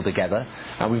pushing people together,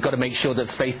 and we've got to make sure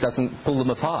that faith doesn't pull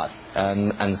them apart.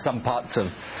 And some parts of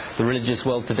the religious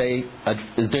world today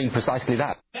is doing precisely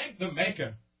that. Thank the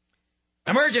Maker.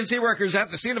 Emergency workers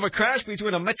at the scene of a crash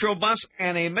between a Metro bus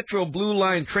and a Metro Blue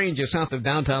Line train just south of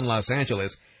downtown Los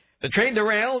Angeles. The train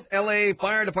derailed. L.A.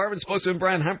 Fire Department spokesman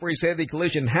Brian Humphrey said the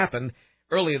collision happened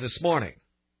earlier this morning.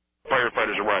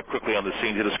 Firefighters arrived quickly on the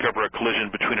scene to discover a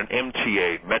collision between an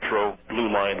MTA, Metro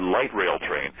Blue Line light rail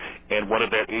train, and one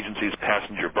of that agency's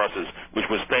passenger buses, which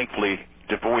was thankfully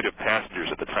devoid of passengers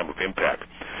at the time of impact.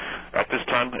 At this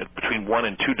time, between 1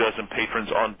 and 2 dozen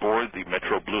patrons on board the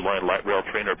Metro Blue Line light rail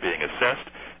train are being assessed,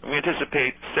 and we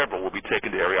anticipate several will be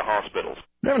taken to area hospitals.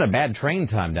 They're having a bad train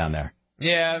time down there.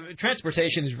 Yeah,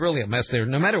 transportation is really a mess there,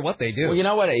 no matter what they do. Well, you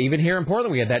know what? Even here in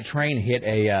Portland, we had that train hit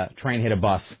a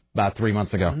bus about 3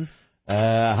 months ago. Mm-hmm.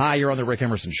 Hi, you're on the Rick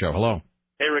Emerson Show. Hello.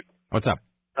 Hey, Rick. What's up?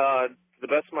 To the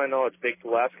best of my knowledge, baked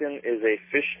Alaskan is a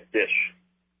fish dish.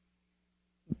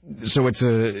 So it's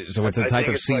a type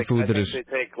of seafood that is. They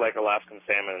take like Alaskan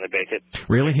salmon and they bake it.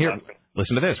 Really? Here,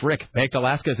 listen to this, Rick. Baked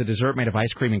Alaska is a dessert made of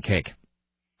ice cream and cake.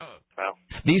 Wow.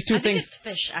 These two I think things. it's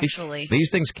fish, actually. These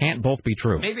things can't both be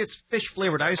true. Maybe it's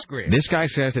fish-flavored ice cream. This guy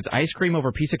says it's ice cream over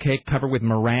a piece of cake covered with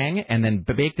meringue and then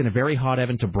baked in a very hot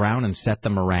oven to brown and set the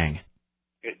meringue.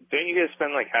 Don't you guys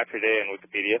spend like half your day on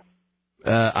Wikipedia?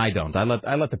 I don't. I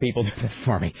let the people do that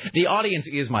for me. The audience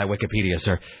is my Wikipedia,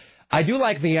 sir. I do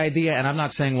like the idea, and I'm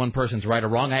not saying one person's right or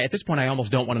wrong. At this point, I almost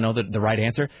don't want to know the right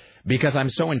answer because I'm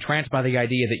so entranced by the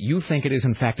idea that you think it is,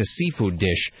 in fact, a seafood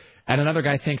dish, and another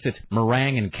guy thinks it's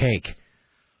meringue and cake.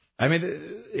 I mean,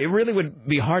 it really would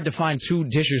be hard to find two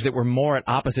dishes that were more at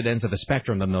opposite ends of the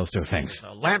spectrum than those two things.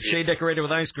 A lampshade decorated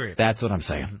with ice cream. That's what I'm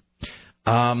saying.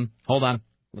 Hold on.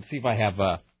 Let's see if I have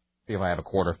a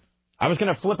quarter. I was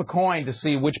going to flip a coin to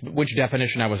see which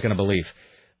definition I was going to believe.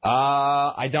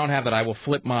 I don't have that. I will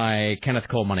flip my Kenneth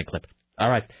Cole money clip. All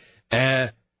right.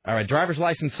 All right. Driver's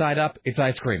license side up. It's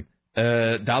ice cream.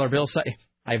 Dollar bill side.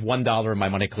 I have $1 in my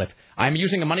money clip. I'm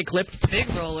using a money clip. Big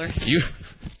roller.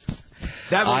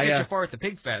 That will get you far at the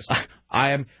pig fest.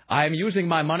 I am using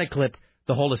my money clip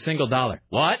to hold a single dollar.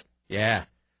 What? Yeah.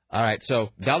 All right.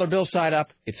 So dollar bill side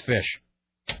up. It's fish.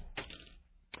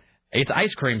 It's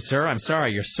ice cream, sir. I'm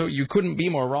sorry. You couldn't be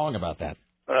more wrong about that.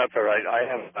 That's all right.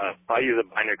 I use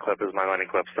a binder clip as my money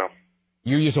clip, so.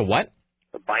 You use a what?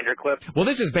 A binder clip. Well,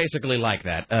 this is basically like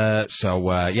that. Yeah.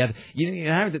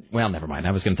 Well, never mind.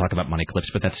 I was going to talk about money clips,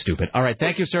 but that's stupid. All right.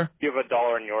 Thank you, sir. You have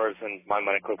 $1 in yours, and my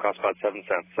money clip costs about 7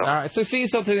 cents. So. All right. So see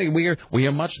something. We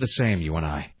are much the same, you and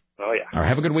I. Oh yeah. All right.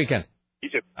 Have a good weekend.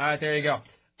 You too. All right. There you go.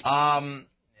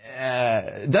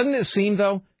 Doesn't it seem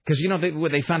though? Because,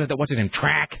 they found out that, what's his name,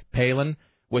 Track Palin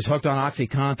was hooked on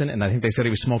OxyContin, and I think they said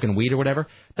he was smoking weed or whatever.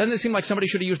 Doesn't it seem like somebody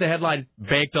should have used the headline,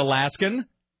 Baked Alaskan?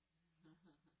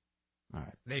 All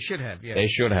right. They should have, yeah. They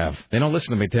should have. They don't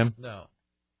listen to me, Tim. No.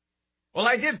 Well,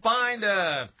 I did find,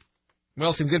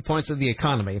 some good points of the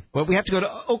economy, but we have to go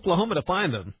to Oklahoma to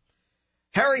find them.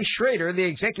 Harry Schrader, the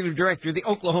executive director of the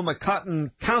Oklahoma Cotton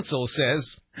Council,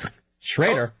 says...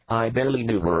 Schrader? I barely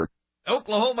knew her.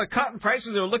 Oklahoma cotton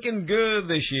prices are looking good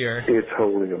this year. It's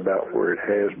holding about where it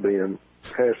has been.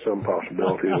 Has some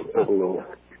possibility of a little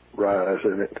rise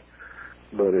in it,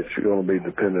 but it's going to be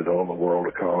dependent on the world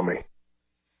economy.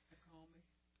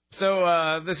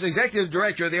 So this executive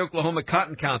director of the Oklahoma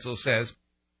Cotton Council says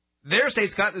their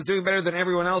state's cotton is doing better than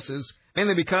everyone else's,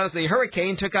 mainly because the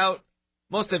hurricane took out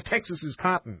most of Texas's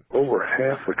cotton. Over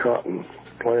half the cotton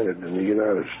planted in the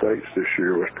United States this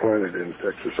year was planted in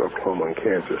Texas, Oklahoma, and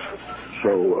Kansas.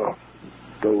 So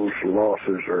those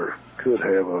losses could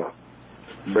have a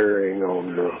bearing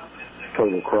on the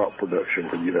total crop production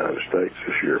for the United States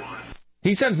this year.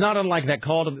 He sounds not unlike that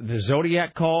call, the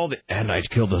Zodiac call, and I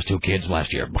killed those 2 kids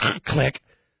last year. Click.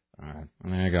 All right,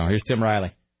 there you go. Here's Tim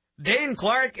Riley. Dane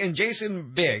Clark and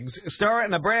Jason Biggs star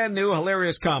in a brand new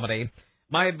hilarious comedy,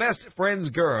 My Best Friend's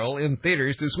Girl, in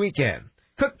theaters this weekend.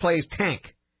 Cook plays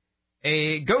Tank,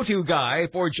 a go-to guy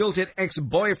for jilted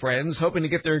ex-boyfriends hoping to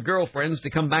get their girlfriends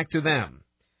to come back to them.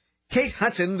 Kate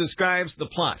Hudson describes the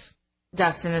plot.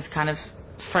 Dustin is kind of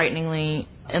frighteningly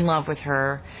in love with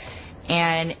her,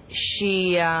 and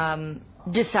she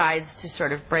decides to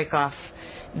sort of break off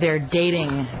their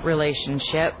dating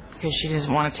relationship because she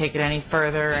doesn't want to take it any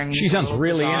further. And she sounds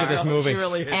really into this movie.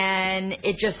 And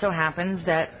it just so happens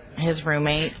that his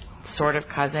roommate, sort of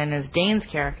cousin, is Dane's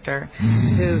character,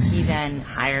 who he then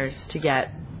hires to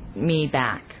get me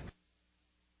back.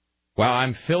 Wow,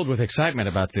 I'm filled with excitement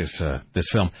about this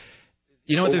film.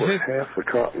 You know what this is? Over half the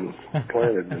cotton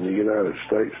planted in the United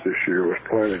States this year was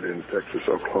planted in Texas,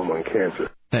 Oklahoma, and Kansas.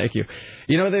 Thank you.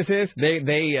 You know what this is?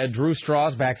 They drew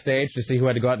straws backstage to see who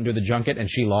had to go out and do the junket, and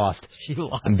she lost. She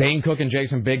lost. And Dane Cook and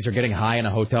Jason Biggs are getting high in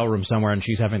a hotel room somewhere, and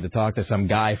she's having to talk to some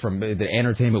guy from the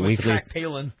Entertainment Weekly. Track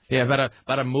Palin. Yeah,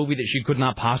 about a movie that she could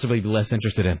not possibly be less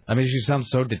interested in. I mean, she sounds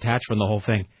so detached from the whole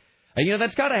thing. And,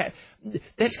 that's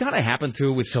gotta happen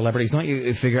too with celebrities, don't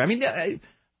you figure? I mean,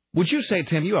 would you say,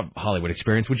 Tim, you have Hollywood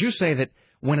experience, would you say that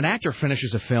when an actor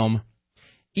finishes a film,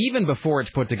 even before it's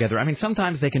put together, I mean,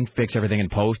 sometimes they can fix everything in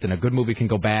post, and a good movie can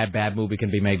go bad movie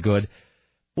can be made good.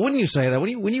 But wouldn't you say that?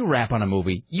 When you wrap on a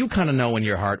movie, you kind of know in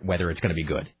your heart whether it's going to be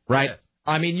good, right? Yes.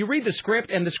 I mean, you read the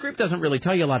script, and the script doesn't really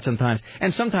tell you a lot sometimes.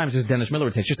 And sometimes, as Dennis Miller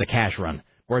would say, it's just a cash run.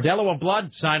 Bordello of Blood,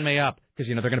 sign me up, because,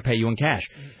 they're going to pay you in cash.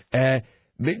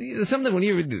 Something when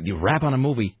you rap on a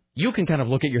movie, you can kind of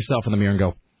look at yourself in the mirror and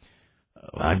go,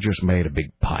 I've just made a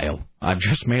big pile. I've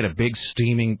just made a big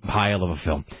steaming pile of a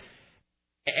film.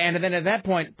 And then at that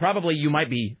point, probably you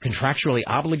might be contractually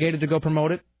obligated to go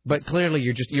promote it, but clearly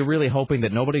you're really hoping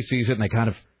that nobody sees it and they kind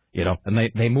of,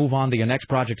 and they move on to your next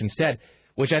project instead,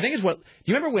 which I think is what, do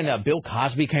you remember when Bill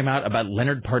Cosby came out about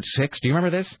Leonard Part 6? Do you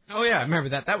remember this? Oh, yeah, I remember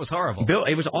that. That was horrible.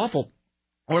 It was awful.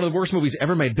 One of the worst movies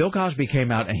ever made. Bill Cosby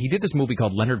came out and he did this movie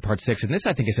called Leonard Part 6, and this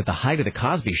I think is at the height of the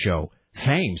Cosby Show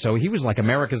fame. So he was like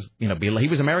America's, he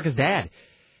was America's dad.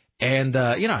 And,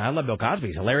 I love Bill Cosby.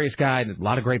 He's a hilarious guy. A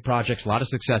lot of great projects, a lot of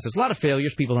successes, a lot of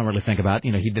failures people don't really think about.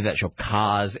 He did that show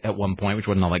Cos at one point, which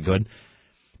wasn't all that good.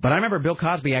 But I remember Bill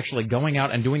Cosby actually going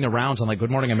out and doing the rounds on like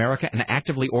Good Morning America and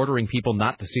actively ordering people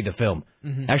not to see the film.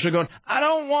 Mm-hmm. Actually going, I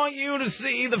don't want you to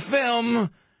see the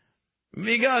film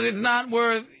because it's not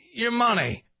worth your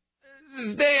money.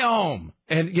 Stay home.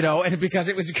 And, and because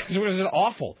it was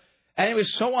awful. And it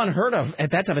was so unheard of at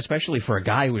that time, especially for a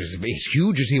guy who was as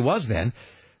huge as he was then.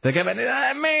 They kept,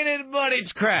 I made it, but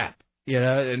it's crap.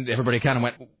 And everybody kind of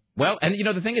went, well, and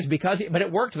the thing is, but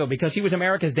it worked though, because he was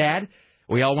America's dad.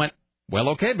 We all went, well,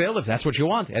 okay, Bill, if that's what you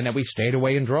want. And then we stayed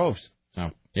away in droves. So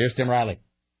here's Tim Riley.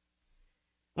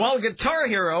 While Guitar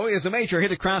Hero is a major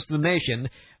hit across the nation,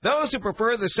 those who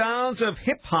prefer the sounds of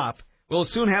hip-hop will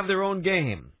soon have their own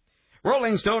game.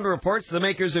 Rolling Stone reports the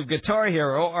makers of Guitar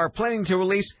Hero are planning to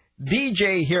release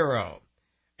DJ Hero.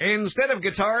 Instead of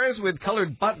guitars with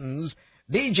colored buttons,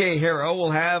 DJ Hero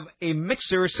will have a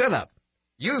mixer setup.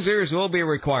 Users will be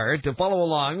required to follow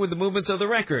along with the movements of the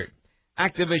record.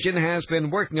 Activision has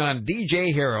been working on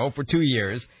DJ Hero for 2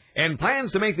 years and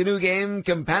plans to make the new game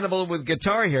compatible with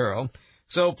Guitar Hero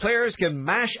so players can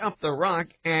mash up the rock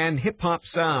and hip-hop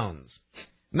sounds.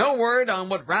 No word on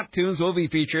what rap tunes will be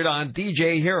featured on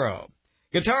DJ Hero.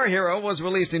 Guitar Hero was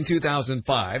released in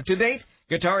 2005. To date,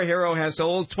 Guitar Hero has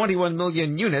sold 21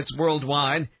 million units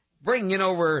worldwide, bringing in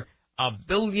over $1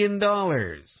 billion.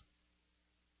 KCMD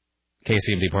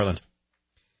Portland.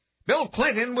 Bill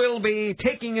Clinton will be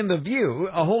taking in The View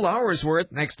a whole hour's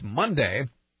worth next Monday.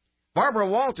 Barbara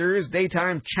Walters'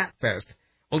 Daytime Chat Fest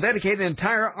will dedicate an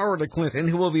entire hour to Clinton,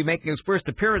 who will be making his first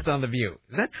appearance on The View.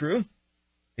 Is that true?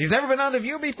 He's never been on The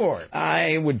View before.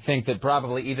 I would think that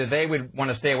probably either they would want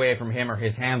to stay away from him or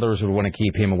his handlers would want to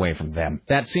keep him away from them.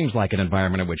 That seems like an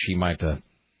environment in which he might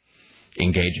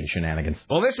engage in shenanigans.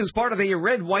 Well, this is part of the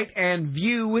Red, White, and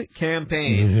View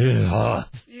campaign.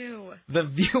 Ew. The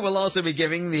View will also be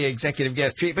giving the executive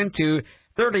guest treatment to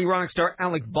 30 rock star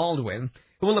Alec Baldwin,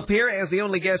 who will appear as the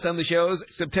only guest on the show's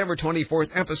September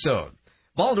 24th episode.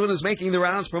 Baldwin is making the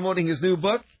rounds promoting his new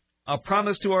book, A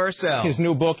Promise to Ourselves. His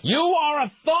new book, You Are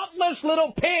a Thoughtless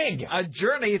Little Pig! A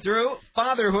journey through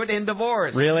fatherhood and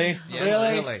divorce. Really? Yes,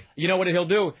 really? You know what he'll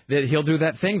do? He'll do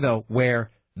that thing, though,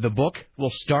 where the book will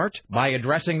start by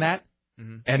addressing that,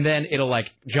 and then it'll,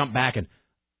 jump back and,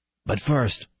 but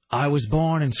first, I was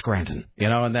born in Scranton,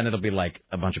 and then it'll be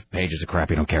a bunch of pages of crap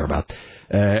you don't care about.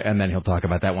 And then he'll talk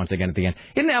about that once again at the end.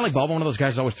 Isn't Alec Baldwin one of those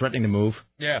guys who's always threatening to move?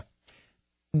 Yeah.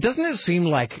 Doesn't it seem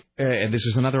like, and this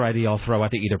is another idea I'll throw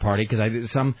out to either party,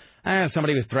 because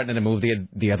somebody was threatening to move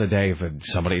the other day, for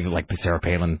somebody like Sarah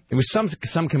Palin. It was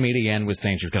some comedian was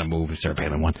saying she was going to move if Sarah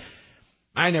Palin won.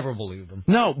 I never believed them.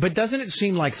 No, but doesn't it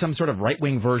seem like some sort of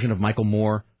right-wing version of Michael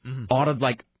Moore ought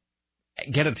to,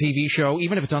 get a TV show,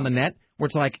 even if it's on the net, where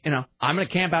it's I'm going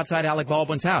to camp outside Alec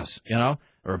Baldwin's house, The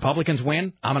Republicans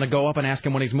win, I'm going to go up and ask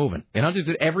him when he's moving. Just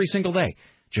do it every single day.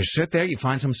 Just sit there, you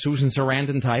find some Susan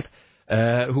Sarandon type,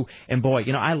 and boy,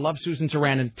 I love Susan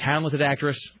Sarandon, talented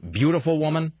actress, beautiful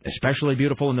woman, especially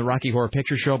beautiful in the Rocky Horror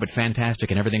Picture Show, but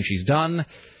fantastic in everything she's done.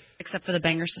 Except for the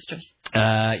Banger Sisters.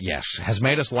 Yes. Has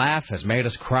made us laugh, has made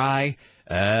us cry.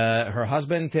 Her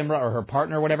husband, or her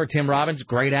partner, whatever, Tim Robbins,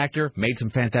 great actor, made some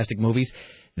fantastic movies.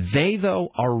 They, though,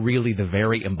 are really the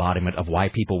very embodiment of why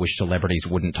people wish celebrities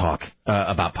wouldn't talk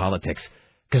about politics.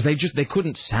 Because they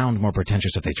couldn't sound more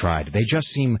pretentious if they tried. They just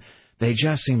seem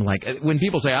like, when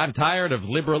people say, I'm tired of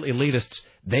liberal elitists,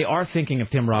 they are thinking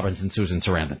of Tim Robbins and Susan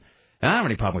Sarandon. And I don't have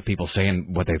any problem with people saying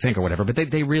what they think or whatever, but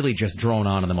they really just drone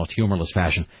on in the most humorless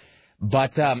fashion.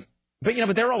 But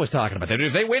they're always talking about that.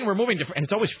 If they win, we're moving to, and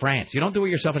it's always France. You don't do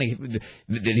yourself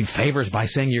any favors by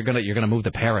saying you're gonna move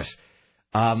to Paris.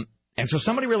 And And so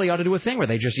somebody really ought to do a thing where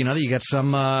they just, you get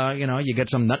some, you get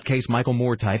some nutcase Michael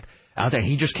Moore type out there.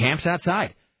 He just camps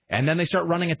outside. And then they start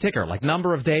running a ticker, like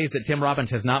number of days that Tim Robbins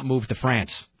has not moved to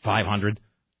France. 500.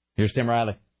 Here's Tim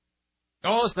Riley.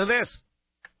 Oh, listen to this.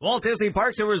 Walt Disney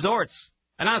Parks and Resorts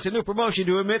announced a new promotion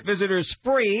to admit visitors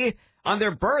free on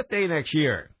their birthday next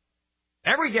year.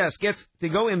 Every guest gets to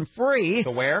go in free. To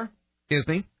where?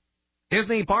 Disney.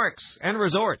 Disney Parks and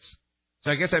Resorts. So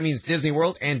I guess that means Disney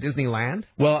World and Disneyland?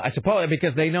 Well, I suppose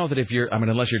because they know that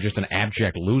unless you're just an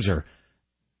abject loser,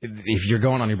 if you're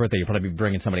going on your birthday, you'll probably be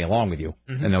bringing somebody along with you,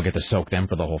 and they'll get to soak them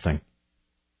for the whole thing.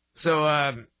 So,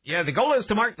 the goal is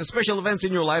to mark the special events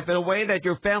in your life in a way that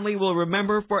your family will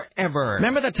remember forever.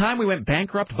 Remember the time we went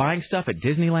bankrupt buying stuff at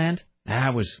Disneyland?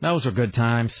 Those were good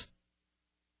times.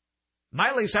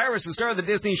 Miley Cyrus, the star of the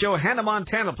Disney show Hannah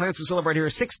Montana, plans to celebrate her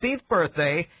 16th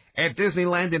birthday at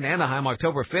Disneyland in Anaheim,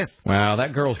 October 5th. Wow,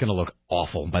 that girl's going to look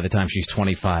awful by the time she's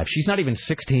 25. She's not even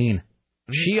 16.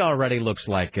 She already looks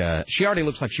like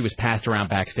she was passed around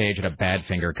backstage at a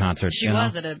Badfinger concert. She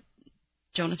was at a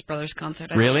Jonas Brothers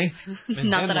concert. Really?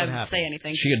 Not that I would say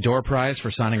anything. She a door prize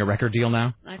for signing a record deal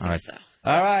now? I think so.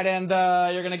 All right, and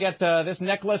you're going to get this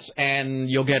necklace, and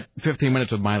you'll get 15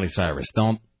 minutes with Miley Cyrus.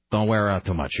 Don't wear her out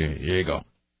too much. Here you go. All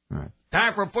right.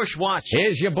 Time for Bush Watch.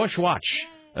 Here's your Bush Watch.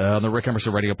 On the Rick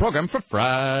Emerson radio program for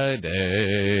Friday.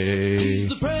 He's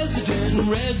the president,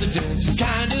 resident,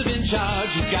 kind of in charge.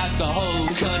 He's got the whole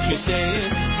country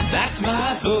saying, that's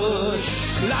my Bush.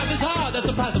 Life is hard, that's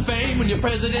the price of fame. When you're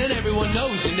president, everyone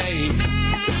knows your name.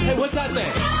 Hey, what's that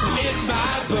there? It's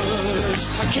my Bush.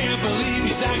 I can't believe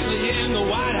he's actually in the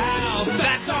White House.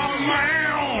 That's our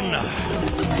man.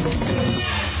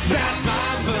 That's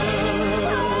my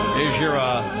Bush. Here's your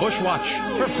Bush Watch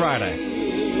for Friday.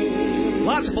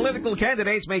 Lots of political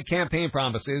candidates make campaign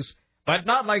promises, but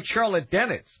not like Charlotte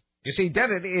Dennett. You see,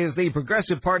 Dennett is the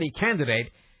Progressive Party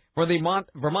candidate for the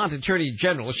Vermont Attorney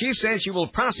General. She says she will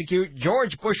prosecute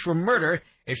George Bush for murder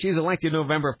if she's elected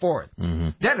November 4th.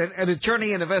 Dennett, an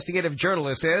attorney and investigative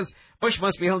journalist, says Bush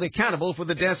must be held accountable for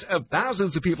the deaths of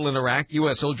thousands of people in Iraq,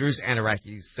 U.S. soldiers and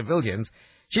Iraqi civilians.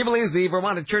 She believes the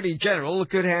Vermont Attorney General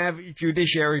could have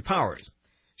judiciary powers.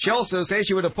 She also says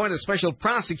she would appoint a special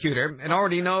prosecutor and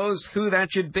already knows who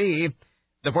that should be.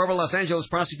 The former Los Angeles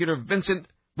prosecutor Vincent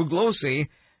Bugliosi,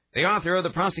 the author of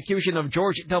the Prosecution of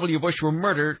George W. Bush for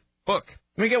Murder book.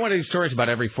 We get one of these stories about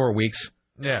every 4 weeks.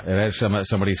 Yeah.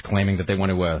 Somebody's claiming that they want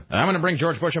to, I'm going to bring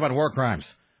George Bush up on war crimes,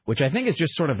 which I think is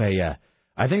just sort of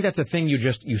I think that's a thing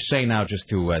you say now just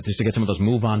to get some of those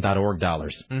MoveOn.org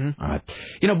dollars. All right.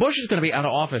 Bush is going to be out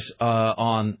of office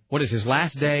on, what is his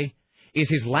last day? Is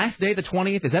his last day the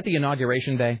 20th? Is that the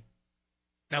inauguration day?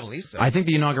 I believe so. I think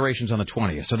the inauguration's on the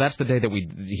 20th, so that's the day that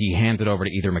he hands it over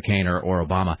to either McCain or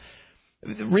Obama.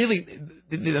 Really,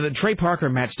 Trey Parker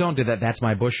and Matt Stone did that That's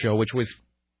My Bush show, which was,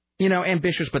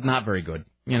 ambitious but not very good.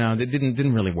 It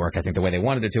didn't really work, I think, the way they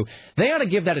wanted it to. They ought to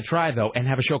give that a try, though, and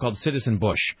have a show called Citizen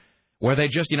Bush, where they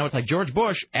just, it's like George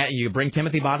Bush, you bring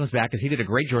Timothy Bottoms back, because he did a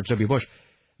great George W. Bush.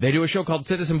 They do a show called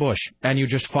Citizen Bush, and you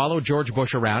just follow George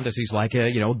Bush around as he's like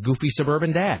a, goofy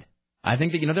suburban dad. I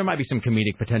think that, there might be some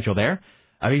comedic potential there.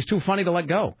 I mean, he's too funny to let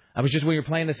go. I was just, when you were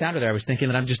playing the sound of there, I was thinking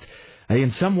that I'm just,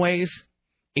 in some ways,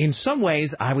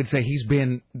 I would say he's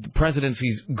been the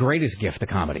presidency's greatest gift to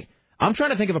comedy. I'm trying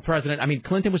to think of a president. I mean,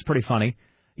 Clinton was pretty funny.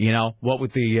 What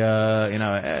with the,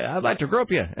 I'd like to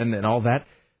grope you, and all that.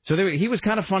 So he was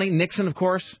kind of funny. Nixon, of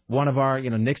course,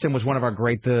 Nixon was one of our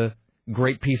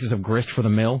great pieces of grist for the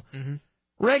mill.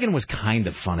 Reagan was kind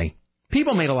of funny.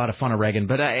 People made a lot of fun of Reagan,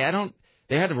 but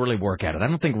they had to really work at it. I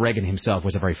don't think Reagan himself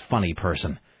was a very funny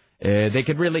person.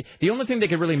 The only thing they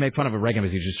could really make fun of Reagan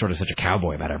was he was just sort of such a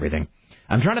cowboy about everything.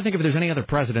 I'm trying to think if there's any other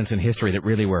presidents in history that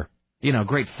really were,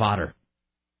 great fodder.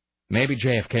 Maybe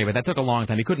JFK, but that took a long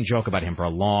time. You couldn't joke about him for a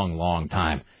long, long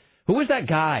time. Who was that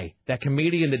guy, that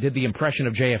comedian that did the impression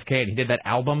of JFK and he did that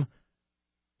album?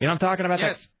 You know what I'm talking about?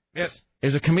 Yes.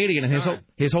 There's a comedian, and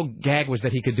his whole gag was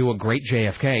that he could do a great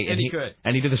JFK. And he could.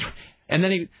 And he did this, and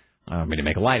then I don't mean to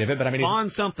make light of it, but I mean... On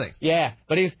something. Yeah,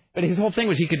 but his whole thing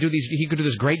was he could do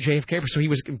this great JFK, so he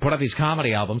was put out these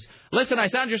comedy albums. Listen, I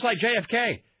sound just like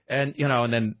JFK. And,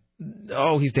 and then,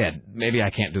 he's dead. Maybe I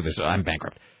can't do this. I'm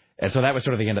bankrupt. And so that was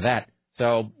sort of the end of that.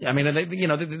 So, I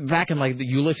mean, back in like the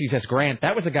Ulysses S. Grant,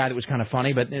 that was a guy that was kind of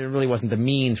funny, but it really wasn't the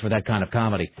means for that kind of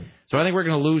comedy. So I think we're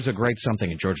going to lose a great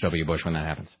something in George W. Bush when that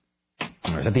happens.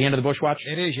 Is that the end of the Bush Watch?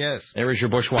 It is, yes. There is your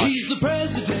Bush Watch. He's the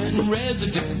president,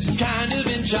 resident, he's kind of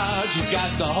in charge. He's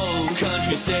got the whole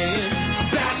country saying,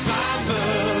 that's my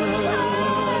Bush.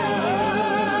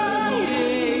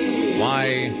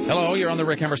 Why, hello, you're on the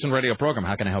Rick Emerson radio program.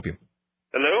 How can I help you?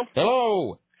 Hello?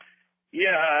 Hello.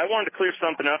 Yeah, I wanted to clear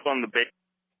something up on the base.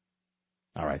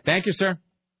 All right. Thank you, sir.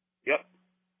 Yep.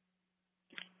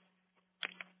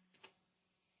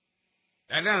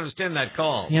 I don't understand that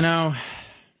call. You know,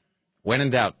 when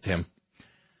in doubt, Tim.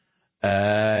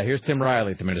 Here's Tim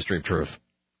Riley at the Ministry of Truth.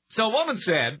 So a woman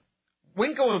said,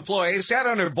 Winco employee sat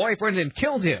on her boyfriend and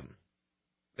killed him.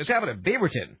 This happened at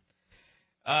Beaverton.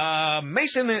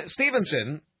 Mason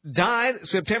Stevenson died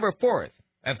September 4th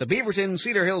at the Beaverton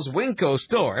Cedar Hills Winco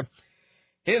store.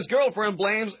 His girlfriend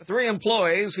blames 3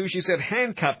 employees who she said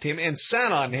handcuffed him and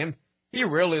sat on him. He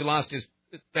rarely lost his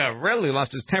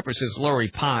temper, says Lori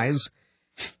Pies.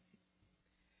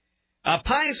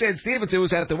 Pye said Stevenson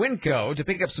was at the Winco to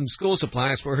pick up some school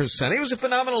supplies for her son. He was a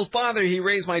phenomenal father. He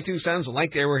raised my 2 sons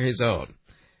like they were his own.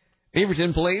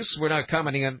 Beaverton police were not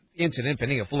commenting on the incident,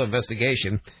 pending a full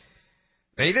investigation.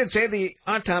 They did say the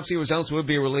autopsy results would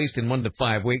be released in 1 to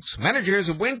 5 weeks. Managers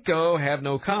of Winco have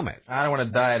no comment. I don't want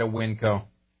to die at a Winco.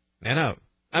 I know.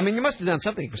 I mean, you must have done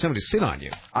something for somebody to sit on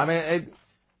you. I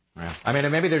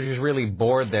mean, maybe they're just really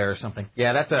bored there or something.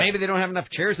 Yeah, Maybe they don't have enough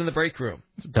chairs in the break room.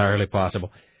 It's entirely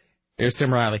possible. Here's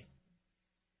Tim Riley.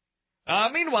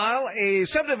 Meanwhile, a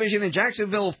subdivision in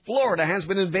Jacksonville, Florida, has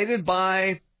been invaded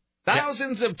by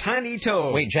thousands of tiny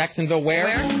toads. Wait, Jacksonville where?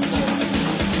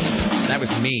 That was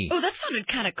me. Oh, that sounded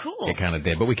kind of cool. It kind of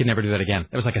did, but we could never do that again.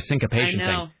 It was like a syncopation I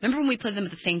know. thing. Remember when we played them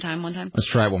at the same time one time? Let's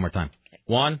try it one more time. Okay.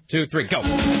 1, 2, 3, go.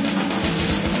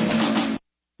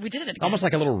 We did it again. Almost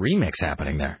like a little remix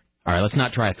happening there. All right, let's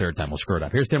not try a third time. We'll screw it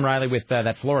up. Here's Tim Riley with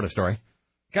that Florida story.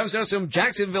 Comes to us from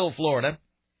Jacksonville, Florida.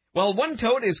 Well, one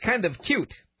toad is kind of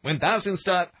cute. When thousands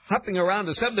start hopping around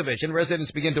the subdivision,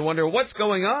 residents begin to wonder what's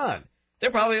going on. There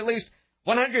are probably at least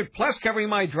 100 plus covering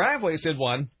my driveway, said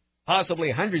one. Possibly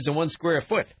hundreds in 1 square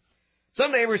foot.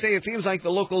 Some neighbors say it seems like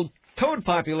the local toad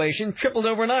population tripled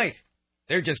overnight.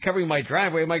 They're just covering my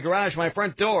driveway, my garage, my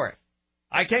front door.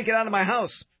 I can't get out of my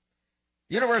house.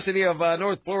 University of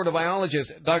North Florida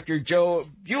biologist Dr. Joe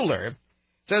Bueller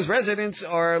says residents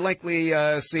are likely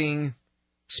seeing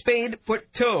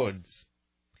spade-foot toads.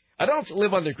 Adults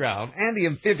live underground, and the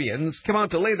amphibians come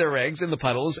out to lay their eggs in the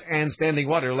puddles and standing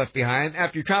water left behind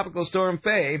after Tropical Storm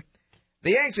Faye.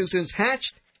 The eggs have since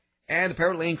hatched and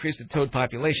apparently increased the toad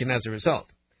population as a result.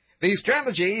 The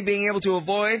strategy being able to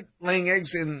avoid laying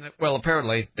eggs in, well,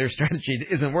 apparently their strategy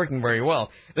isn't working very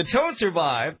well. The toads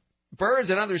survive birds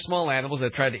and other small animals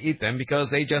that try to eat them because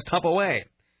they just hop away.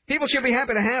 People should be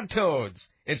happy to have toads.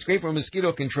 It's great for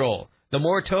mosquito control. The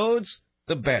more toads,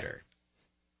 the better.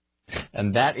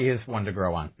 And that is one to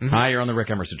grow on. Mm-hmm. Hi, you're on the Rick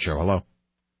Emerson Show. Hello.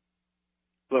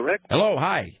 Hello, Rick. Hello,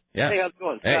 hi. Yeah. Hey, how's it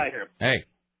going? Hey. Hi here. Hey.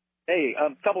 Hey,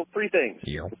 three things.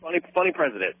 Yeah. Funny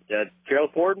president.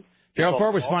 Gerald Ford. Gerald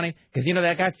Ford was funny because, you know,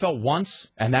 that guy fell once,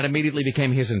 and that immediately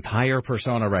became his entire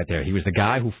persona right there. He was the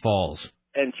guy who falls.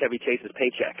 And Chevy Chase's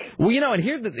paycheck. Well, you know,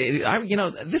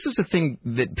 and this is the thing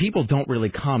that people don't really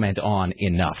comment on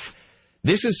enough.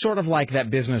 This is sort of like that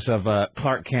business of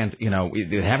Clark Kent, you know,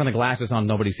 having the glasses on,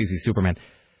 nobody sees he's Superman.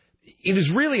 It is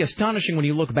really astonishing when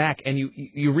you look back and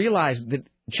you realize that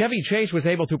Chevy Chase was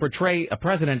able to portray a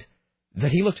president that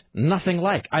he looked nothing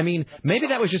like. I mean, maybe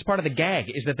that was just part of the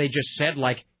gag, is that they just said,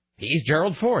 like, he's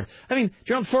Gerald Ford. I mean,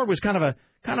 Gerald Ford was kind of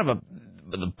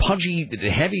a pudgy,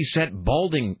 heavy-set,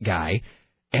 balding guy,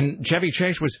 and Chevy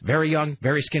Chase was very young,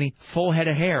 very skinny, full head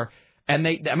of hair. And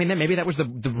maybe that was the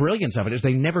brilliance of it, is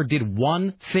they never did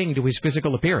one thing to his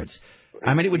physical appearance.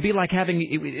 I mean, it would be like having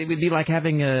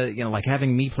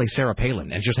having me play Sarah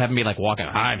Palin and just having me like walking.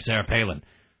 Hi, I'm Sarah Palin.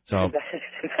 So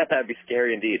that'd be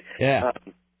scary indeed. Yeah.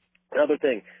 Another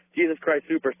thing, Jesus Christ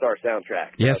Superstar soundtrack.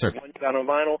 Yes, sir. The one you found on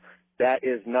vinyl, that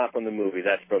is not from the movie.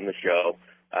 That's from the show.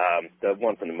 The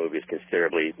one from the movie is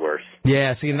considerably worse.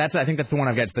 Yeah, see, and I think that's the one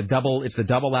I've got. It's the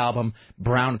double album,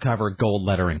 brown cover, gold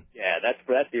lettering. Yeah,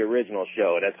 that's the original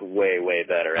show, and that's way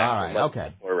better. All right,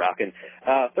 okay. We're rocking.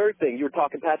 Third thing, you were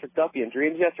talking Patrick Duffy in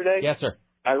Dreams yesterday? Yes, sir.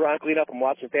 Ironically enough, I'm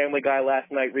watching Family Guy last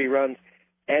night, reruns.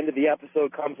 End of the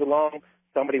episode comes along.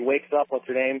 Somebody wakes up. What's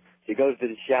her name? She goes to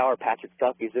the shower. Patrick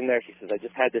Duffy's in there. She says, I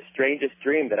just had the strangest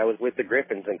dream that I was with the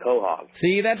Griffins and Quahog.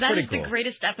 See, that's pretty cool. That is the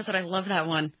greatest episode. I love that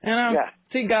one. You know, yeah.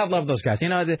 See, God love those guys. You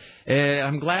know,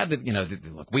 I'm glad that, you know,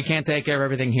 look, we can't take care of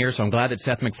everything here, so I'm glad that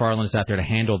Seth MacFarlane is out there to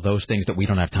handle those things that we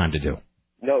don't have time to do.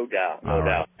 No doubt. No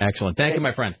doubt. Excellent. Thank you,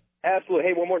 my friend. Absolutely.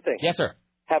 Hey, one more thing. Yes, sir.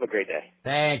 Have a great day.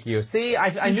 Thank you. See,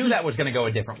 I knew that was going to go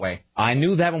a different way. I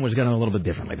knew that one was going a little bit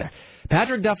differently there.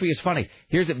 Patrick Duffy is funny.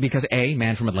 Here's it because A,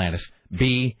 man from Atlantis.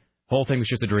 B, whole thing was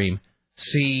just a dream.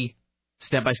 C,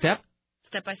 step by step.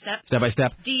 Step by step. Step by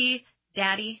step. D,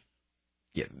 daddy.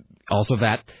 Yeah, also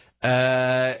that.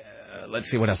 Let's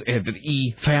see what else.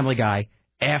 E, Family Guy.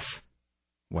 F,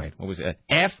 Wait, what was it?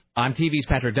 F on TV's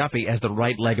Patrick Duffy as the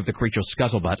right leg of the creature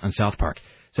Scuzzlebutt on South Park.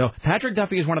 So Patrick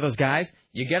Duffy is one of those guys.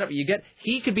 He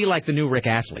could be like the new Rick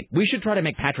Astley. We should try to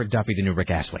make Patrick Duffy the new Rick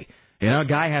Astley. You know, a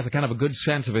guy has a kind of a good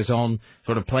sense of his own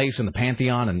sort of place in the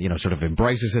pantheon, and sort of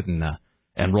embraces it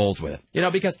and rolls with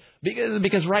it.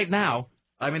 Because right now,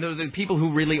 I mean, there are the people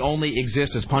who really only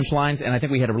exist as punchlines, and I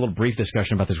think we had a little brief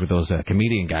discussion about this with those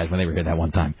comedian guys when they were here that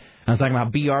one time. I was talking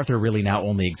about B. Arthur really now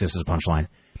only exists as a punchline.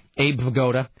 Abe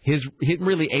Vigoda,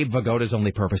 Abe Vigoda's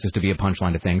only purpose is to be a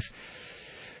punchline to things.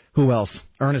 Who else?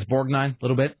 Ernest Borgnine, a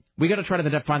little bit. We got to try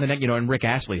to find the next, and Rick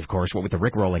Astley, of course, what with the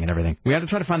Rick rolling and everything. We have to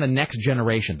try to find the next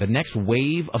generation, the next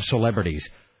wave of celebrities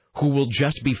who will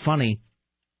just be funny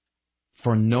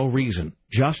for no reason.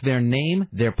 Just their name,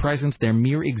 their presence, their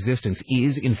mere existence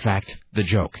is, in fact, the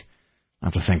joke. I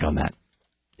have to think on that.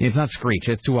 It's not Screech.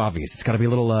 It's too obvious. It's got to be a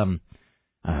little,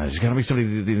 there's got to be somebody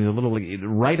a little,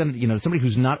 right on, somebody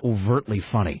who's not overtly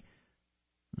funny.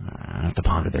 I have to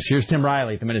ponder this. Here's Tim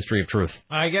Riley at the Ministry of Truth.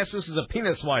 I guess this is a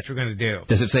penis watch we're going to do.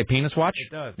 Does it say penis watch? It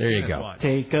does. There you go. Watch.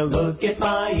 Take a look at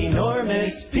my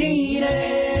enormous penis,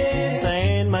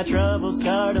 and my troubles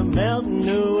start melting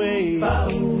away.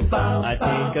 I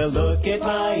take a look at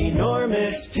my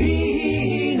enormous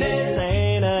penis,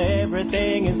 and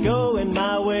everything is going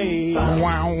my way. Wow,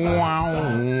 wow,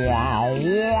 wow,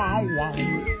 wow,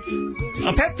 wow.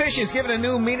 A pet fish is given a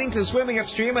new meaning to swimming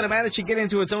upstream and managed to get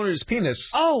into its owner's penis.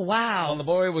 Oh, wow. While the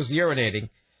boy was urinating.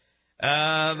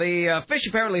 The fish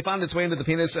apparently found its way into the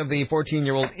penis of the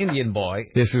 14-year-old Indian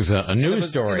boy. This is a news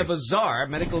story. In a bizarre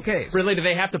medical case. Really? Do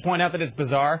they have to point out that it's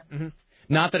bizarre? Mm-hmm.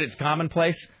 Not that it's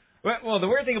commonplace? Well, the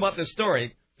weird thing about this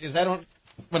story is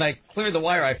when I cleared the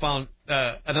wire, I found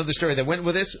another story that went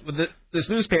with this. With this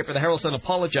newspaper, the Herald Sun,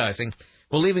 apologizing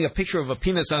for leaving a picture of a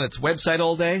penis on its website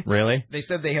all day. Really? They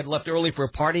said they had left early for a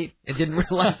party and didn't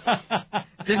realize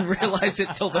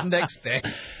it till the next day.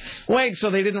 Wait, so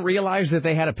they didn't realize that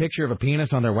they had a picture of a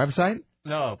penis on their website?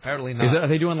 No, apparently not. Are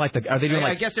they doing like the? Are they doing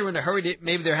I guess they were in a hurry.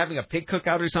 Maybe they're having a pig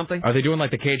cookout or something. Are they doing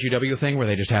like the KGW thing where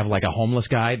they just have like a homeless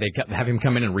guy? They have him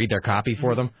come in and read their copy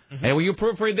for them. Mm-hmm. Hey, will you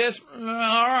proofread this? All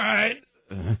right.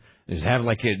 Just have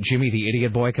like Jimmy the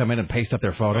Idiot Boy come in and paste up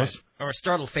their photos. Right. Or a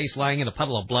startled face lying in a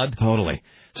puddle of blood. Totally.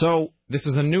 So this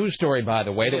is a news story, by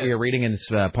the way, that we are reading, and it's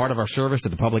part of our service to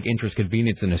the public interest,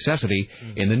 convenience, and necessity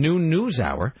in the new news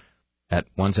hour at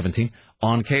 1:17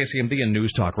 on KCMD, a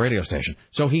news talk radio station.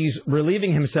 So he's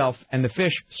relieving himself, and the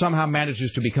fish somehow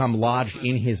manages to become lodged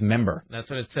in his member. That's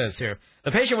what it says here.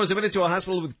 The patient was admitted to a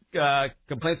hospital with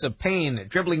complaints of pain,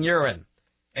 dribbling urine,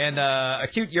 and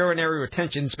acute urinary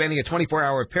retention spanning a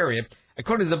 24-hour period.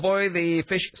 According to the boy, the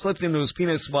fish slipped into his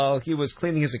penis while he was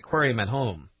cleaning his aquarium at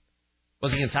home.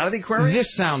 Was he inside of the aquarium?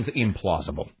 This sounds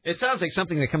implausible. It sounds like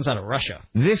something that comes out of Russia.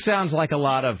 This sounds like a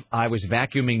lot of, I was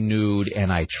vacuuming nude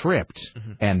and I tripped,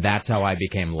 and that's how I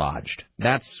became lodged.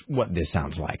 That's what this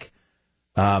sounds like.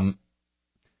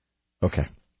 Okay.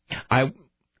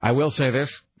 I will say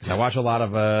this, because I watch a lot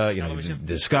of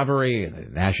Discovery,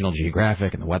 and National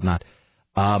Geographic, and the whatnot.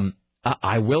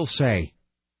 I will say,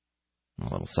 a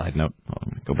little side note.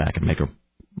 I'm going to go back and make her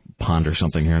ponder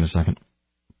something here in a second.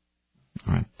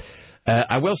 All right.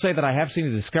 I will say that I have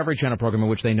seen the Discovery Channel program in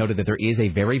which they noted that there is a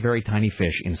very, very tiny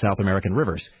fish in South American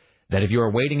rivers that if you are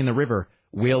wading in the river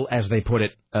will, as they put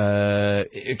it,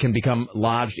 it can become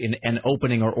lodged in an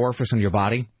opening or orifice in your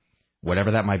body,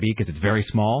 whatever that might be, because it's very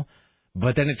small.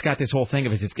 But then it's got this whole thing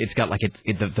of it's got like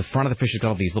the front of the fish has got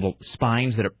all these little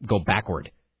spines that go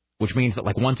backward, which means that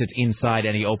like once it's inside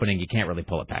any opening, you can't really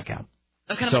pull it back out.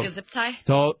 Oh, kind of like a zip tie?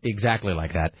 So exactly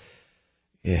like that.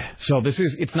 Yeah. So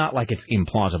it's not like it's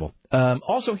implausible.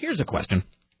 Also, here's a question.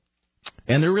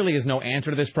 And there really is no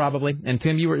answer to this probably. And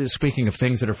Tim, you were speaking of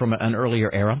things that are from an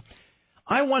earlier era.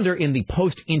 I wonder in the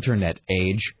post-internet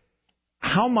age,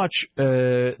 how much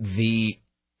the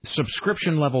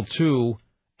subscription level to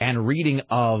and reading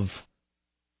of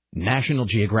National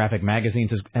Geographic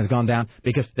magazines has gone down.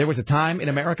 Because there was a time in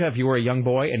America, if you were a young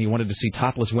boy and you wanted to see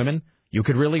topless women, you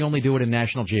could really only do it in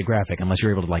National Geographic unless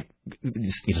you're able to, like,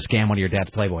 scam one of your dad's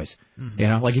Playboys. Mm-hmm. You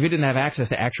know, like if you didn't have access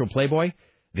to actual Playboy,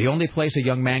 the only place a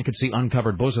young man could see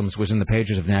uncovered bosoms was in the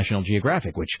pages of National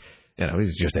Geographic, which,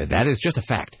 is just a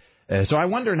fact. So I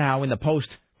wonder now in the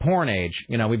post-porn age,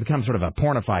 we become sort of a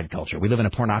pornified culture. We live in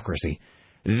a pornocracy.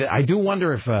 I do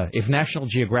wonder if National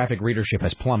Geographic readership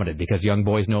has plummeted because young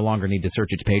boys no longer need to search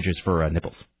its pages for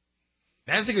nipples.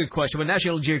 That's a good question, but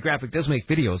National Geographic does make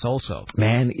videos also.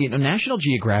 Man, National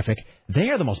Geographic, they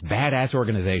are the most badass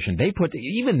organization.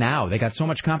 Even now, they got so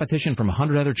much competition from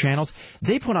 100 other channels.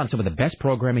 They put on some of the best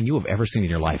programming you have ever seen in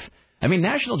your life. I mean,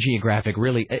 National Geographic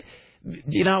really,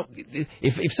 You know,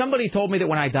 if somebody told me that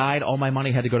when I died, all my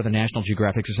money had to go to the National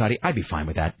Geographic Society, I'd be fine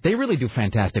with that. They really do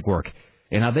fantastic work.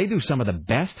 You know, they do some of the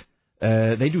best.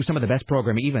 They do some of the best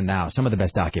programming, even now, some of the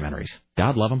best documentaries.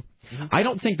 God love them. Mm-hmm. I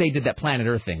don't think they did that Planet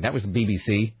Earth thing. That was the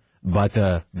BBC. But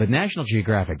National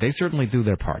Geographic, they certainly do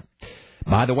their part.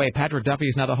 By the way, Patrick Duffy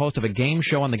is now the host of a game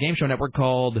show on the Game Show Network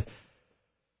called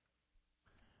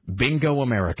Bingo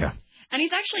America. And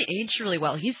he's actually aged really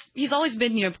well. He's always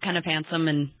been, kind of handsome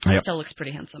and still looks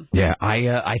pretty handsome. Yeah,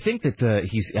 I think that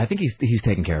he's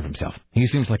taking care of himself. He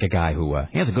seems like a guy who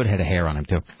he has a good head of hair on him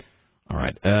too. All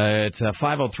right, it's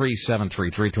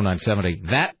 503-733-2970.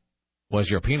 That was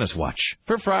your penis watch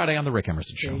for Friday on the Rick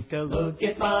Emerson Show. Take a look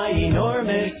at my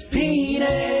enormous penis,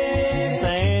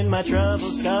 and my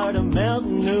troubles start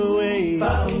melting away.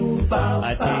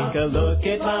 I take a look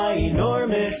at my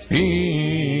enormous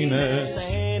penis,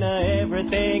 and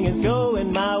everything is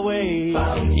going my way.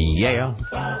 Yeah.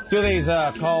 Do these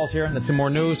calls here, and then some more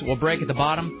news. We'll break at the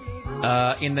bottom.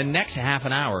 In the next half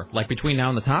an hour, like between now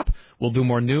and the top, we'll do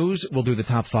more news. We'll do the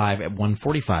top 5 at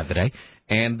 1:45 today.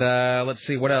 And let's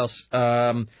see, what else?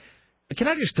 Can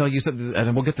I just tell you something?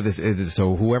 And we'll get to this.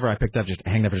 So whoever I picked up, just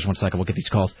hang up for just 1 second. We'll get these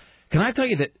calls. Can I tell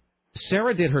you that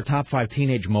Sarah did her top 5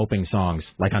 teenage moping songs,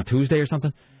 like on Tuesday or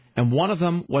something? And one of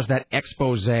them was that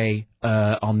expose,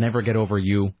 I'll Never Get Over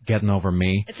You, Getting Over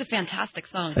Me. It's a fantastic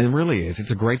song. It really is. It's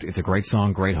a great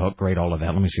song, great hook, great all of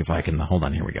that. Let me see if I can, hold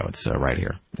on, here we go. It's right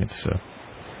here. It's, all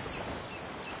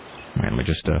right, let me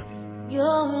just, You're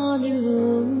on your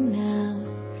own now,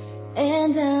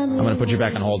 and I'm going to put you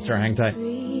back on hold, sir. Hang tight.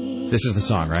 This is the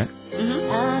song, right?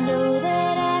 Mm-hmm. I know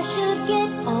that I should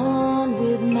get on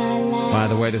with my life. By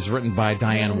the way, this is written by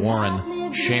Diane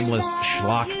Warren, shameless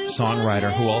schlock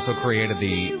songwriter who also created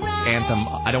the anthem,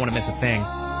 I Don't Want to Miss a Thing.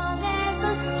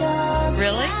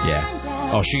 Really?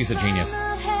 Yeah. Oh, she's a genius.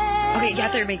 Okay, you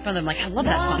have to make fun of them. Like, I love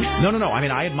that song. No. I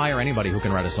mean, I admire anybody who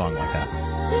can write a song like that.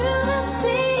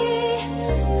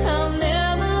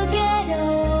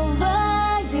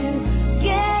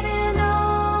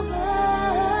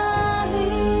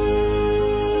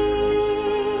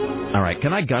 All right,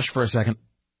 can I gush for a second?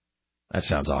 That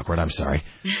sounds awkward. I'm sorry.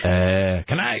 Do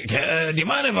you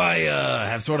mind if I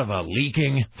have sort of a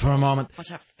leaking for a moment?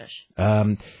 Watch out for fish.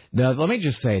 Now, let me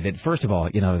just say that, first of all,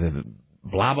 the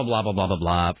blah, blah, blah, blah, blah, blah,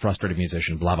 blah, frustrated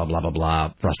musician, blah, blah, blah, blah,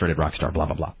 blah, frustrated rock star, blah,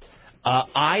 blah, blah.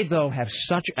 I, though, have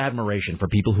such admiration for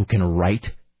people who can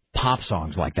write pop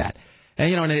songs like that.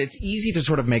 And, and it's easy to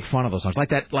sort of make fun of those songs.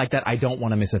 Like that I Don't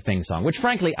Want to Miss a Thing song, which,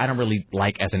 frankly, I don't really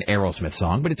like as an Aerosmith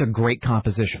song, but it's a great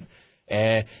composition.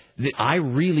 I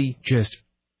really just,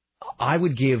 I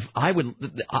would just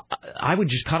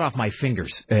cut off my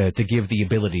fingers to have the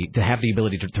ability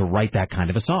to write that kind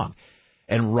of a song.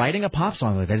 And writing a pop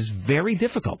song like that is very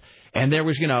difficult. And there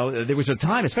was a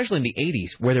time, especially in the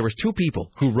 80s, where there was 2 people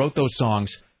who wrote those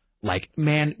songs like,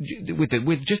 man,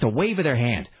 with just a wave of their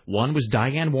hand. One was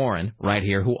Diane Warren, right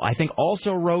here, who I think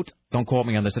also wrote, don't quote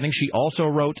me on this, I think she also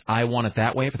wrote I Want It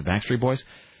That Way for the Backstreet Boys.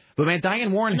 But, man,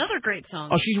 Diane Warren... Another great song.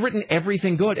 Oh, she's written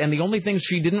everything good, and the only things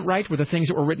she didn't write were the things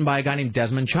that were written by a guy named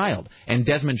Desmond Child. And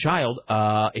Desmond Child,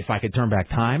 If I Could Turn Back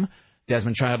Time,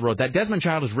 Desmond Child wrote that. Desmond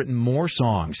Child has written more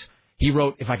songs. He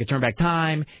wrote If I Could Turn Back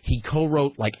Time. He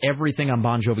co-wrote, like, everything on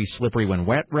Bon Jovi's Slippery When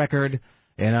Wet record.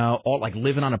 All like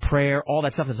Living on a Prayer. All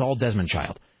that stuff is all Desmond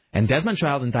Child. And Desmond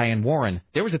Child and Diane Warren,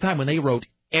 there was a time when they wrote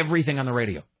everything on the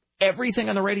radio. Everything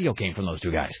on the radio came from those 2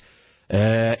 guys.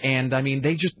 And, I mean,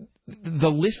 the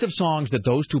list of songs that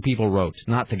those 2 people wrote,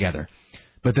 not together,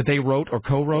 but that they wrote or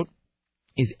co-wrote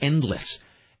is endless.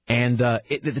 And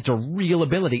it's a real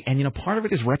ability. And, part of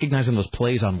it is recognizing those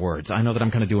plays on words. I know that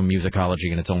I'm kind of doing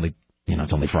musicology and it's only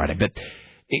Friday. But,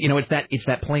 it's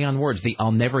that play on words, the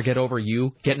I'll never get over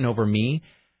you, getting over me.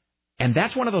 And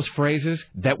that's one of those phrases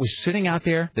that was sitting out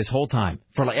there this whole time.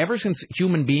 Ever since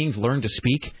human beings learned to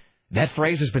speak, that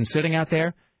phrase has been sitting out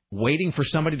there, waiting for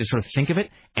somebody to sort of think of it,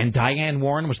 and Diane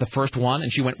Warren was the first one,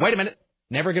 and she went, wait a minute,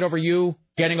 never get over you,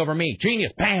 getting over me,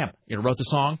 genius, bam, wrote the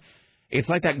song. It's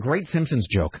like that great Simpsons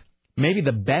joke, maybe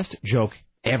the best joke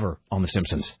ever on The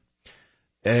Simpsons,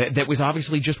 that was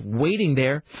obviously just waiting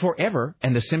there forever,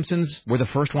 and The Simpsons were the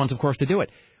first ones, of course, to do it,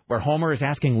 where Homer is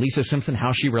asking Lisa Simpson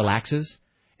how she relaxes,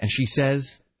 and she says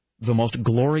the most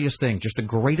glorious thing, just the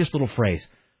greatest little phrase.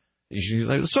 She's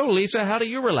like, so, Lisa, how do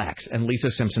you relax? And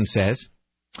Lisa Simpson says,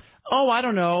 oh, I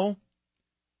don't know,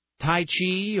 Tai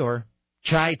Chi or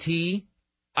Chai Tea.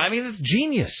 I mean, it's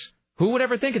genius. Who would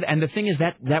ever think of that? And the thing is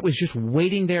that was just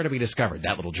waiting there to be discovered,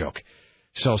 that little joke.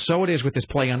 So it is with this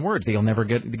play on words. They'll never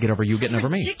get over you, getting over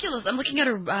me. Ridiculous. I'm looking at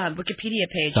her Wikipedia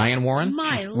page. Diane Warren?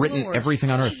 My She's written everything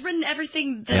on earth. She's written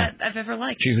everything that I've ever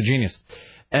liked. She's a genius.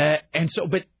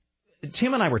 But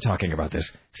Tim and I were talking about this.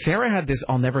 Sarah had this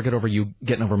I'll Never Get Over You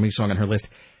Getting Over Me song on her list.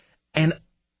 And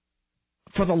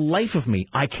for the life of me,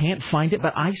 I can't find it,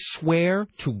 but I swear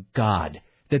to God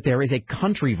that there is a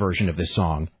country version of this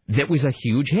song that was a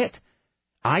huge hit.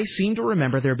 I seem to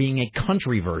remember there being a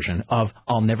country version of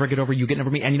I'll Never Get Over You Getting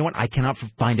Over Me. And you know what? I cannot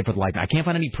find it for the life. I can't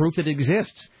find any proof that it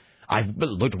exists. I've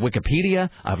looked at Wikipedia.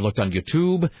 I've looked on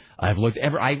YouTube. I have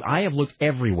looked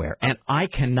everywhere, and I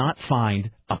cannot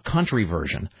find a country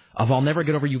version of I'll Never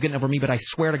Get Over You Getting Over Me, but I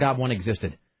swear to God one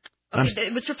existed.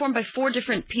 It was performed by 4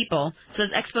 different people. So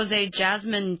it's Expose,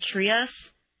 Jasmine Trias,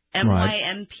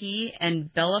 MYMP,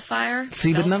 and Bellafire.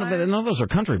 See, but none of those are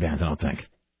country bands, I don't think.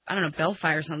 I don't know.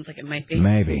 Bellfire sounds like it might be.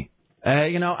 Maybe.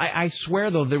 I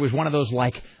swear, though, there was one of those,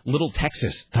 like, Little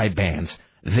Texas-type bands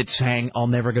that sang I'll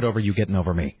Never Get Over You Getting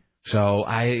Over Me. So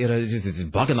it's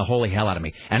bugging the holy hell out of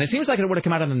me. And it seems like it would have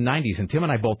come out in the 90s, and Tim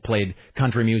and I both played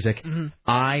country music.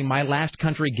 Mm-hmm. My last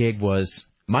country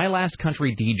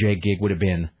DJ gig would have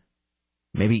been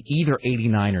maybe either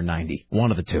 89 or 90,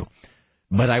 one of the two.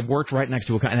 But I worked right next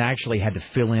to and I actually had to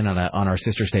fill in on our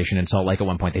sister station in Salt Lake at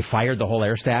one point. They fired the whole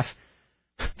air staff.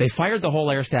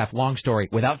 Long story,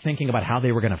 without thinking about how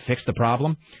they were going to fix the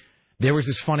problem. There was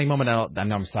this funny moment. I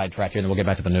know I'm sidetracked here, and then we'll get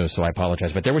back to the news, so I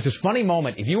apologize. But there was this funny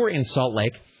moment. If you were in Salt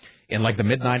Lake in, like, the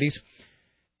mid-'90s,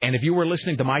 and if you were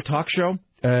listening to my talk show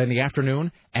in the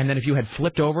afternoon, and then if you had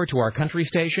flipped over to our country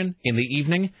station in the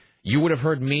evening, you would have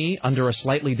heard me under a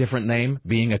slightly different name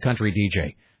being a country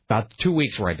DJ. About 2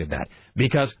 weeks where I did that.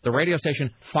 Because the radio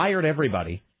station fired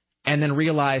everybody and then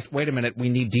realized, wait a minute, we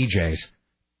need DJs.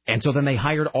 And so then they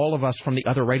hired all of us from the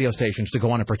other radio stations to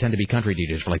go on and pretend to be country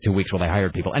DJs for like 2 weeks while they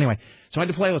hired people. Anyway, so I had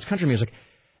to play all this country music.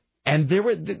 And there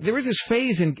was this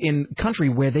phase in country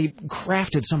where they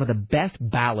crafted some of the best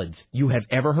ballads you have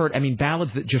ever heard. I mean,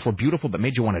 ballads that just were beautiful but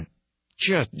made you want to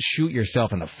just shoot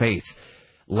yourself in the face.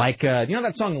 Like, you know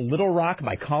that song Little Rock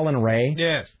by Colin Ray?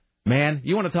 Yes. Man,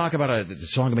 you want to talk about a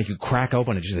song to make you crack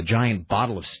open just a giant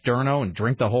bottle of Sterno and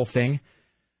drink the whole thing?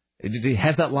 It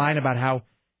has that line about how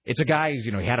it's a guy,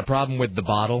 he had a problem with the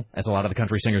bottle, as a lot of the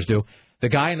country singers do. The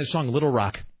guy in the song Little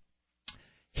Rock,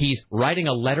 he's writing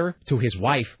a letter to his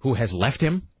wife who has left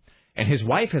him, and his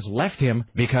wife has left him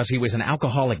because he was an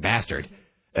alcoholic bastard.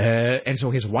 And so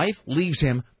his wife leaves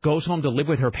him, goes home to live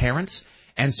with her parents,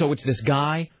 and so it's this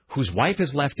guy whose wife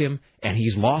has left him, and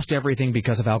he's lost everything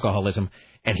because of alcoholism,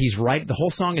 and the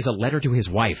whole song is a letter to his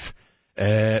wife,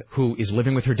 who is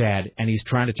living with her dad, and he's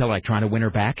trying to win her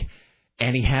back.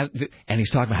 And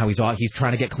he's talking about how he's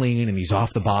trying to get clean and he's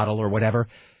off the bottle or whatever.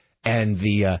 And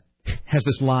has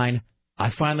this line,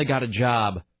 I finally got a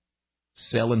job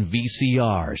selling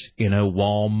VCRs in a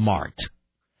Walmart.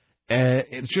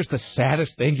 It's just the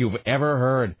saddest thing you've ever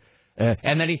heard.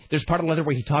 And then there's part of the letter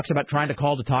where he talks about trying to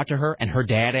call to talk to her, and her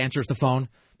dad answers the phone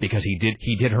because he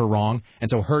did her wrong. And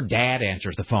so her dad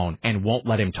answers the phone and won't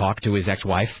let him talk to his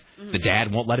ex-wife. Mm-hmm. The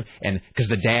dad won't let him. And because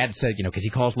the dad said, because he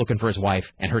calls looking for his wife,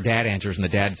 and her dad answers, and the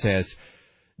dad says,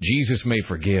 Jesus may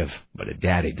forgive, but a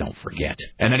daddy don't forget.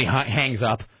 And then he hangs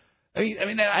up. I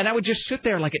mean, and I would just sit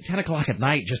there like at 10 o'clock at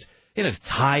night, just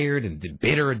tired and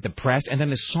bitter and depressed. And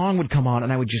then this song would come on,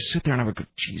 and I would just sit there and I would go,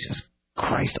 Jesus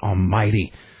Christ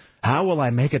almighty, how will I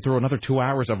make it through another 2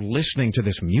 hours of listening to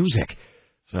this music?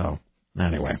 So,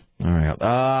 anyway, all right.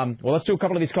 Well, let's do a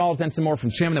couple of these calls, then some more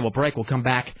from Tim, then we'll break. We'll come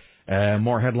back.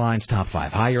 More headlines, top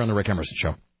 5. Hi, you're on the Rick Emerson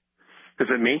Show. Is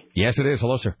it me? Yes, it is.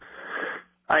 Hello, sir.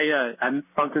 I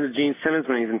bumped into Gene Simmons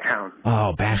when he was in town.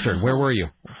 Oh, bastard. Where were you?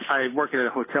 I work at a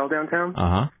hotel downtown.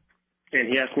 Uh-huh.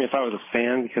 And he asked me if I was a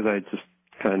fan because I just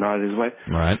kind of nodded his way.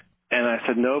 Right. And I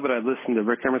said no, but I listened to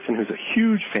Rick Emerson, who's a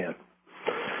huge fan.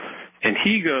 And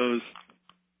he goes...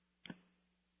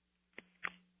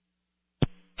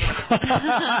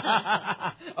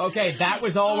 Okay, that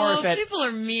was all worth it. People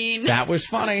are mean. That was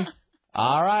funny.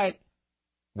 All right.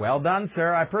 Well done,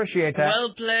 sir. I appreciate that.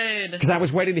 Well played. Because I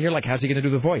was waiting to hear, how's he going to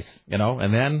do the voice?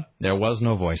 And then there was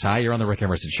no voice. Hi, you're on the Rick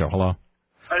Emerson Show. Hello.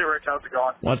 Hey, Rick. How's it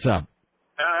going? What's up?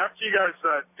 After you guys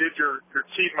did your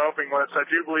cheat moping list, I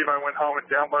do believe I went home and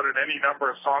downloaded any number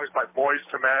of songs by Boys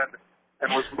to Men and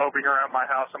was moping around my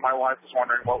house, and my wife was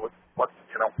wondering what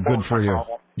Good for you.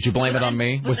 problem. Did you blame it on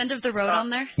me? Was End of the Road on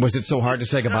there? Was it so hard to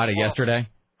say goodbye to yesterday?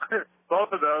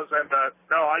 Both of those, and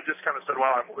no, I just kind of said,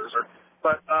 well, I'm a loser.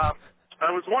 But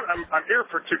I'm here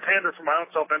to pander for my own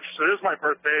self-interest. It is my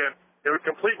birthday, and it would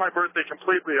complete my birthday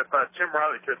completely if Tim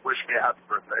Riley could wish me a happy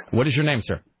birthday. What is your name,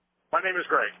 sir? My name is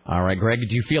Greg. All right, Greg,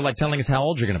 do you feel like telling us how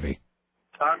old you're going to be?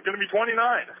 I'm going to be 29.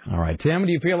 All right, Tim,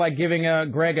 do you feel like giving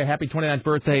Greg a happy 29th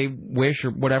birthday wish or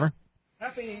whatever?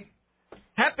 Happy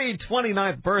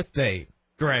 29th birthday,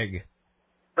 Greg.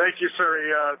 Thank you,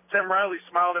 sir. Tim Riley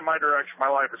smiled in my direction. My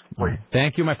life is complete.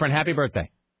 Thank you, my friend. Happy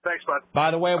birthday. Thanks, bud. By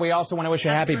the way, we also want to wish a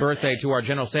happy birthday to our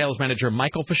general sales manager,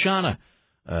 Michael Fashana,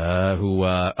 by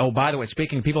the way,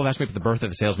 people have asked me for the birth of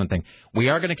the salesman thing. We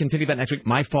are going to continue that next week.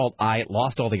 My fault. I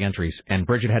lost all the entries, and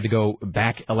Bridget had to go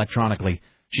back electronically.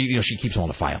 She keeps them on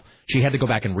the file. She had to go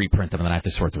back and reprint them, and then I have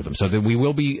to sort through them. So we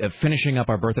will be finishing up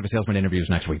our birth of a salesman interviews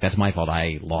next week. That's my fault.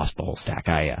 I lost the whole stack.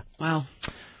 Wow.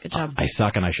 Good job. I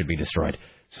suck, and I should be destroyed.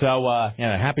 So,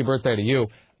 happy birthday to you,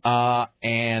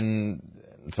 and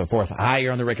so forth. Hi,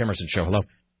 you're on the Rick Emerson Show. Hello.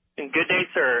 Good day,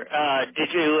 sir. Did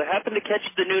you happen to catch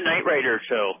the new Knight Rider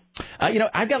show?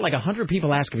 I've got like 100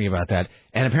 people asking me about that,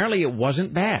 and apparently it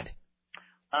wasn't bad.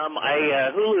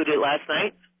 I Hulu'd it last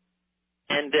night,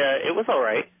 and it was all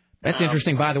right. That's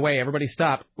interesting. By the way, everybody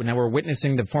stop. Now we're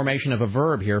witnessing the formation of a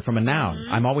verb here from a noun.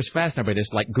 Mm-hmm. I'm always fascinated by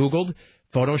this. Like Googled,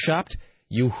 Photoshopped,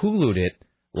 you Hulu'd it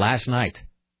last night.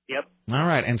 Yep. All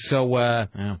right, and so,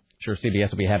 sure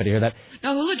CBS will be happy to hear that.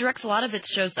 No, Hulu directs a lot of its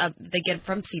shows they get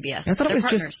from CBS. I thought They're it was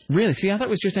partners. just really. See, I thought it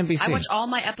was just NBC. I watch all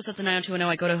my episodes of 90210.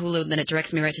 I go to Hulu, and then it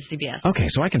directs me right to CBS. Okay,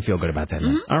 so I can feel good about that.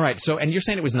 Then. All right. So, and you're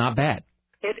saying it was not bad.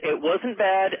 It wasn't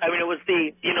bad. I mean, it was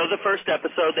the first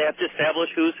episode. They have to establish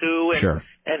who's who and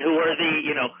and who are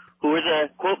the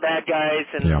quote bad guys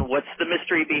and what's the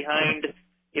mystery behind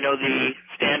the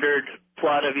standard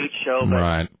plot of each show. But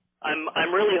right.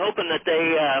 I'm really hoping that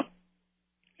they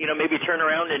maybe turn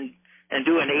around and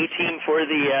do an A-team for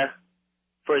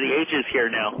the ages here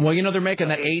now. Well, they're making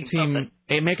that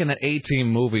A-team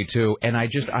movie too, and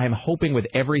I'm hoping with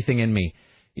everything in me.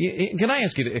 Can I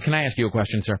ask you a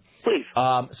question, sir? Please.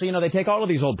 So they take all of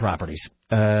these old properties,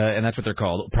 and that's what they're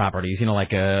called, properties. Like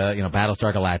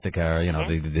Battlestar Galactica,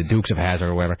 or the Dukes of Hazzard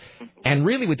or whatever. And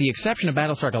really, with the exception of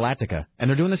Battlestar Galactica, and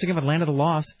they're doing this again with Land of the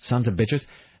Lost, sons of bitches.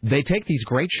 They take these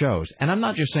great shows, and I'm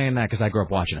not just saying that because I grew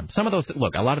up watching them. Some of those,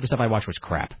 look, a lot of the stuff I watched was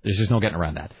crap. There's just no getting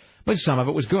around that. But some of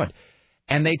it was good.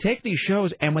 And they take these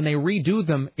shows, and when they redo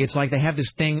them, it's like they have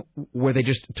this thing where to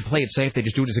play it safe, they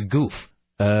just do it as a goof.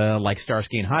 Like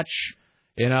Starsky and Hutch,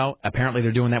 apparently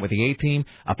they're doing that with the A-Team.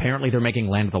 Apparently they're making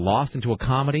Land of the Lost into a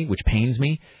comedy, which pains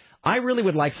me. I really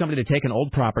would like somebody to take an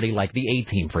old property like the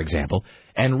A-Team, for example,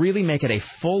 and really make it a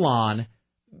full-on,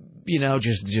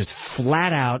 just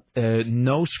flat out,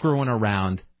 no screwing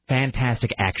around,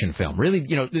 fantastic action film. Really,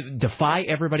 defy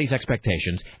everybody's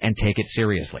expectations and take it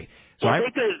seriously. So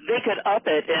they could up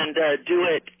it and do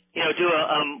it, do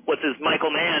a what's his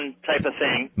Michael Mann type of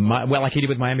thing. Like he did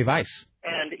with Miami Vice.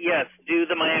 And yes, do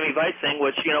the Miami Vice thing,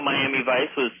 which Miami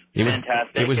Vice was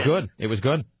fantastic. It was good. It was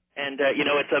good. And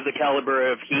it's of the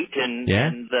caliber of Heat and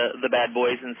the Bad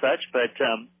Boys and such. But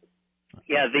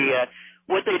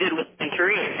what they did with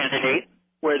Manchurian Candidate,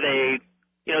 where they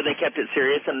kept it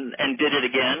serious and did it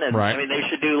again. And right. I mean, they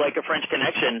should do like a French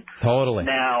Connection totally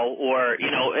now, or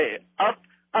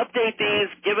update these,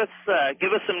 give us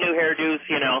some new hairdos,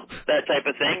 that type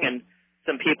of thing, and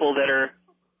some people that are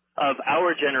of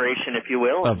our generation, if you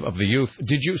will, of the youth.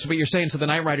 But you're saying, so the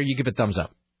Knight Rider, you give it thumbs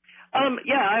up? I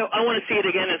want to see it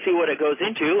again and see what it goes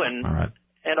into and all right.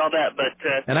 And all that. But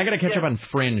and I got to catch up on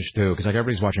Fringe too, because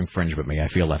everybody's watching Fringe but me. I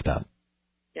feel left out.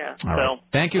 Yeah. All right.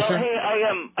 Thank you, sir. Hey,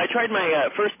 I tried my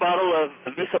first bottle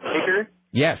of Visa Lager.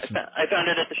 Yes. I found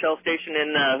it at the Shell station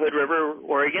in Hood River,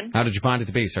 Oregon. How did you find it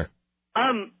to be, sir?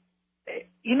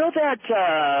 That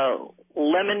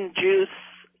lemon juice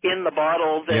in the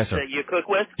bottle that yes, you cook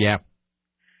with? Yeah.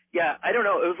 Yeah, I don't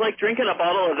know. It was like drinking a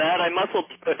bottle of that. I muscled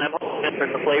through it, and I'm hoping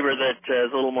there's a flavor that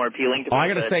is a little more appealing to me. I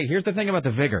got to say, here's the thing about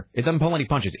the Vigor. It doesn't pull any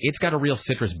punches. It's got a real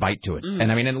citrus bite to it.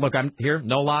 And look, I'm here,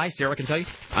 no lie. Sarah can tell you.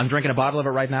 I'm drinking a bottle of it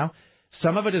right now.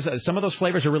 Some of those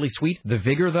flavors are really sweet. The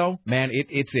Vigor, though, man,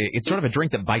 it's sort of a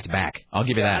drink that bites back. I'll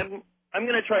give you that. I'm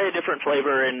going to try a different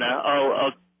flavor, and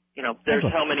I'll there's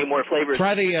how many more flavors.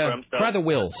 Try the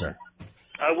Will, sir.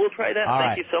 I will try that.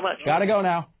 Thank you so much. Gotta go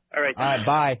now. All right. All right,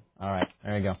 bye. All right,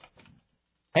 there you go.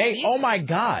 Hey, oh my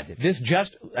God,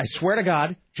 I swear to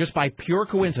God, just by pure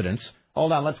coincidence.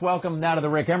 Hold on, let's welcome now to the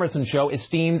Rick Emerson Show,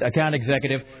 esteemed account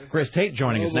executive Chris Tate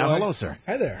joining us now. Hello, sir.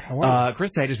 Hi there. How are you?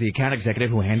 Chris Tate is the account executive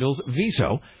who handles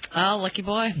Viso. Oh, lucky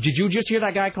boy. Did you just hear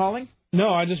that guy calling?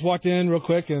 No, I just walked in real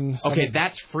quick and... Okay,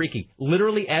 that's freaky.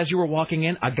 Literally, as you were walking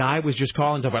in, a guy was just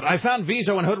calling about, I found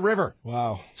Viso in Hood River.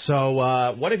 Wow.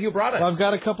 So, what have you brought us? Well, I've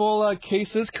got a couple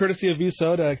cases, courtesy of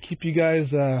Viso, to keep you guys...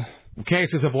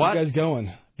 cases of what? You guys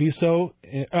going. Viso,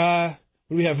 what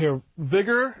do we have here?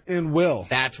 Vigor and Will.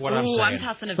 That's what I'm saying. I'm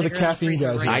tossing a for the caffeine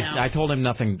guys. Right I told him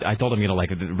nothing. I told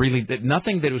him, really,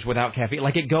 nothing that was without caffeine.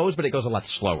 Like, it goes, but it goes a lot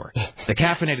slower. The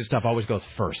caffeinated stuff always goes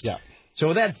first. Yeah.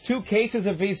 So that's 2 cases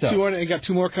of Viso. You got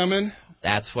 2 more coming?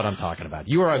 That's what I'm talking about.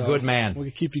 You are a good man.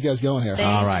 We'll keep you guys going here.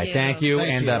 All right. Thank you.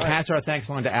 And pass our thanks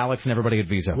on to Alex and everybody at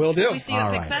Viso. Will do. We see you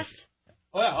at Big Fest?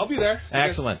 Oh, yeah, I'll be there.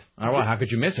 Excellent. All right. Well, how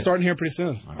could you miss it? Starting here pretty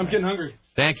soon. I'm getting hungry.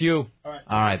 Thank you. All right.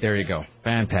 All right. There you go.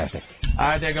 Fantastic. All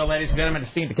right. There you go, ladies and gentlemen.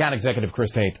 Esteemed account executive Chris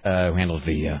Tate, who handles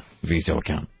the Viso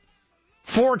account.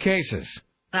 4 cases.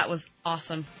 That was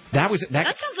awesome. That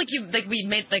sounds like we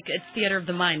made it's theater of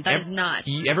the mind. That is not.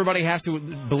 Everybody has to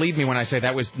believe me when I say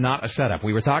that was not a setup.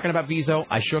 We were talking about Viso.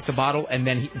 I shook the bottle, and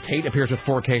then Tate appears with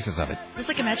 4 cases of it. It's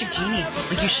like a magic genie.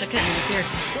 Like you shook it and it appeared.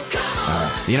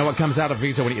 You know what comes out of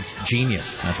Viso? It's genius.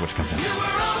 That's what comes out.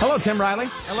 Hello, Tim Riley.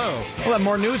 Hello. We'll have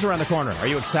more news around the corner. Are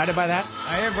you excited by that?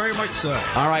 I am very much so.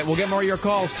 All right, we'll get more of your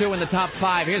calls, too, in the top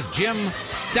 5. Here's Jim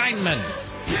Steinman.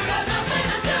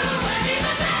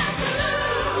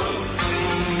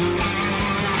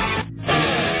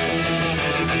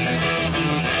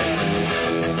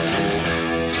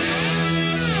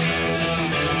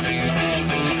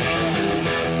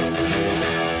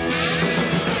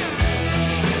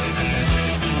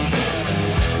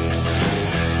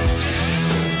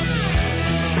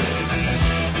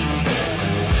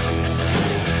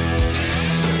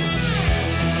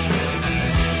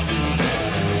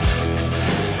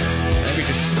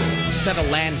 Set a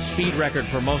land speed record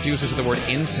for most uses of the word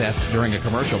incest during a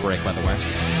commercial break, by the way.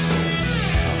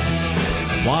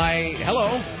 Why,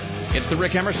 hello. It's the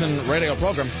Rick Emerson radio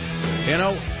program. You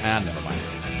know, never mind.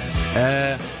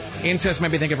 Incest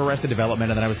made me think of Arrested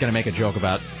Development, and then I was going to make a joke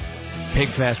about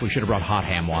Pig Fest. We should have brought hot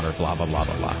ham water, blah, blah, blah,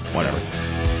 blah, blah. Whatever.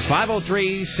 It's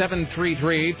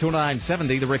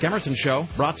 503-733-2970, The Rick Emerson Show,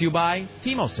 brought to you by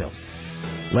T-Mobile.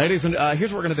 Ladies, and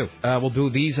here's what we're going to do. We'll do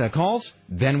these calls.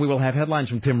 Then we will have headlines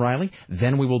from Tim Riley.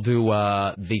 Then we will do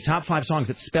the top 5 songs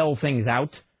that spell things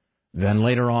out. Then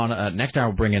later on, next hour,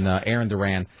 we'll bring in Aaron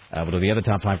Duran. We'll do the other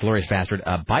top 5, Glorious Bastard,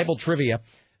 Bible trivia,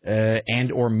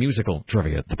 and or musical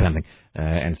trivia, depending,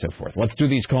 and so forth. Let's do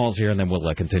these calls here, and then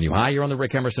we'll continue. Hi, you're on the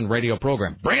Rick Emerson radio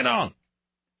program. Bring it on.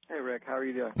 Hey, Rick. How are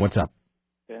you doing? What's up?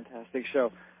 Fantastic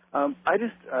show. I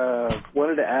just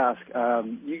wanted to ask,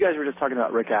 you guys were just talking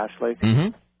about Rick Astley.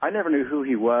 Mm-hmm. I never knew who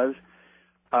he was,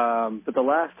 but the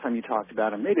last time you talked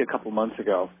about him, maybe a couple months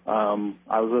ago,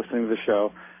 I was listening to the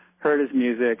show, heard his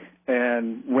music,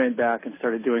 and went back and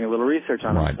started doing a little research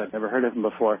on him because I've never heard of him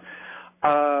before.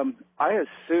 I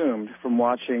assumed from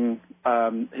watching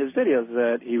his videos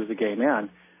that he was a gay man.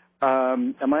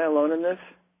 Am I alone in this?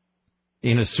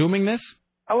 In assuming this?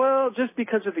 Well, just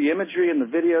because of the imagery and the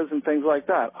videos and things like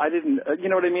that. I didn't, you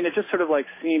know what I mean? It just sort of like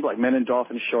seemed like men in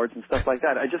dolphin shorts and stuff like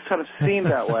that. I just kind of seemed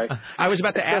that way. I was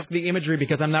about to ask the imagery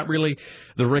because I'm not really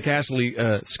the Rick Astley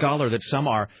scholar that some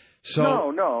are.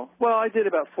 So No. Well, I did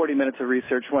about 40 minutes of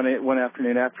research one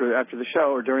afternoon after the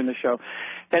show or during the show.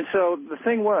 And so the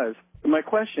thing was, my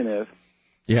question is.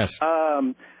 Yes.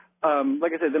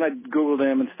 Like I said, then I Googled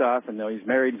him and stuff, and he's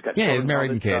married, he's got children. He's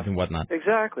married and kids stuff. and whatnot.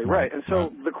 Exactly, right. And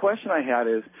so the question I had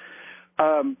is,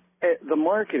 the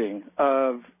marketing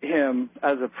of him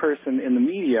as a person in the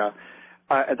media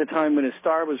at the time when his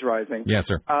star was rising. Yes,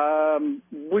 sir.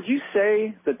 Would you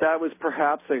say that was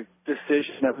perhaps a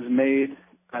decision that was made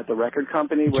at the record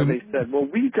company where they said, well,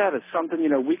 we've got something,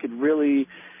 we could really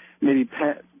maybe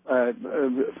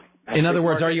in other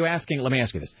words, are you asking, let me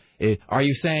ask you this, are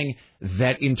you saying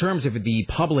that in terms of the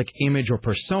public image or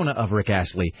persona of Rick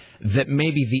Astley, that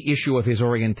maybe the issue of his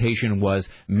orientation was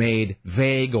made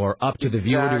vague or up to the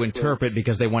viewer to interpret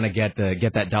because they want to get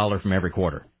that dollar from every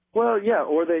quarter? Well, yeah,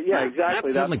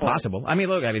 exactly. That's certainly possible. I mean,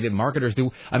 look, the marketers do.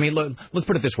 I mean, look, let's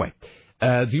put it this way.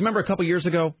 Do you remember a couple years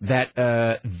ago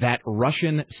that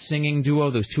Russian singing duo,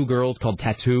 those 2 girls called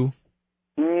Tattoo?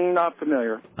 Not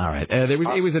familiar. All right.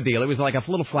 It was a deal. It was like a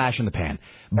little flash in the pan.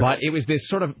 But it was this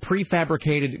sort of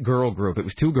prefabricated girl group. It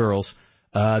was 2 girls,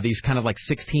 these kind of like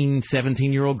 16,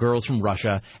 17-year-old girls from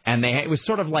Russia. And it was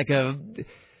sort of like I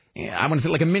want to say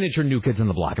like a miniature New Kids on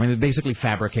the Block. I mean, they basically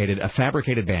fabricated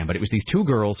band. But it was these 2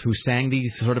 girls who sang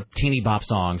these sort of teeny bop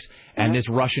songs. And this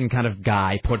Russian kind of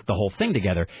guy put the whole thing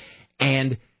together.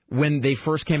 And when they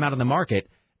first came out on the market,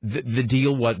 the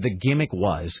gimmick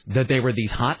was that they were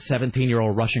these hot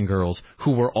 17-year-old Russian girls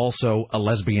who were also a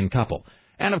lesbian couple.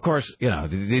 And, of course,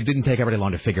 it didn't take everybody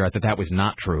long to figure out that was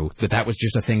not true, that was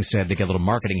just a thing said to get a little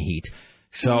marketing heat.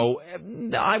 So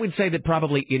I would say that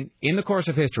probably in the course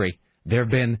of history, there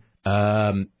have been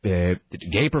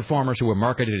gay performers who were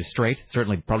marketed as straight,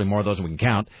 certainly probably more of those than we can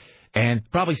count, and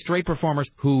probably straight performers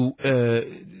who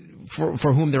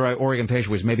for whom their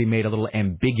orientation was maybe made a little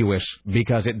ambiguous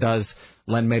because it does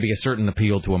lend maybe a certain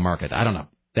appeal to a market. I don't know.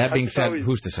 That being said,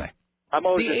 who's to say? I'm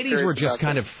always the 80s were just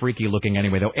kind of freaky looking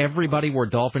anyway, though. Everybody wore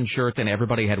dolphin shirts, and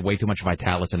everybody had way too much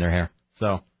Vitalis in their hair.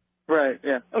 So. Right,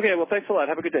 yeah. Okay, well, thanks a lot.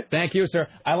 Have a good day. Thank you, sir.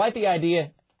 I like the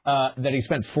idea that he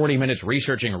spent 40 minutes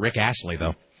researching Rick Astley,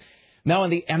 though. Now,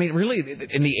 really,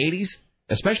 in the 80s,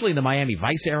 especially in the Miami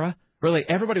Vice era, really,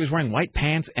 everybody was wearing white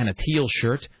pants and a teal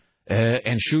shirt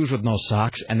and shoes with no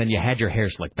socks, and then you had your hair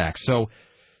slicked back. So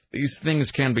these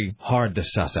things can be hard to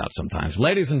suss out sometimes.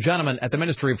 Ladies and gentlemen, at the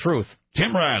Ministry of Truth,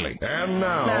 Tim Riley. And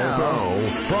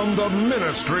now, from the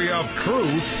Ministry of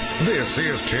Truth, this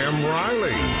is Tim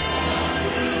Riley.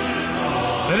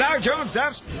 The Dow Jones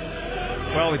dumps.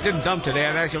 Well, it didn't dump today.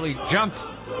 It actually jumped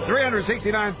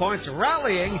 369 points,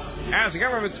 rallying as the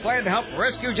government's plan to help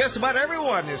rescue just about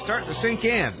everyone is starting to sink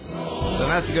in. So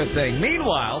that's a good thing.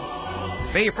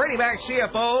 Meanwhile, the Freddie Mac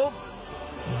CFO,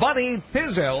 Buddy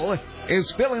Pizzle,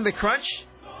 is feeling the crunch.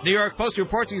 New York Post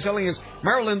reports he's selling his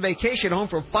Maryland vacation home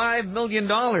for $5 million.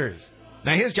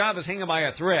 Now, his job is hanging by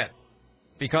a thread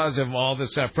because of all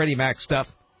this Freddie Mac stuff.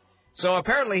 So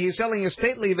apparently he's selling a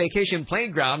stately vacation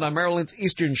playground on Maryland's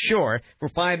eastern shore for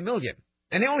 $5 million.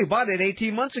 And he only bought it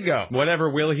 18 months ago. Whatever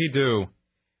will he do?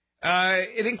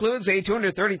 It includes a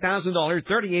 $230,000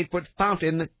 38-foot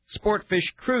fountain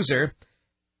Sportfish cruiser,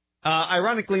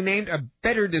 ironically named a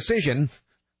Better Decision,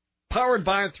 powered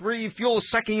by 3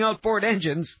 fuel-sucking outboard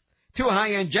engines, 2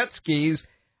 high-end jet skis,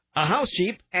 a house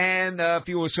jeep, and a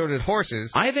few assorted horses.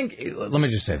 I think, let me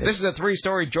just say this. This is a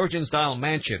 3-story Georgian-style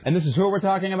mansion. And this is who we're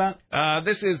talking about?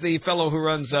 This is the fellow who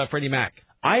runs Freddie Mac.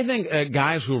 I think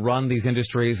guys who run these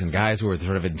industries and guys who are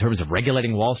sort of in terms of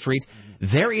regulating Wall Street,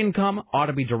 their income ought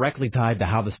to be directly tied to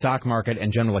how the stock market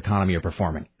and general economy are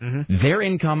performing. Mm-hmm. Their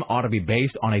income ought to be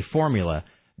based on a formula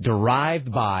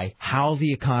derived by how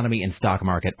the economy and stock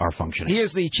market are functioning. He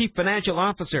is the chief financial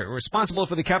officer responsible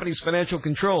for the company's financial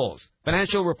controls,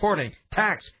 financial reporting,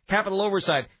 tax, capital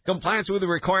oversight, compliance with the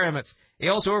requirements. He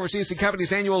also oversees the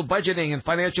company's annual budgeting and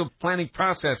financial planning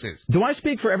processes. Do I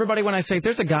speak for everybody when I say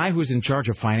there's a guy who's in charge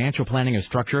of financial planning and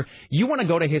structure? You want to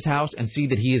go to his house and see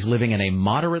that he is living in a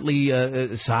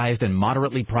moderately sized and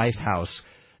moderately priced house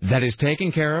that is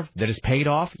taken care of, that is paid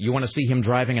off. You want to see him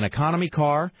driving an economy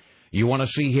car. You want to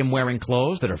see him wearing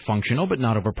clothes that are functional but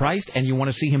not overpriced, and you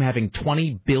want to see him having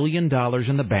 $20 billion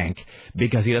in the bank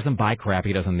because he doesn't buy crap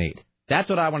he doesn't need. That's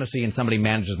what I want to see in somebody who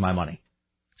manages my money.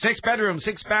 6 bedrooms,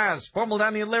 6 baths, formal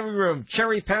dining and living room,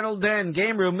 cherry paneled den,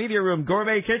 game room, media room,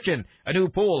 gourmet kitchen, a new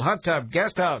pool, hot tub,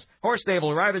 guest house, horse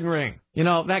stable, riding ring. You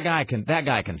know, that guy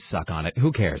can suck on it.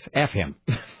 Who cares? F him.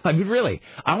 I mean, really.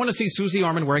 I want to see Susie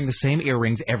Orman wearing the same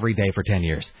earrings every day for 10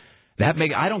 years.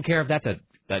 I don't care if that's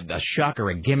a shuck or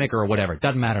a gimmick or whatever. It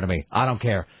doesn't matter to me. I don't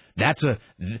care.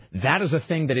 That is a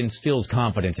thing that instills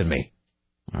confidence in me.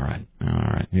 All right.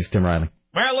 Here's Tim Riley.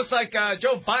 Well, it looks like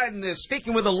Joe Biden is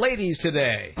speaking with the ladies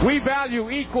today. We value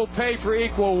equal pay for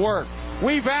equal work.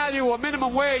 We value a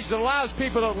minimum wage that allows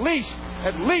people at least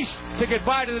to get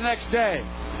by to the next day.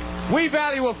 We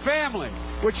value a family,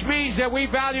 which means that we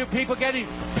value people getting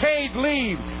paid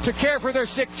leave to care for their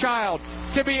sick child,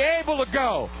 to be able to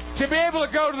go to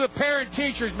the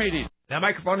parent-teachers meeting. That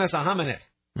microphone has a hum in it.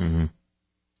 Mm-hmm.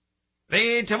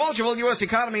 The tumultuous U.S.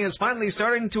 economy is finally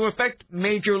starting to affect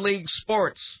Major League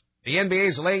sports. The NBA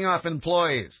is laying off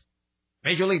employees.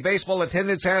 Major League Baseball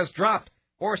attendance has dropped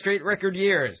 4 straight record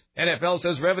years. NFL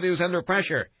says revenue is under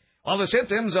pressure. While the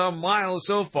symptoms are mild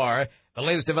so far, the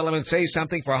latest developments say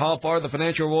something for how far the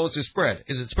financial woes is spread.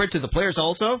 Is it spread to the players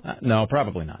also? No,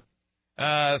 probably not.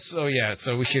 So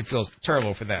we should feel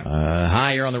terrible for them.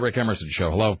 Hi, you're on the Rick Emerson Show.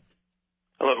 Hello.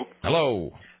 Hello.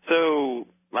 Hello. So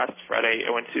last Friday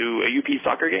I went to a UP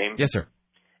soccer game. Yes, sir.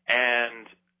 And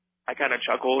I kind of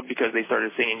chuckled because they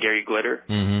started singing Gary Glitter.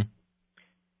 Mm-hmm.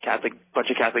 Bunch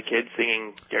of Catholic kids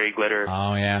singing Gary Glitter.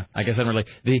 Oh, yeah. I guess I'm really...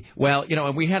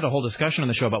 and we had a whole discussion on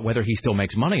the show about whether he still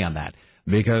makes money on that.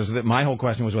 Because my whole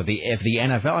question was, if the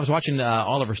NFL... I was watching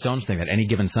Oliver Stone's thing, that Any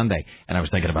Given Sunday, and I was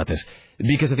thinking about this.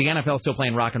 Because if the NFL is still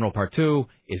playing Rock and Roll Part 2,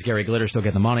 is Gary Glitter still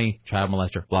getting the money? Child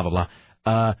molester, blah, blah,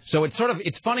 blah. So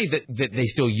it's funny that they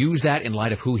still use that in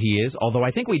light of who he is, although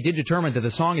I think we did determine that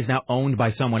the song is now owned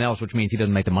by someone else, which means he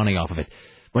doesn't make the money off of it.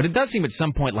 But it does seem at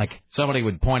some point like somebody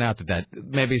would point out that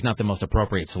maybe is not the most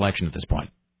appropriate selection at this point.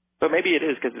 But maybe it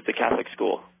is because it's a Catholic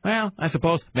school. Well, I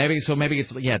suppose. Maybe it's a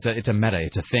meta.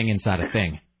 It's a thing inside a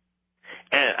thing.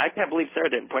 And I can't believe Sarah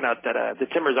didn't point out that the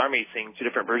Timbers Army sing 2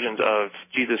 different versions of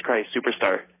Jesus Christ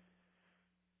Superstar.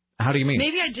 How do you mean?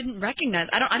 Maybe I didn't recognize.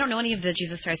 I don't know any of the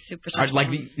Jesus Christ Superstar. Like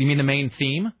you mean the main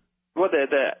theme? Well,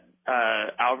 the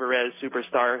Alvarez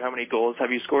Superstar. How many goals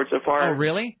have you scored so far? Oh,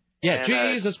 really? Yeah,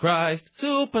 and, Jesus Christ,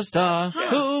 superstar.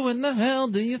 Who in the hell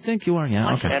do you think you are?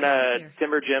 Yeah, okay. And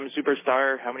Timber Jim,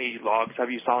 Superstar, how many logs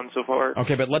have you sawn so far?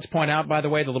 Okay, but let's point out, by the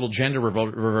way, the little gender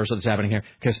reversal that's happening here,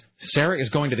 because Sarah is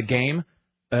going to the game,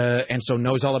 and so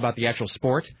knows all about the actual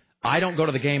sport. I don't go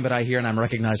to the game, but I hear and I'm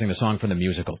recognizing the song from the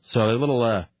musical. So a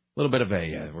little bit of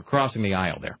we're crossing the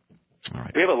aisle there. All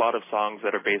right. We have a lot of songs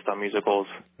that are based on musicals.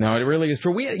 No, it really is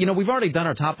true. We've already done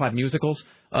our top 5 musicals.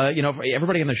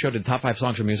 Everybody on the show did top 5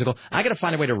 songs from musical. I got to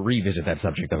find a way to revisit that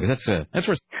subject though, because that's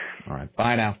where. All right,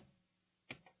 bye now.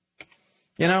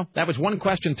 That was one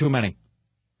question too many.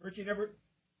 Richie,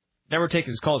 never take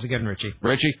his calls again, Richie.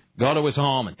 Richie, go to his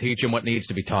home and teach him what needs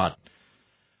to be taught.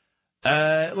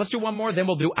 Let's do one more, then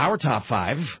we'll do our top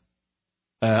 5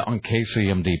 on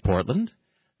KCMD Portland.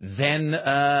 Then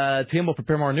Tim will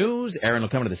prepare more news. Aaron will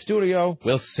come to the studio.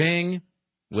 We'll sing.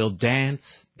 We'll dance.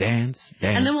 And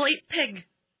then we'll eat pig.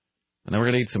 And then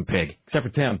we're going to eat some pig, except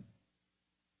for Tim.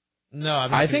 No,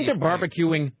 I think they're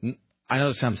barbecuing. I know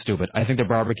this sounds stupid. I think they're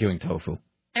barbecuing tofu.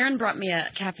 Aaron brought me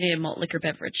a caffeinated malt liquor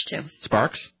beverage, too.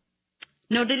 Sparks?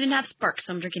 No, they didn't have Sparks,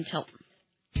 so I'm drinking Tilt.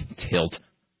 Tilt.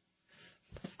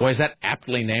 Boy, is that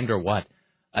aptly named or what?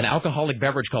 An alcoholic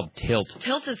beverage called Tilt.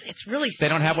 Tilt it's really. They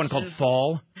don't have one called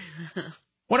Fall.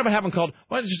 What about having called?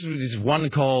 What is one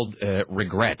called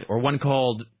Regret or one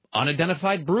called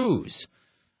Unidentified Bruise?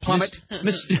 Plummet.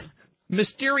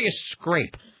 Mysterious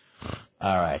Scrape.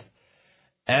 All right.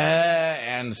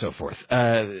 And so forth.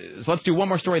 So let's do one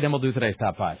more story, then we'll do today's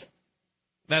top 5.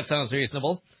 That sounds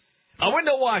reasonable. A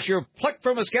window washer plucked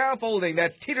from a scaffolding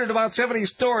that teetered about 70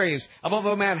 stories above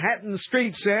a Manhattan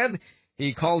street said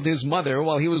he called his mother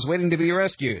while he was waiting to be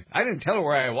rescued. I didn't tell her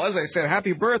where I was. I said,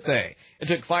 happy birthday. It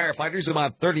took firefighters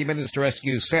about 30 minutes to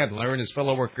rescue Sadler and his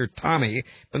fellow worker Tommy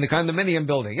from the condominium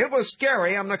building. It was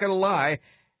scary, I'm not going to lie.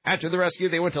 After the rescue,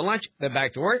 they went to lunch, then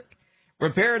back to work,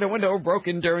 repaired a window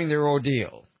broken during their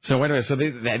ordeal. So wait a minute. So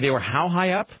they were how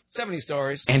high up? 70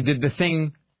 stories. And did the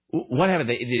thing... What happened?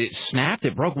 Did it snapped?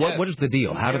 It broke? Yeah. What is the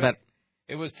deal? How did that...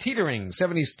 It was teetering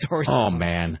 70 stories. Oh,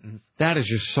 man. That is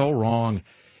just so wrong.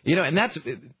 And that's...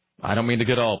 I don't mean to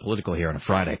get all political here on a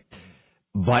Friday.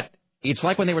 But it's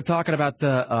like when they were talking about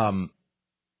the...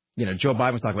 Joe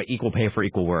Biden was talking about equal pay for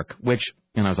equal work, which,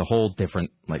 is a whole different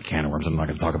can of worms I'm not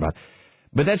going to talk about.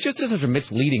 But that's just such a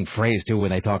misleading phrase, too,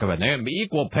 when they talk about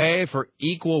equal pay for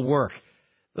equal work.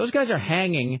 Those guys are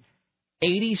hanging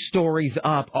 80 stories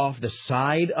up off the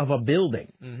side of a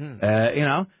building.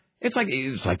 Mm-hmm. It's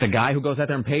like the guy who goes out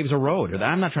there and paves a road.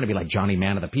 I'm not trying to be like Johnny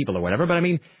Man of the People or whatever, but I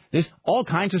mean, there's all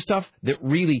kinds of stuff that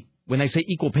really, when they say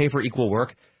equal pay for equal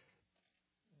work,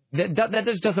 that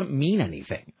just doesn't mean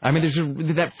anything. I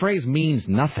mean, that phrase means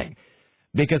nothing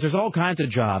because there's all kinds of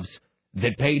jobs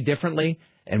that pay differently,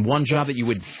 and one job that you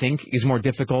would think is more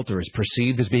difficult or is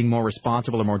perceived as being more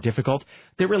responsible or more difficult,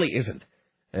 there really isn't.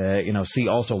 See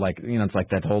also it's like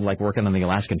that whole working on the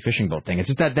Alaskan fishing boat thing. It's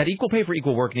just that equal pay for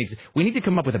equal work we need to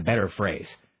come up with a better phrase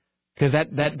because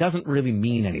that doesn't really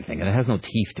mean anything and it has no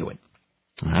teeth to it.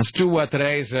 Let's do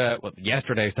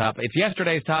yesterday's top. It's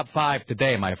yesterday's top 5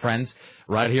 today, my friends,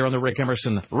 right here on the Rick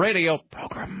Emerson radio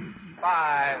program.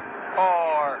 5,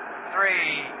 4, 3,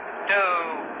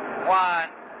 2, 1,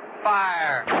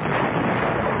 fire.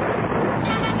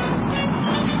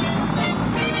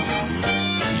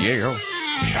 Yeah.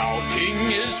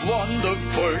 Counting is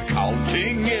wonderful,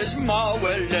 counting is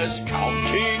marvelous,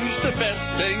 counting's the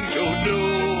best thing to do.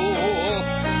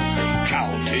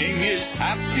 Counting is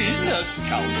happiness,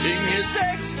 counting is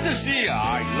ecstasy,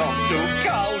 I love to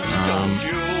count, don't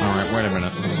you? All right, wait a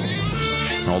minute.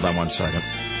 Hold on 1 second.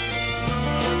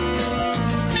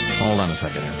 Hold on a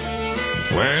second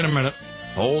here. Wait a minute.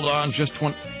 Hold on just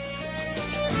one.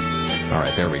 All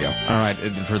right, there we go. All right,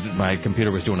 my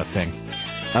computer was doing a thing.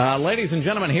 Ladies and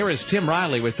gentlemen, here is Tim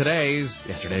Riley with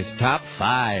yesterday's top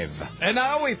 5. And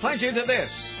now we plunge into this,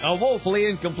 a woefully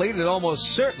incomplete and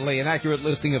almost certainly inaccurate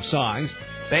listing of songs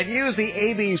that use the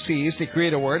ABCs to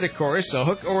create a word, a chorus, a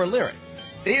hook, or a lyric.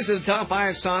 These are the top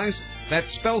 5 songs that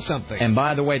spell something. And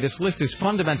by the way, this list is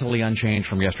fundamentally unchanged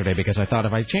from yesterday because I thought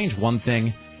if I change one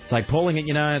thing, it's like pulling it,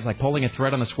 it's like pulling a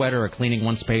thread on a sweater or cleaning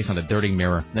one space on a dirty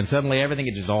mirror. Then suddenly everything,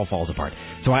 it just all falls apart.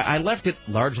 So I left it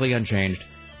largely unchanged.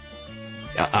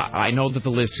 I know that the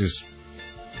list is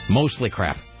mostly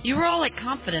crap. You were all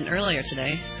confident earlier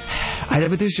today.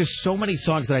 But there's just so many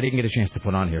songs that I didn't get a chance to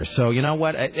put on here. So you know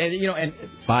what? And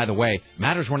by the way,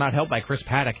 matters were not helped by Chris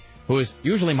Paddock, who is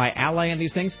usually my ally in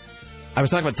these things. I was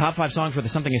talking about top 5 songs where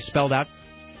something is spelled out.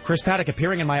 Chris Paddock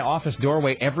appearing in my office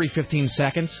doorway every 15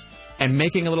 seconds and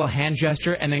making a little hand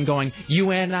gesture and then going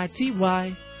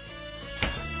UNITY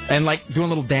and doing a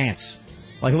little dance,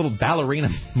 like a little ballerina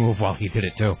move while he did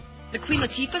it too. The Queen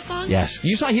Latifah song? Yes.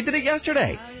 You saw he did it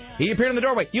yesterday. He appeared in the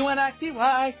doorway. UNITY. All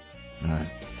right.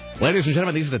 Ladies and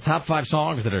gentlemen, these are the top 5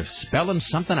 songs that are spelling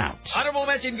something out. Honorable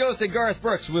mention goes to Garth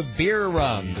Brooks with Beer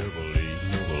Run.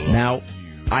 Now,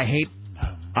 I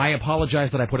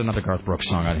apologize that I put another Garth Brooks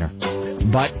song on here.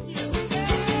 But,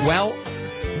 well,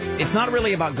 it's not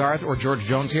really about Garth or George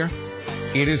Jones here.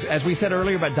 It is, as we said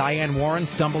earlier, about Diane Warren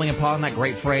stumbling upon that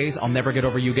great phrase, I'll never get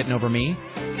over you getting over me.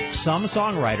 Some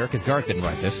songwriter, because Garth didn't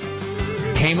write this,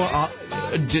 came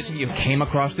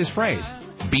across this phrase.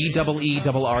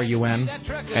 BEERUN,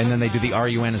 and then they do the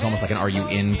RUN as almost like an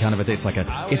RUN kind of a thing.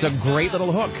 It's a great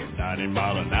little hook. I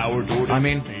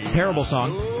mean, terrible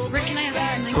song. Rick, can I ask you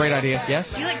something? Great idea. Yes?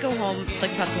 Do you go home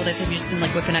like past couple days and you just been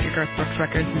whipping out your Garth Brooks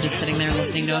records and just sitting there and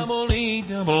listening to them?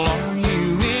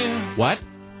 What?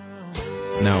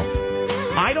 No.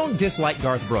 I don't dislike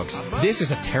Garth Brooks. This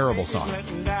is a terrible song.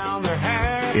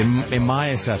 In my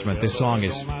assessment, this song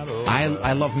is...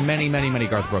 I love many, many, many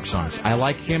Garth Brooks songs. I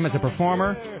like him as a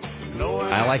performer.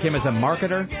 I like him as a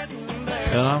marketer.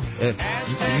 You know,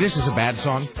 this is a bad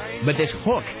song, but this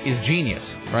hook is genius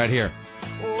right here.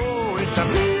 There you go.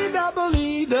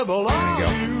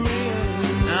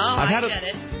 Oh, I've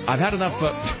had enough.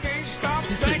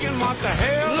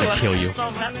 I'll kill you.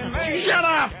 Shut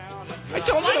up! I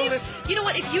told you this. You know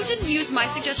what? If you didn't use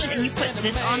my suggestion and you put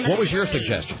this on... What was your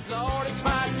suggestion? Oh,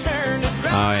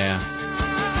 yeah.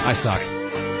 I suck.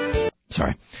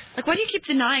 Sorry. Why do you keep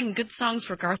denying good songs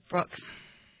for Garth Brooks?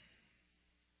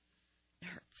 It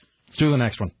hurts. Let's do the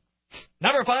next one.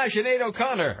 Number 5, Sinead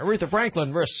O'Connor. Aretha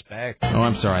Franklin, Respect. Oh,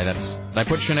 I'm sorry. Did I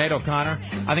put Sinead O'Connor?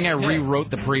 I think I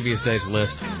rewrote the previous day's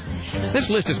list. This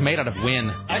list is made out of Win.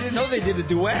 I didn't know they did a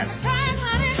duet.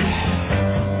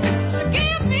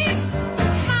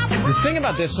 The thing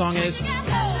about this song is,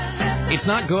 it's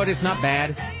not good, it's not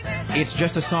bad. It's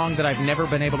just a song that I've never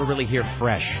been able to really hear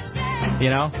fresh. You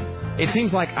know? It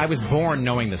seems like I was born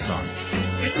knowing this song.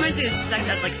 This reminds me of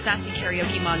sassy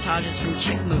karaoke montages from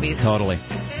chick movies. Totally.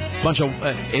 Bunch of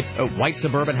white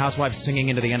suburban housewives singing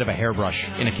into the end of a hairbrush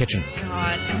in a kitchen.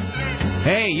 God.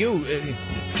 Hey, you,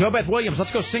 JoBeth Williams,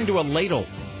 let's go sing to a ladle,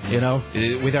 you know,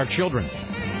 with our children.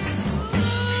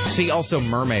 See also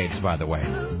Mermaids, by the way.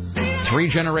 3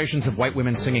 generations of white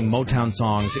women singing Motown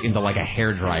songs into a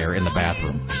hairdryer in the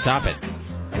bathroom. Stop it.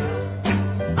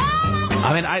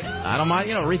 I mean, I don't mind,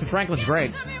 Aretha Franklin's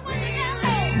great.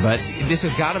 But this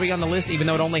has got to be on the list, even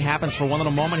though it only happens for one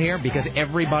little moment here, because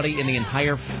everybody in the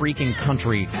entire freaking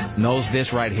country knows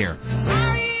this right here.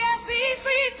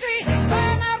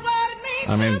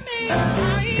 I mean,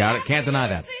 got it. Can't deny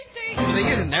that. Well, they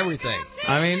use it in everything.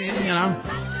 I mean,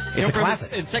 it's a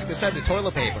classic. Insecticide to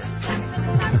toilet paper.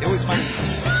 It was funny.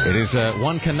 It is,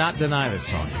 one cannot deny this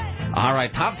song. All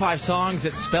right, top 5 songs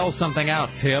that spell something out,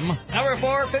 Tim. Number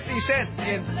 4, 50 Cent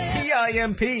in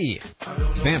PIMP.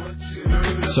 Pimp.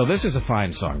 So this is a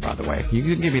fine song, by the way. You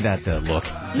can give me that look.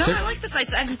 No, I like this. I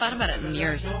haven't thought about it in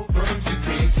years. So fun.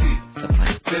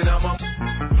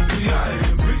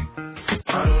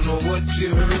 I don't know what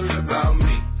you heard about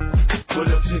me. But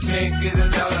if you can't get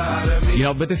it out of me.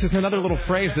 But this is another little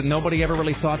phrase that nobody ever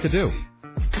really thought to do.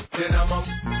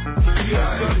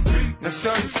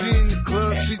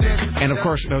 And of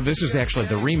course, no, this is actually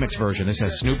the remix version. This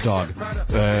has Snoop Dogg,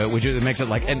 which makes it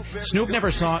like. And Snoop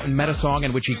never met a song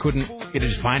in which he couldn't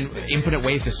just find infinite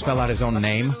ways to spell out his own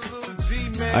name.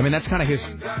 I mean, that's kind of his,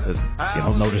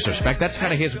 no disrespect. That's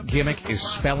kind of his gimmick, is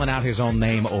spelling out his own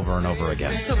name over and over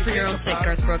again. So for your own sake,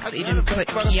 Garth Brooks, that you didn't put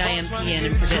PIMP in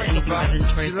and forget anything other than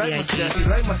Notorious B.I.G.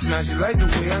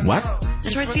 What?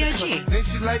 Notorious B.I.G.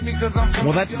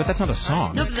 Well, but that's not a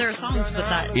song. No, but there are songs with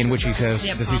that. In which he says,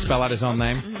 does he spell out his own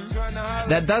name? Mm-hmm.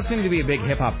 That does seem to be a big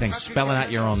hip-hop thing, spelling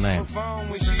out your own name.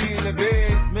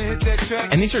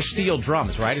 And these are steel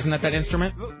drums, right? Isn't that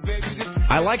instrument?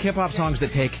 I like hip-hop songs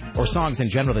that take, or songs in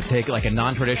general that take like a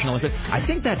non-traditional instrument. I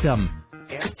think that,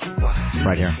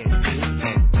 right here.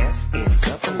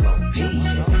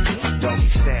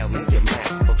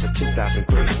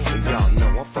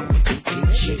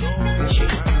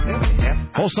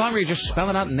 Whole song where you're just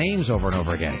spelling out names over and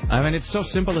over again. I mean, it's so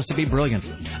simple as to be brilliant.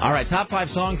 All right, top 5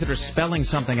 songs that are spelling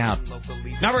something out.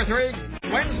 Number 3,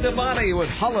 Gwen Stefani with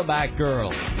Hollaback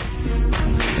Girl.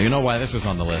 You know why this is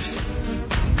on the list.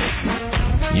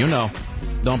 You know.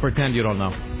 Don't pretend you don't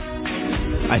know.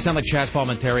 I sound like Chaz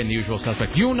Palminteri in The Usual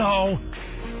Suspect. You know.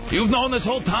 You've known this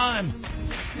whole time.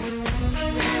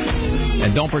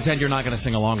 And don't pretend you're not going to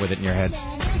sing along with it in your heads.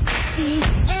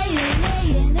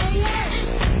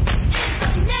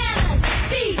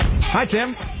 Hi,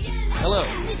 Tim. Hello.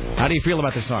 How do you feel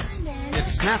about this song?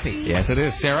 It's snappy. Yes, it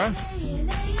is. Sarah?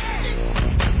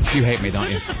 You hate me, don't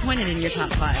You're you? disappointed in your top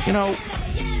 5. You know,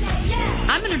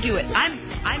 I'm going to do it.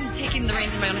 I'm taking the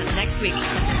reins in my own hands next week.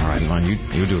 all right, Lon,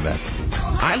 you do that.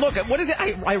 I look at what is it?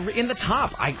 I in the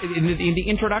top. In the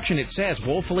introduction, it says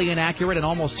woefully inaccurate and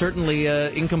almost certainly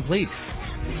incomplete.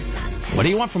 What do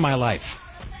you want from my life?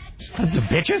 The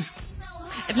bitches?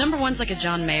 If number 1's like a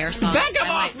John Mayer song, back him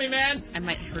off me, man! I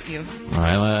might hurt you. All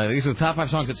right, these are the top 5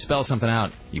 songs that spell something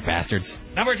out. You bastards.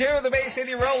 Number 2, the Bay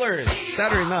City Rollers,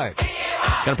 Saturday Night.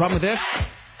 Got a problem with this?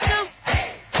 No.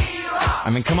 I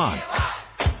mean, come on. I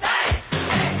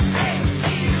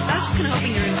was just kind of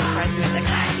hoping you were going to surprise me with that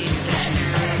kind of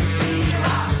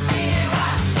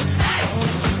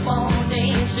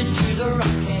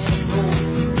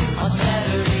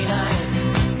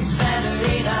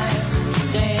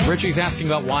Richie's asking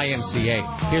about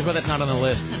YMCA. Here's why that's not on the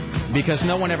list. Because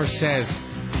no one ever says,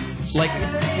 like,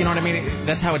 you know what I mean?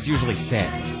 That's how it's usually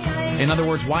said. In other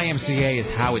words, YMCA is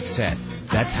how it's said.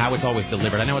 That's how it's always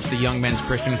delivered. I know it's the Young Men's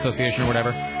Christian Association or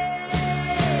whatever.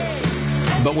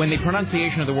 But when the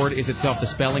pronunciation of the word is itself the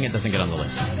spelling, it doesn't get on the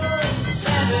list. That's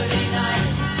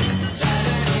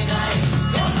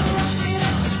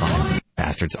fine.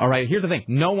 Bastards. All right, here's the thing.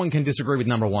 No one can disagree with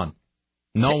number 1.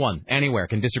 No one anywhere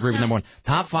can disagree with number 1.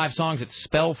 Top 5 songs that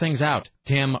spell things out.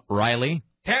 Tim Riley.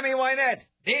 Tammy Wynette,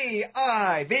 D-I-V-O-R-C-E,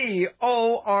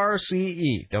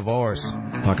 Divorce.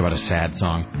 Talk about a sad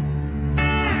song.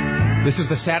 This is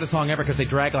the saddest song ever because they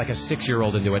drag like a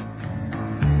 6-year-old into it.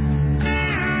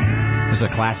 This is a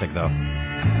classic, though.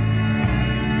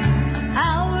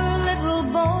 Our little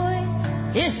boy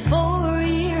is 4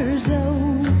 years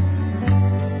old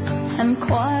and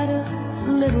quite a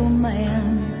little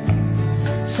man.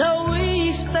 So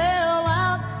we spell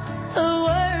out the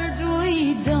words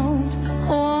we don't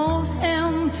want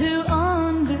him to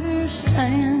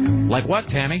understand. Like what,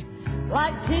 Tammy?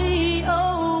 Like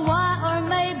T-O-Y or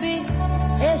maybe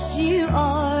S-U-R-P-R-I-S-E.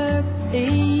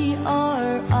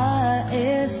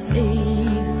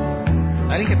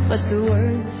 I think it... But the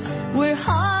words we're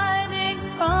hiding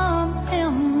from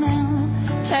him now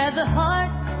tear the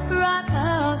heart right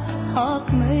out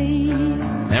of me.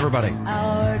 Everybody.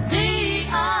 Our D-I-V-O-R-C.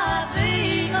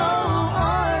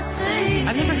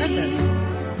 I've never heard this.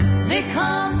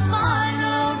 Becomes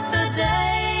final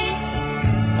today.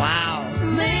 Wow.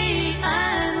 Me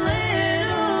and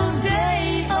little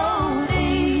J-O-E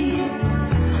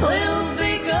will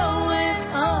be going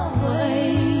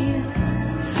away.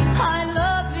 I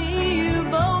love you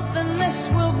both and this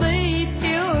will be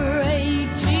pure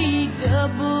H-E-double-L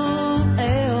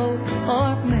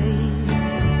for me.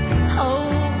 Oh,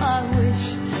 I wish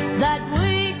that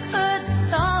we could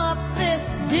stop this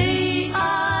D-I-V-O-R-C.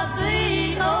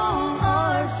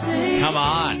 Come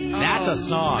on. That's a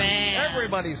song. Man.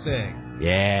 Everybody sing.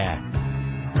 Yeah.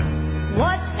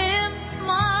 Watch him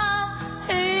smile.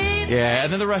 Yeah,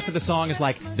 and then the rest of the song is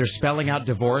like they're spelling out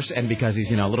divorce, and because he's,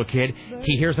 a little kid,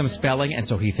 he hears them spelling, and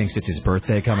so he thinks it's his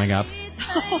birthday coming up.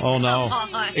 Oh, no.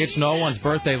 It's no one's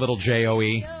birthday, little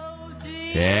J-O-E.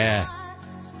 Yeah.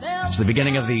 It's the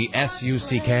beginning of the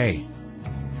S-U-C-K.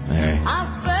 Hey.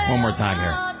 One more time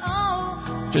here.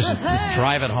 Just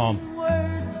drive it home.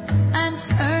 And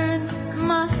turn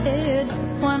my head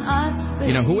when I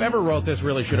speak. Whoever wrote this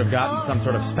really should have gotten some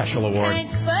sort of special award.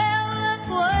 Can't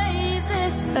feel away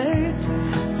this hurt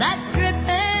that's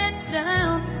dripping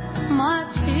down my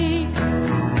cheek.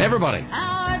 Everybody.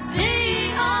 Our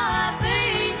D-I-V-O-R-C-E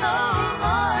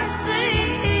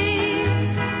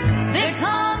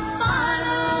becomes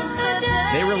final today.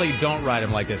 They really don't write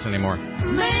him like this anymore.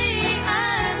 Me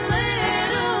and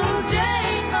little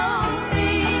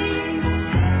J-O-E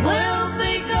will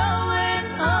be going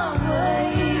away.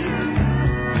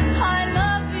 I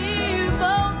love you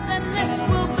both and this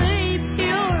will be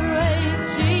pure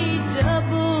H-E-double-L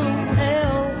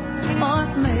for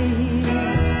me.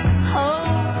 Oh,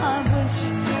 I wish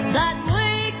that we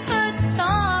could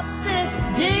stop this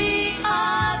D-I-V-O-R-C-E.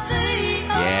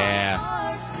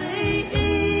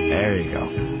 There you go.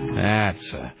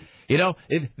 That's,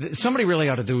 somebody really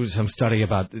ought to do some study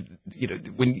about,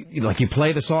 when, you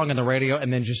play the song on the radio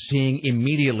and then just seeing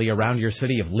immediately around your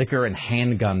city of liquor and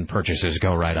handgun purchases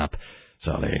go right up.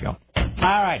 So there you go. All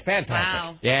right, fantastic.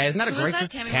 Wow. Yeah, isn't that a great song?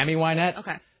 Tammy Wynette?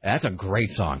 Okay. That's a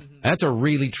great song. That's a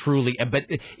really, truly, but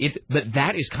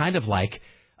that is kind of like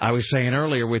I was saying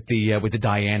earlier with the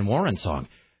Diane Warren song.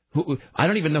 I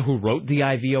don't even know who wrote the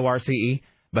I-V-O-R-C-E.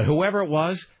 But whoever it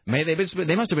was, they must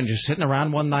have been just sitting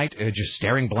around one night, just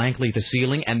staring blankly at the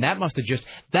ceiling, and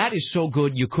that is so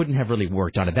good you couldn't have really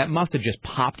worked on it. That must have just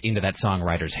popped into that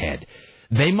songwriter's head.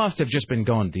 They must have just been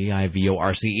going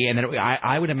D-I-V-O-R-C-E, and then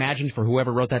I would imagine for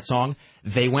whoever wrote that song,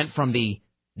 they went from the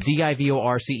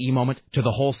DIVORCE moment to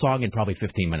the whole song in probably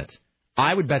 15 minutes.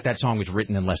 I would bet that song was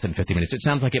written in less than 50 minutes. It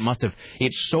sounds like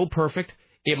it's so perfect,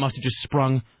 it must have just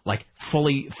sprung, like,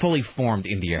 fully formed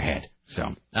into your head. So,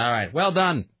 all right, well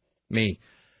done, me.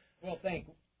 Well, thank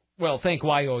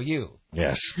YOU.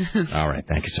 Yes. All right.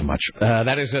 Thank you so much.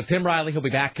 That is Tim Riley. He'll be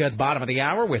back at the bottom of the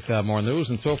hour with more news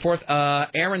and so forth.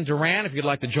 Aaron Duran, if you'd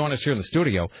like to join us here in the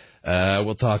studio,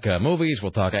 we'll talk movies.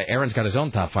 We'll talk. Aaron's got his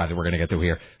own top 5 that we're going to get through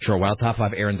here. Sure. Well, top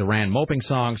 5 Aaron Duran moping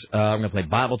songs. I'm going to play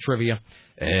Bible trivia,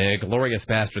 glorious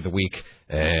bastard of the week,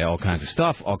 all kinds of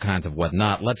stuff, all kinds of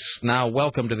whatnot. Let's now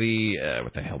welcome to the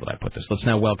what the hell did I put this? Let's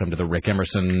now welcome to the Rick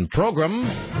Emerson program.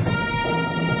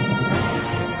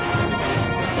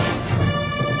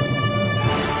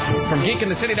 From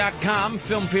geekinthecity.com,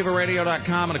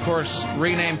 filmfeverradio.com, and, of course,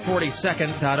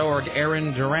 rename42nd.org,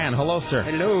 Aaron Duran. Hello, sir.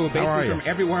 Hello, basically from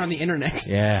everywhere on the Internet.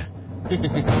 Yeah.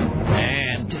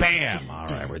 And bam. All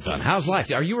right, we're done. How's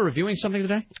life? Are you reviewing something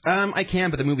today? I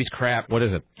can, but the movie's crap. What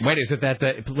is it? Wait, is it that...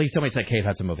 please tell me it's that Kate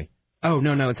Hudson movie. Oh,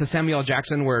 no. It's a Samuel L.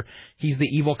 Jackson where he's the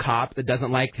evil cop that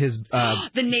doesn't like his...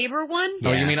 The neighbor one?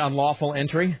 Oh, you mean Unlawful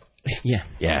Entry? Yeah.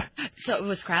 Yeah. So it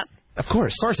was crap? Of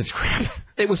course. Of course it's crap.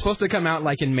 It was supposed to come out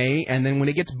like in May, and then when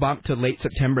it gets bumped to late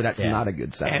September, that's not a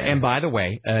good sign. And by the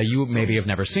way, you maybe have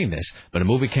never seen this, but a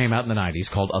movie came out in the 90s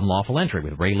called Unlawful Entry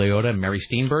with Ray Liotta and Mary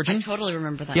Steenburgen. I totally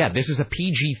remember that. Yeah, this is a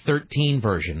PG-13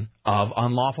 version of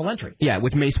Unlawful Entry. Yeah,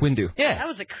 with Mace Windu. Yeah. That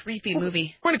was a creepy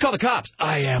movie. We're going to call the cops.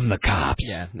 I am the cops.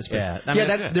 Yeah, that's right.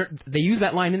 They use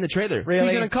that line in the trailer. Really? Who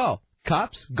are you going to call?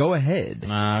 Cops? Go ahead.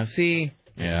 See...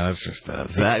 Yeah, that's just...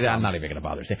 I'm not even going to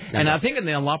bother saying. And I think in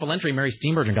the Unlawful Entry, Mary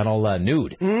Steenburgen got all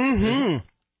nude. Mm-hmm.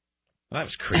 That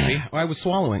was creepy. I was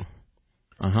swallowing.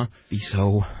 Uh-huh.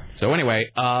 So anyway,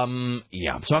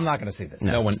 yeah. So I'm not going to see this.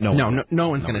 No one's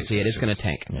going to see it. It's going to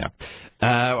tank. Yeah.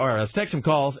 All right, let's take some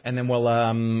calls, and then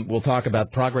we'll talk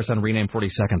about progress on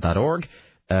rename42nd.org.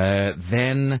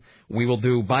 Then we will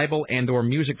do Bible and or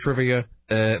music trivia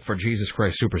for Jesus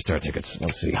Christ Superstar tickets.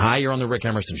 Let's see. Hi, you're on the Rick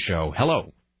Emerson Show.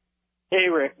 Hello. Hey,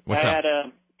 Rick. What's I up? had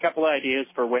a couple ideas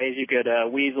for ways you could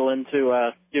weasel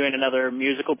into doing another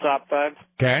musical top 5.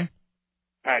 Okay.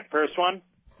 All right, first one,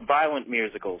 violent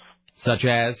musicals. Such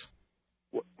as?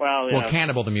 Well,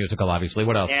 Cannibal the Musical, obviously.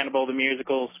 What else? Cannibal the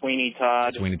Musical, Sweeney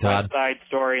Todd. West Side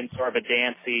Story in sort of a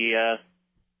dancey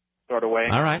sort of way.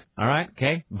 All right.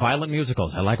 Okay. Violent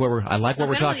musicals. I like what we're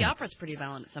talking. The Opera's pretty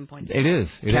violent at some point. It is.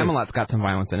 Camelot's got some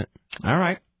violence in it. All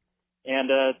right. And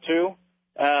 2,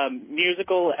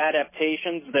 musical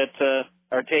adaptations that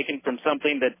are taken from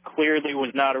something that clearly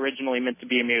was not originally meant to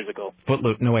be a musical.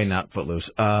 Footloose. No, wait, not Footloose.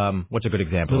 What's a good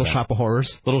example? Little Shop of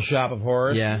Horrors. Little Shop of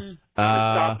Horrors. Yeah.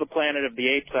 Off the Planet of the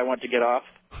Apes, I Want to Get Off.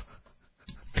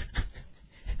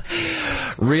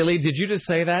 Really? Did you just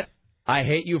say that? I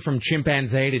hate you from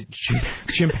chimpanzee to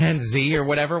chimpanzee or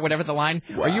whatever the line.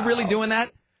 Wow. Are you really doing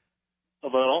that? A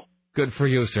little. Good for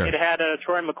you, sir. It had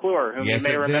Troy McClure, whom you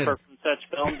may remember from such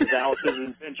films as Alice's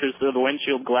Adventures Through the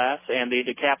Windshield Glass and the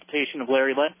Decapitation of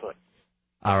Larry Leadfoot.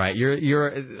 All right,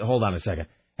 you're. Hold on a second.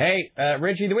 Hey,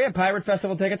 Richie, do we have Pirate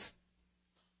Festival tickets?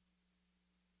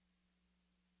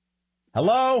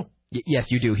 Hello? Yes,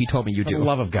 you do. He told me you do. For the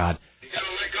love of God. You gotta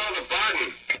let go of the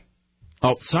button.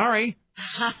 Oh, sorry.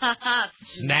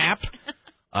 Snap.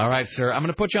 All right, sir. I'm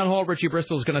going to put you on hold. Richie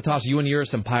Bristol's going to toss you and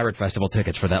yours some Pirate Festival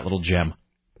tickets for that little gem.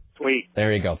 Sweet.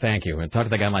 There you go. Thank you. And talk to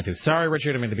the guy on line 2. Sorry,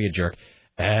 Richard. I didn't mean to be a jerk.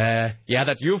 Yeah,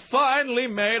 that's you finally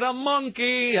made a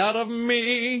monkey out of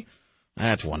me.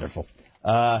 That's wonderful.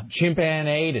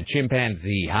 Chimpanzee to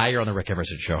chimpanzee. Hi, you're on the Rick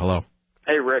Emerson Show. Hello.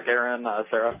 Hey, Rick, Aaron,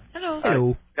 Sarah.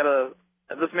 Hello.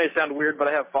 This may sound weird, but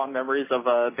I have fond memories of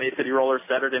Bay City Roller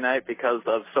Saturday night because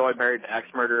of So I Married an Axe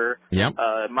Murderer. Yep.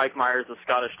 Mike Myers, the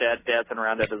Scottish dad, dancing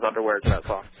around in his underwear to that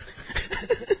song.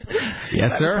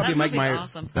 Yes, sir. Probably Mike Myers.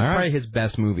 Awesome. That's probably his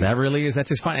best movie. That really is. That's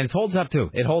his fun. And it holds up, too.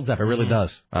 It holds up. It really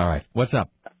does. All right. What's up?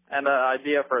 And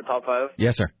idea for a top 5?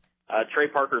 Yes, sir. Trey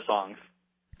Parker songs.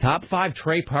 Top 5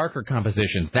 Trey Parker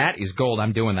compositions. That is gold.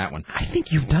 I'm doing that one. I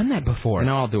think you've done that before.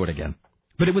 No, I'll do it again.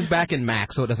 But it was back in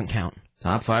Mac, so it doesn't count.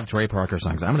 Top 5 Trey Parker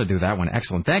songs. I'm going to do that one.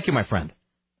 Excellent. Thank you, my friend.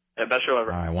 Yeah, best show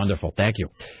ever. All right, wonderful. Thank you.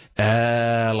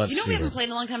 Let's see. You know we haven't played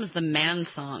in a long time is the Man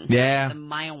song. Yeah. The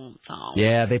My Own song.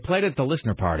 Yeah, they played it at the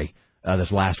listener party,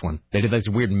 this last one. They did this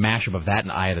weird mashup of that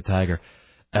and Eye of the Tiger.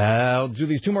 I'll do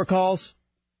these 2 more calls.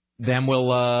 Then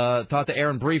we'll talk to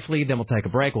Aaron briefly. Then we'll take a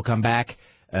break. We'll come back.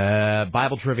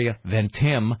 Bible trivia. Then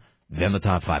Tim. Then the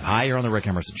top 5. Hi, you're on the Rick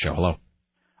Emerson Show. Hello.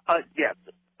 Yeah.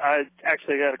 I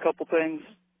actually got a couple things.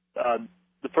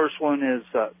 The first one is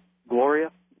Gloria.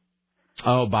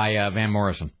 Oh, by Van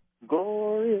Morrison.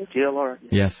 Gloria. GLR.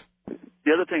 Yes.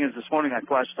 The other thing is this morning I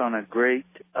flashed on a great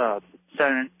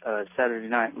Saturday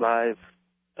Night Live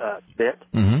bit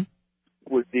Mm-hmm.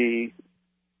 would be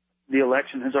the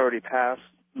election has already passed.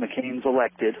 McCain's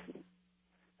elected,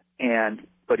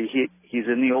 but he's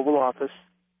in the Oval Office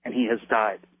and he has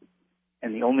died,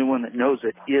 and the only one that knows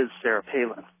it is Sarah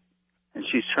Palin, and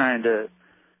she's trying to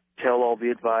tell all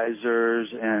the advisors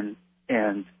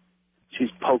and she's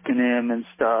poking him and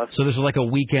stuff. So this is like a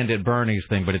Weekend at Bernie's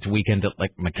thing, but it's Weekend at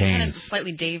like McCain's. And it's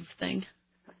slightly Dave thing.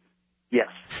 Yes.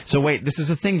 So wait, this is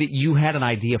a thing that you had an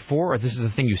idea for, or this is a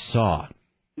thing you saw?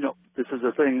 No, this is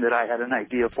a thing that I had an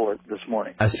idea for this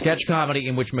morning. A sketch comedy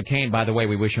in which McCain, by the way,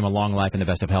 we wish him a long life and the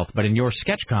best of health, but in your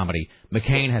sketch comedy,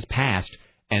 McCain has passed,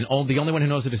 and the only one who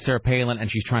knows it is Sarah Palin,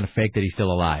 and she's trying to fake that he's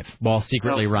still alive while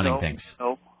secretly running things.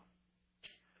 No.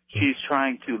 She's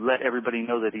trying to let everybody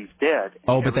know that he's dead.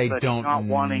 Oh, but they don't not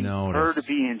wanting notice. her to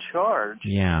be in charge.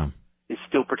 Yeah. Is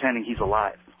still pretending he's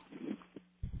alive.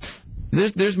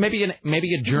 There's maybe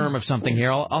a germ of something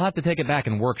here. I'll have to take it back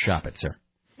and workshop it, sir.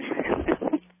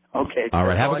 Okay. All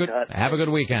right. Have a good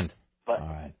weekend. Bye. All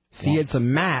right. See, it's a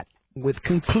mat with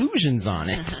conclusions on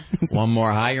it. One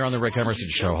more. Hi, you're on the Rick Emerson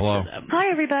Show. Hello.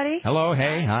 Hi, everybody. Hello.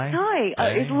 Hey. Hi. Hi.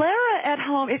 Hey. Is Lara at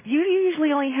home? You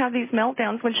usually only have these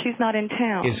meltdowns when she's not in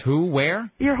town. Is who?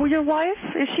 Where? Your wife?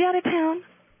 Is she out of town?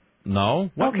 No.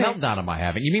 What meltdown am I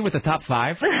having? You mean with the top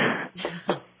 5?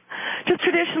 Just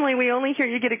traditionally, we only hear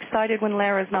you get excited when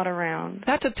Lara's not around.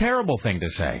 That's a terrible thing to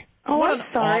say. Oh, I'm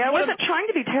sorry. I wasn't trying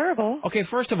to be terrible. Okay,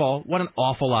 first of all, what an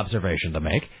awful observation to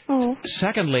make. Oh.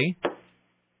 Secondly,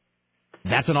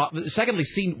 secondly,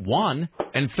 scene 1.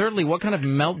 And thirdly, what kind of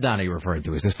meltdown are you referring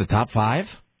to? Is this the top 5?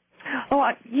 Oh,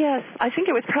 yes. I think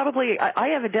it was probably, I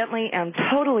evidently am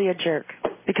totally a jerk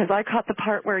because I caught the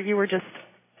part where you were just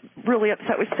really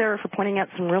upset with Sarah for pointing out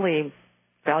some really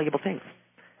valuable things.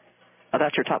 Oh,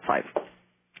 that's your top 5. Is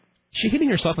she hitting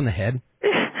herself in the head?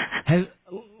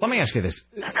 Let me ask you this.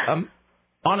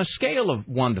 On a scale of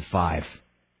 1 to 5,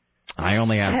 I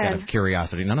only ask out of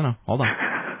curiosity. No. Hold on.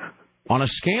 On a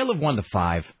scale of 1 to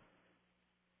 5,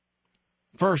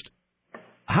 first,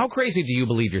 how crazy do you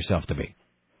believe yourself to be?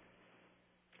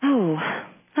 Oh,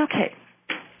 okay.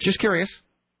 Just curious.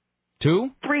 2?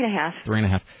 3.5.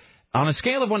 3.5. On a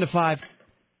scale of 1 to 5,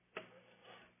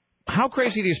 how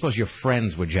crazy do you suppose your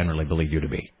friends would generally believe you to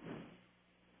be?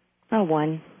 Oh,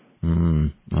 1.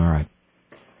 All right.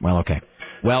 Well, okay.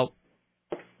 Well,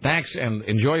 thanks, and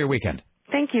enjoy your weekend.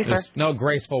 Thank you, There's sir. no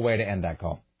graceful way to end that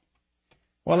call.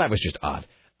 Well, that was just odd.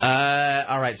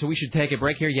 All right, so we should take a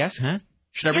break here, yes? Huh?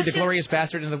 Should I read the Glorious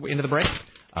Bastard into the break?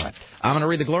 All right. I'm going to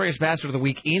read the Glorious Bastard of the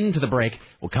Week into the break.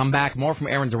 We'll come back. More from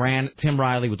Aaron Duran. Tim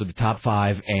Riley will do the top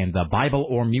 5 and Bible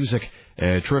or music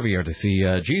trivia to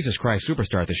see Jesus Christ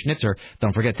Superstar at the Schnitzer.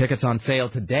 Don't forget, tickets on sale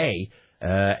today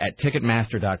at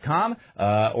Ticketmaster.com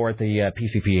or at the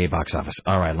PCPA box office.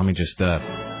 All right, let me just...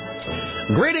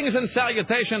 Greetings and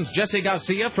salutations, Jesse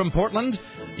Garcia from Portland.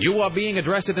 You are being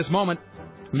addressed at this moment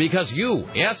because you,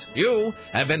 yes, you,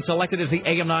 have been selected as the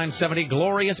AM 970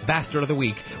 Glorious Bastard of the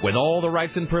Week, with all the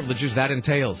rights and privileges that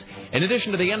entails. In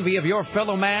addition to the envy of your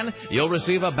fellow man, you'll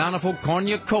receive a bountiful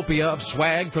cornucopia of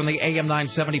swag from the AM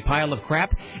 970 pile of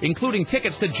crap, including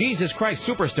tickets to Jesus Christ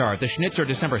Superstar at the Schnitzer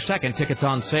December 2nd, tickets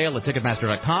on sale at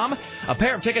Ticketmaster.com, a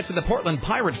pair of tickets to the Portland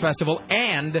Pirate Festival,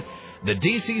 and the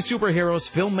DC Superheroes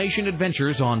Filmation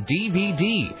Adventures on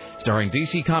DVD, starring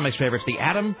DC Comics favorites The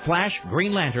Atom, Flash,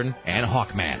 Green Lantern, and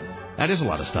Hawkman. That is a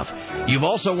lot of stuff. You've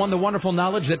also won the wonderful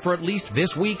knowledge that for at least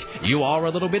this week, you are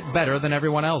a little bit better than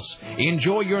everyone else.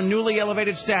 Enjoy your newly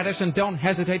elevated status and don't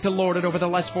hesitate to lord it over the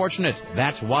less fortunate.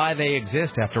 That's why they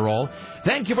exist, after all.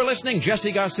 Thank you for listening.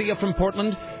 Jesse Garcia from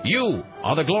Portland. You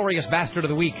are the Glorious Bastard of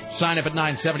the Week. Sign up at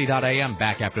 970.am.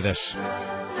 Back after this.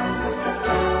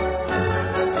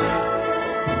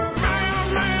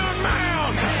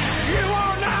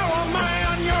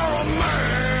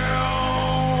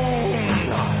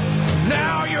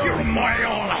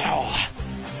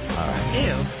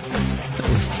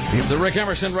 The Rick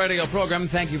Emerson radio program.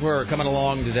 Thank you for coming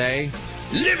along today.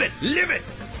 Live it!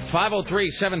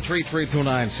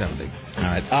 503-733-2970. All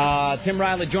right. Tim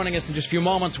Riley joining us in just a few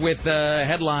moments with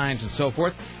headlines and so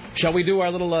forth. Shall we do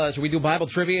our little, shall we do Bible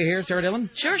trivia here, Sarah Dillon?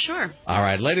 Sure. All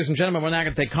right, ladies and gentlemen, we're now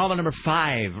going to take caller number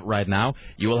 5 right now.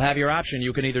 You will have your option.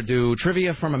 You can either do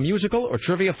trivia from a musical or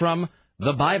trivia from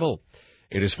the Bible.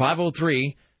 It is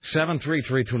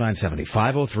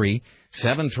 503-733-2970.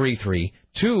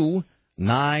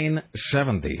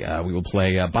 503-733-2970. We will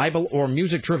play Bible or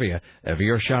music trivia for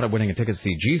your shot at winning tickets to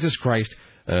see Jesus Christ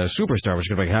Superstar, which is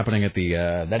going to be happening at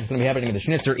the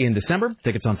Schnitzer in December.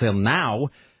 Tickets on sale now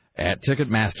at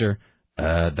Ticketmaster.com.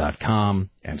 .com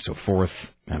and so forth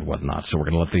and whatnot. So we're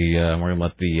going to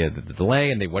let the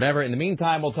delay and the whatever. In the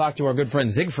meantime, we'll talk to our good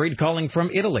friend Siegfried calling from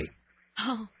Italy.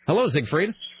 Oh. Hello,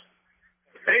 Siegfried.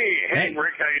 Hey,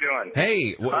 Rick, how you doing?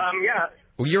 Hey. Yeah.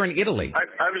 Well, you're in Italy.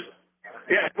 I'm just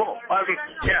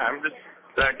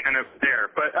kind of there.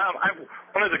 But I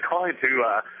wanted to call you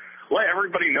to let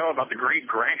everybody know about the great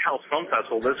Grindhouse Film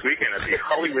Festival this weekend at the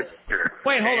Hollywood Theater.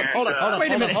 Wait, hold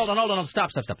on.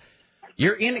 Stop.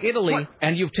 You're in Italy,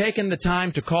 and you've taken the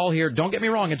time to call here. Don't get me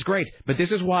wrong, it's great, but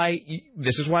this is why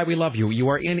we love you. You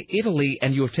are in Italy,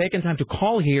 and you have taken time to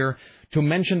call here to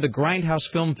mention the Grindhouse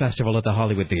Film Festival at the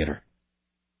Hollywood Theater.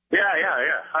 Yeah.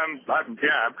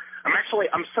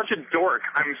 I'm such a dork.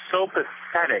 I'm so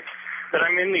pathetic that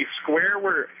I'm in the square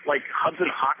where Hudson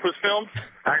Hawk was filmed.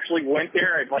 I actually went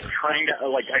there. I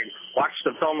watched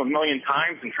the film a million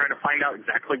times and tried to find out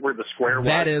exactly where the square was.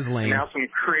 That is lame. And now some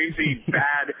crazy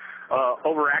bad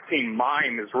overacting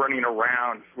mime is running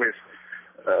around with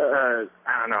I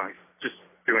don't know, just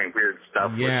doing weird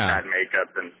stuff with bad makeup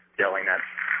and yelling at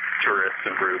tourists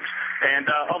and groups and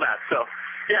all that. So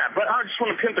but I just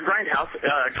want to pimp the Grindhouse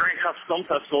Film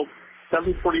Festival,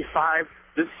 7:45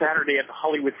 this Saturday at the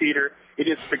Hollywood Theater.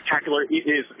 It is spectacular. It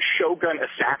is Shogun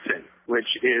Assassin, which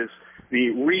is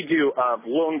the redo of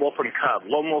Lone Wolf and Cub.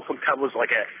 Lone Wolf and Cub was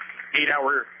like a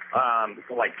 8-hour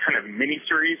kind of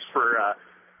miniseries for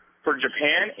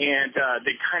Japan,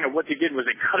 and what they did was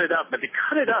they cut it up. But they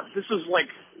cut it up.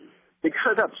 They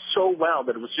cut it up so well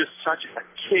that it was just such a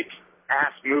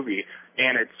kick-ass movie,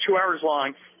 and it's 2 hours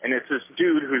long. And it's this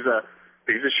dude he's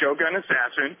a Shogun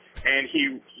assassin, and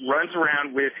he runs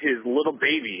around with his little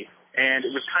baby. And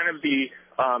it was kind of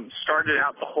started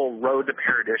out the whole Road to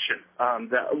Perdition.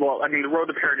 The Road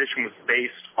to Perdition was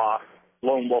based off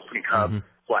Lone Wolf and Cub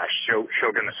 /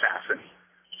 Shogun Assassin.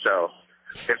 So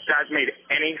if that made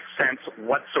any sense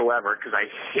whatsoever, because I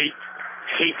hate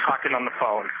talking on the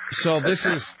phone.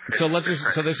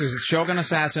 This is Shogun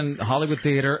Assassin, Hollywood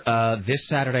Theater, this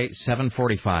Saturday,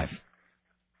 7:45.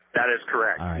 That is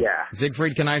correct. Right. Yeah.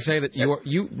 Siegfried, can I say that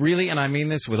you really, and I mean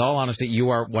this with all honesty, you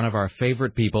are one of our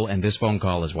favorite people, and this phone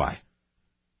call is why.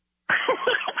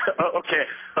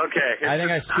 Okay. I think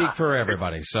I speak for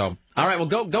everybody. So, all right, well,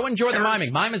 go enjoy the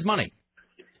miming. Mime is money.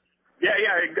 Yeah.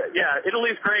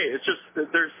 Italy's great. It's just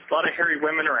that there's a lot of hairy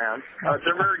women around.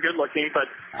 They're very good looking, but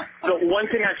the one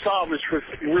thing I saw which was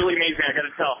really amazing, I got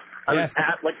to tell. I was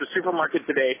at the supermarket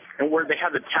today, and where they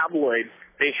had the tabloids,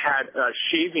 they had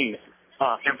shaving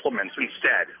implements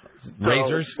instead.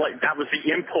 Razors? So, that was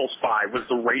the impulse buy, was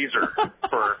the razor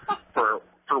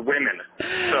for women.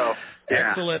 So, yeah.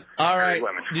 Excellent. All right.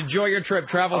 Enjoy your trip.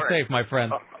 Travel safe, my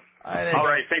friend. All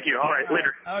right. Thank you. All right.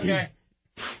 Later. Okay.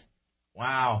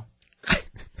 Wow.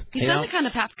 He sounded kind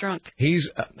of half drunk. He's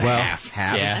half.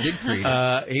 Yeah.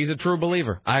 He's a true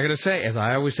believer. I got to say, as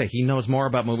I always say, he knows more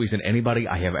about movies than anybody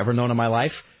I have ever known in my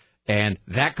life. And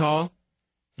that call,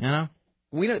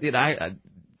 we don't. I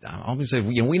always say,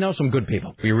 we know some good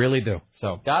people. We really do.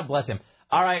 So, God bless him.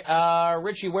 All right,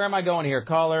 Richie, where am I going here?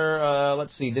 Caller,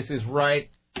 let's see. This is right.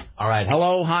 All right.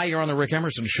 Hello. Hi, you're on the Rick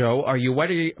Emerson Show. Are you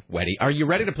ready? Are you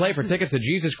ready to play for tickets to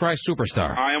Jesus Christ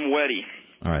Superstar? I am ready.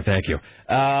 All right, thank you.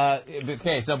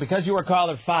 Okay, so because you are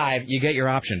caller 5, you get your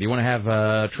option. Do you want to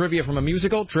have trivia from a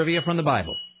musical, trivia from the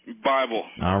Bible? Bible.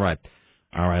 All right,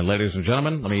 ladies and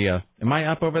gentlemen, let me, am I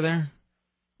up over there?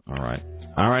 All right,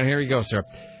 here you go, sir.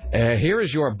 Here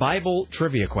is your Bible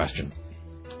trivia question.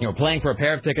 You're playing for a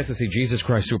pair of tickets to see Jesus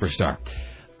Christ Superstar.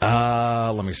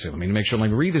 Let me see. Let me make sure.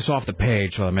 Let me read this off the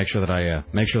page so I make sure that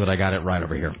I got it right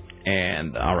over here.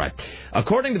 And all right,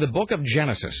 according to the book of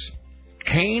Genesis,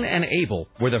 Cain and Abel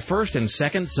were the first and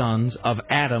second sons of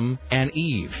Adam and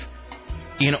Eve.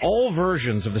 In all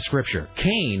versions of the Scripture,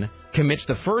 Cain commits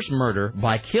the first murder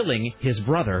by killing his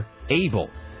brother Abel.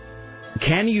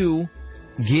 Can you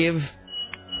give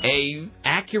a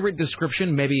accurate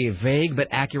description, maybe a vague but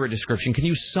accurate description? Can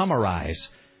you summarize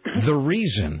the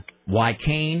reason why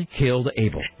Cain killed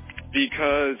Abel?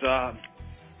 Because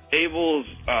Abel's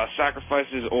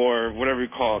sacrifices, or whatever you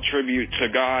call it, tribute to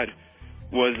God,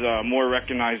 was more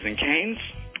recognized than Cain's?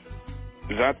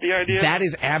 Is that the idea? That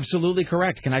is absolutely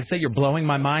correct. Can I say you're blowing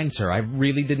my mind, sir? I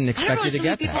really didn't expect you to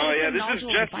get that. Oh, yeah, this is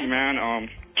Jesse, man.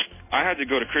 I had to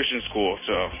go to Christian school,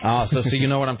 so... So you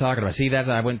know what I'm talking about. See, that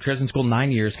I went to Christian school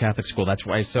 9 years, Catholic school. That's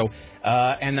why. So,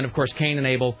 and then, of course, Cain and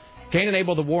Abel,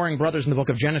 the warring brothers in the book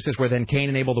of Genesis, were then Cain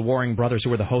and Abel, the warring brothers, who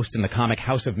were the host in the comic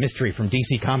House of Mystery from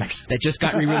DC Comics. That just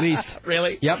got re-released.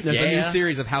 Really? Yep, there's a new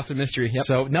series of House of Mystery. Yep.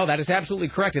 So, no, that is absolutely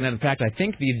correct. And in fact, I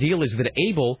think the deal is that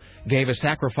Abel gave a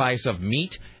sacrifice of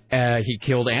meat He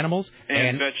killed animals.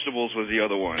 And vegetables was the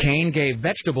other one. Cain gave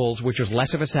vegetables, which was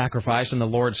less of a sacrifice, and the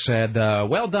Lord said,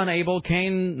 well done, Abel.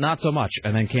 Cain, not so much.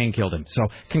 And then Cain killed him. So,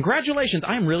 congratulations.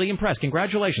 I am really impressed.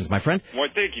 Congratulations, my friend. Why,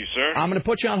 thank you, sir. I'm going to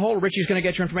put you on hold. Richie's going to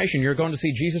get your information. You're going to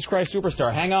see Jesus Christ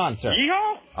Superstar. Hang on, sir.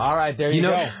 Yeehaw! All right, there you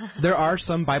go. There are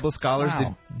some Bible scholars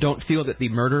that don't feel that the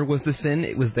murder was the sin.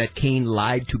 It was that Cain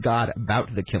lied to God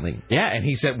about the killing. Yeah, and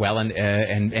he said, well,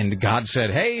 and God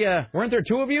said, hey, weren't there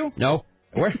two of you? No.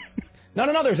 Where?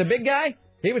 No, there's a big guy.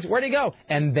 Where'd he go?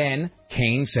 And then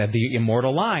Cain said the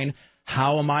immortal line,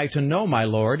 how am I to know, my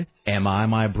Lord? Am I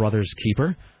my brother's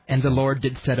keeper? And the Lord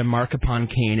did set a mark upon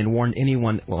Cain and warned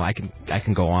anyone. Well, I can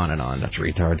go on and on. Such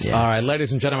retards. Yeah. All right,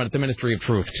 ladies and gentlemen, at the Ministry of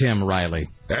Truth, Tim Riley.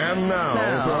 And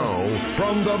now,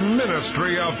 from the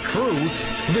Ministry of Truth,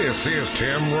 this is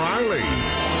Tim Riley.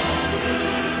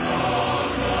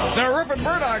 So Rupert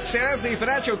Murdoch says the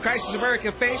financial crisis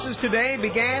America faces today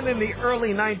began in the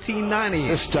early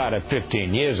 1990s. This started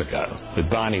 15 years ago with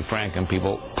Barney Frank and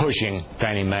people pushing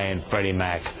Fannie Mae and Freddie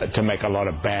Mac to make a lot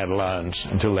of bad loans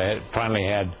until they finally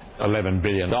had $11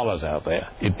 billion out there.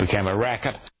 It became a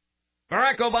racket.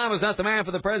 Barack Obama's not the man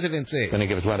for the presidency. They're going to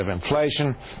give us a lot of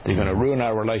inflation. They're going to ruin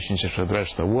our relationships with the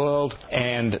rest of the world.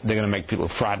 And they're going to make people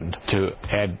frightened to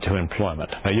add to employment.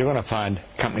 Now, you're going to find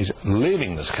companies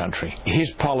leaving this country. His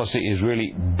policy is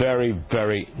really very,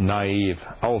 very naive,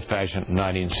 old-fashioned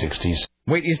 1960s.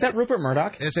 Wait, is that Rupert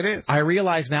Murdoch? Yes, it is. I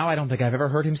realize now I don't think I've ever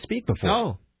heard him speak before.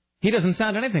 No. He doesn't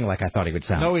sound anything like I thought he would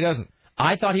sound. No, he doesn't.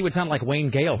 I thought he would sound like Wayne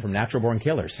Gale from Natural Born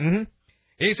Killers. Mm-hmm.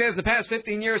 He says the past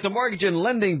 15 years, the mortgage and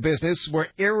lending business were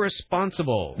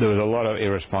irresponsible. There was a lot of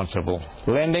irresponsible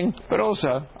lending, but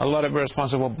also a lot of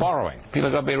irresponsible borrowing. People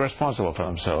got to be responsible for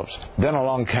themselves. Then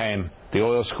along came the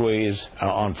oil squeeze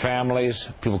on families.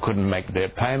 People couldn't make their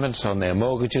payments on their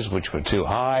mortgages, which were too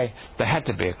high. There had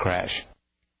to be a crash.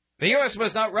 The U.S.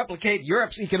 must not replicate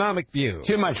Europe's economic view.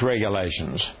 Too much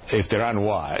regulations, if they're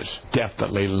unwise,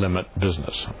 definitely limit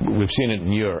business. We've seen it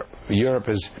in Europe. Europe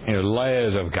is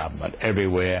layers of government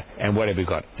everywhere, and what have we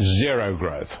got? Zero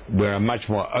growth. We're a much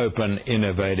more open,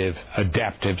 innovative,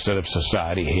 adaptive sort of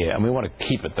society here, and we want to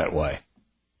keep it that way.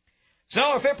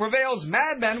 So, if it prevails,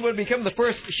 Mad Men would become the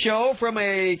first show from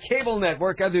a cable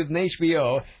network other than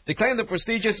HBO to claim the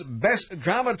prestigious Best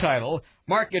Drama title,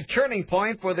 mark a turning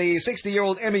point for the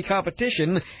 60-year-old Emmy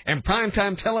competition and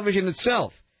primetime television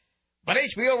itself. But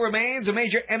HBO remains a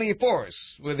major Emmy force,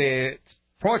 with its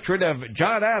portrait of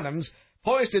John Adams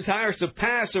poised to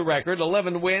surpass a record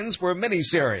 11 wins for a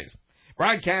miniseries.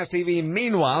 Broadcast TV,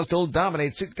 meanwhile, still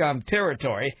dominates sitcom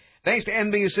territory, thanks to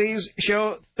NBC's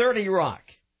show 30 Rock.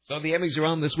 So the Emmys are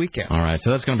on this weekend. All right, so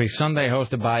that's going to be Sunday,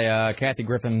 hosted by Kathy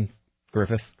Griffin. I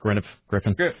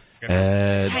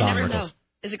never know.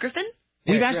 Is it Griffin?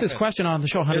 We've asked this question on the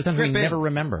show 100 times. We never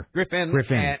remember. Griffin.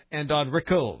 And on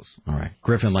Rickles. All right,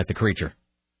 Griffin like the creature.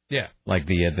 Yeah. Like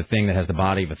the thing that has the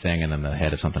body of a thing and then the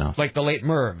head of something else. Like the late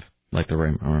Merv. Like the all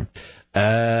right.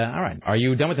 All right. Are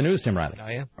you done with the news, Tim Riley?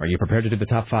 I am. Are you prepared to do the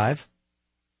top 5?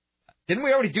 Didn't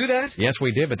we already do that? Yes,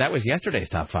 we did, but that was yesterday's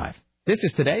top 5. This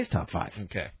is today's top 5.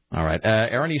 Okay. All right.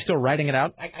 Aaron, are you still writing it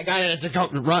out? I got it. It's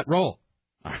a roll.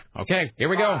 Okay, here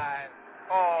we go. 5,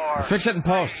 4, fix it in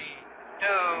post. 3, 2,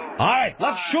 all right,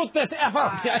 let's shoot this F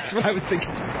up. That's what I was thinking.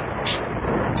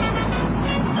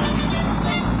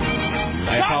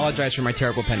 I apologize for my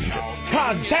terrible penmanship.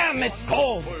 God damn, it's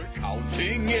cold.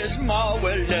 Counting is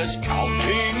marvelous.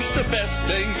 Counting's the best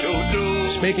thing to do.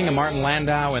 Speaking of Martin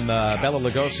Landau and Bela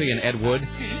Lugosi and Ed Wood,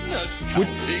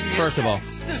 first of all,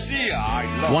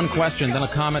 one question, then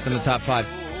a comment, then the top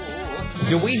 5.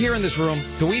 Do we here in this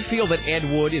room, do we feel that Ed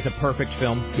Wood is a perfect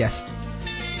film? Yes.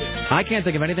 I can't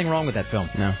think of anything wrong with that film.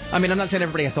 No. I mean, I'm not saying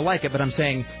everybody has to like it, but I'm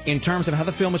saying in terms of how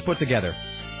the film is put together,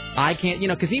 I can't,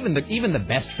 because even the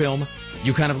best film,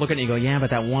 you kind of look at it and you go, yeah, but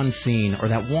that one scene or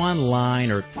that one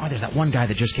line or, there's that one guy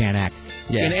that just can't act.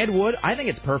 Yeah. In Ed Wood, I think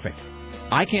it's perfect.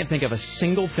 I can't think of a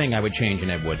single thing I would change in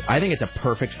Ed Wood. I think it's a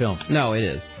perfect film. No, it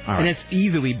is. All right. And it's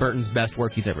easily Burton's best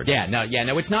work he's ever done. No,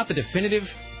 it's not the definitive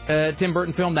Tim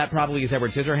Burton film. That probably is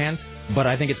Edward Scissorhands, but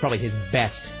I think it's probably his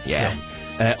best film.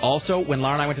 Also, when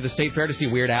Laura and I went to the State Fair to see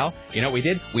Weird Al, you know what we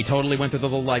did? We totally went to the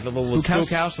little spook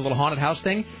house, the little haunted house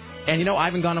thing. And, I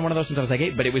haven't gone to one of those since I was like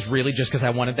 8, but it was really just because I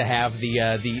wanted to have the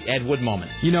Ed Wood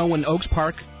moment. When Oaks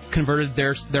Park converted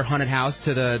their haunted house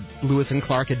to the Lewis and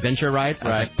Clark adventure ride, I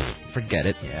was like, forget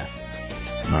it. Yeah.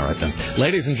 All right, then.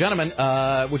 Ladies and gentlemen,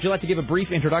 would you like to give a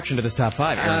brief introduction to this top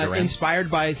 5? Inspired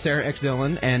by Sarah X.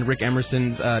 Dillon and Rick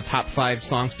Emerson's top 5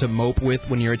 songs to mope with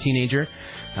when you're a teenager.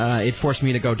 It forced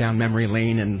me to go down memory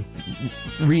lane and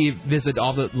revisit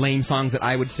all the lame songs that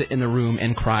I would sit in the room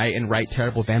and cry and write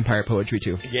terrible vampire poetry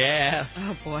to. Yeah.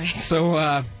 Oh, boy.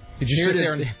 So, did you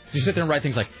sit there and write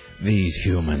things like, these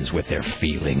humans with their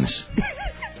feelings.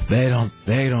 They don't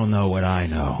know what I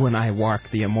know. When I walk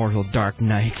the immortal dark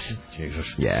nights.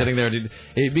 Jesus. Yeah. Sitting there,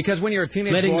 because when you're a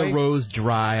teenage letting boy... the rose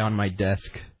dry on my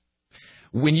desk.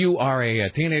 When you are a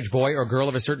teenage boy or girl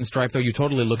of a certain stripe, though, you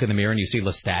totally look in the mirror and you see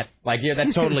Lestat. Like, yeah,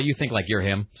 that's totally, you think like you're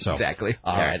him. So exactly.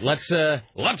 All right, let's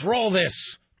roll this.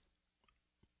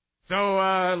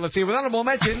 So, let's see, with honorable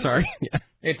mention... Sorry. Yeah.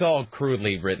 It's all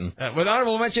crudely written. With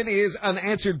honorable mention is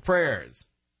unanswered prayers.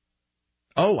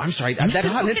 Oh, I'm sorry.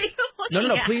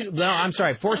 No, please. No, I'm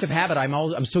sorry. Force of habit.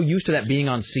 I'm so used to that being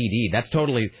on CD. That's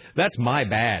my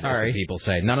bad. All right. People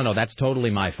say no. That's totally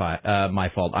my fault.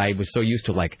 I was so used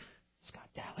to like Scott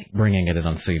Daly bringing it in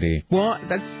on CD. Well,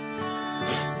 that's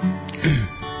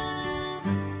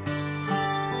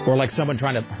or like someone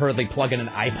trying to hurriedly plug in an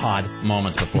iPod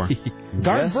moments before.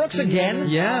 Garth Brooks again?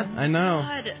 Yeah, I know.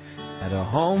 God. At a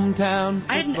hometown.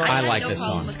 I like no this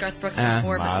problem song. with Garth Brooks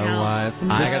before, but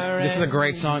now. This is a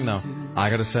great song, though.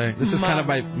 I gotta say, this is kind of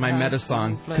my meta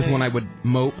song because when I would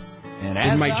mope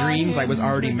in my dreams, I was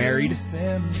already married,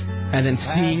 and then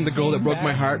seeing the girl that broke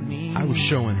my heart, I was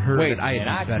showing her that I had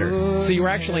done better. So you were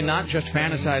actually not just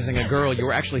fantasizing a girl; you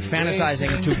were actually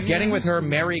fantasizing to getting with her,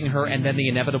 marrying her, and then the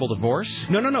inevitable divorce.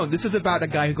 No. This is about a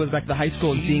guy who goes back to high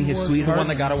school and seeing his sweetheart, the one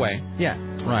that got away. Yeah.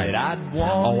 Right.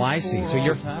 Oh, I see.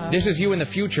 So this is you in the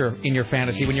future in your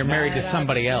fantasy when you're married to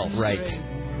somebody else. Right.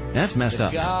 That's messed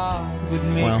up.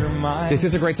 Well, this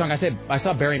is a great song. I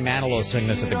saw Barry Manilow sing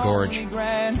this at the Gorge.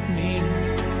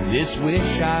 This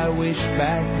wish I wish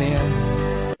back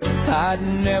then I'd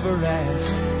never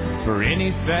ask for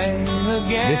anything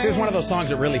again. This is one of those songs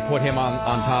that really put him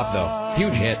on top, though.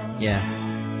 Huge hit. Yeah.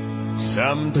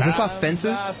 Was this off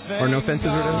Fences? Or No Fences?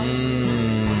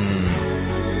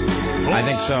 I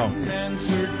think so.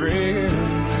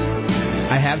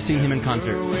 I have seen him in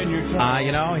concert.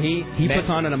 He puts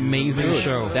on an amazing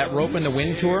show. That Rope in the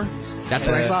Wind tour, that's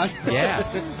what I thought.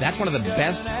 Yeah, that's one of the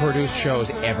best produced shows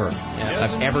ever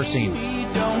I've ever seen.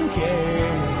 All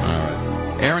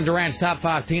right. Aaron Duran's top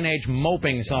 5 teenage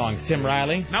moping songs. Tim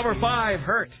Riley. Number 5,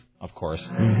 Hurt. Of course.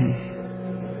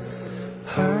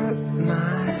 Hurt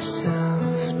myself.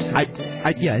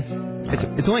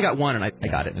 It's only got one, and I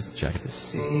got it. Just check.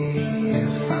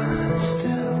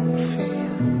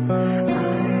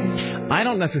 I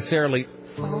don't necessarily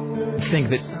think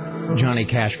that Johnny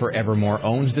Cash Forevermore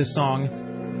owns this song.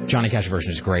 Johnny Cash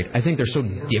version is great. I think they're so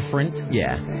different.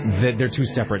 Yeah. That they're two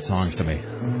separate songs to me.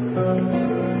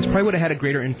 This probably would have had a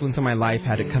greater influence on my life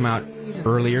had it come out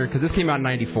earlier, because this came out in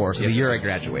 94, so the year I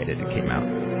graduated, it came out.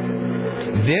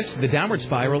 The Downward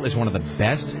Spiral is one of the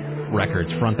best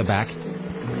records, front to back,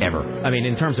 ever. I mean,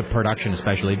 in terms of production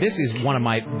especially, this is one of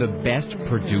the best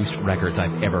produced records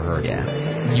I've ever heard.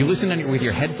 Yeah. You listen with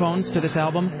your headphones to this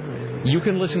album, you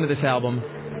can listen to this album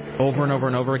over and over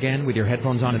and over again with your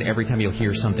headphones on, and every time you'll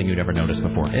hear something you'd never noticed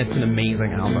before. It's an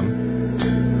amazing album.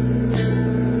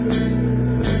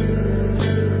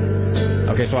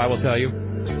 Okay, so I will tell you,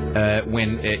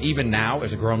 when even now,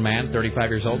 as a grown man, 35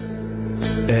 years old,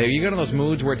 you get in those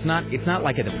moods where it's not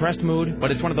like a depressed mood,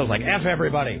 but it's one of those like F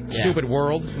everybody, stupid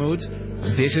world moods.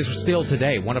 This is still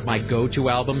today one of my go-to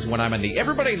albums when I'm in the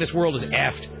everybody in this world is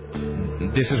effed.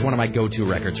 This is one of my go-to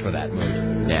records for that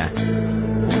mood. Yeah.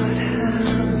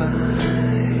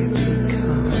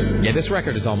 Yeah, this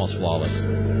record is almost flawless.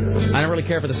 I don't really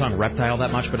care for the song Reptile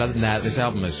that much, but other than that, this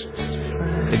album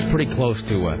it's pretty close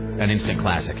to an instant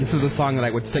classic. This is a song that I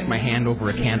would stick my hand over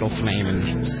a candle flame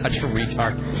and such a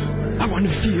retard. I want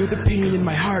to feel the pain in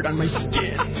my heart on my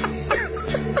skin.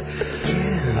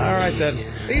 All right, then.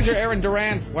 These are Aaron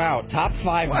Duran's, top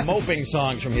 5 moping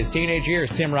songs from his teenage years.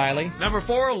 Tim Riley. Number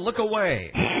 4, Look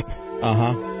Away.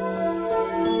 Uh-huh.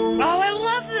 Oh, I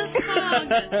love this song.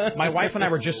 My wife and I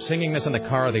were just singing this in the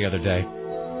car the other day,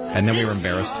 and then we were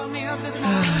embarrassed.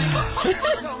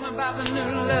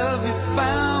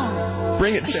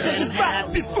 Bring it, Sarah. I'm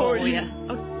happy for you.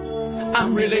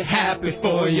 I'm really happy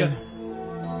for you.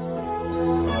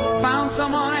 Found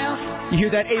someone else. You hear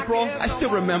that, April? I still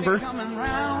remember.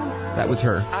 That was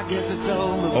her. I guess it's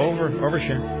over.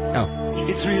 Overshare. Oh.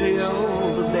 It's really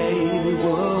over, baby.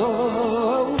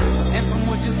 Whoa. And from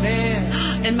what you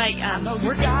said. In my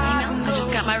work email, I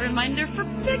just got my reminder for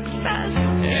Big Fest.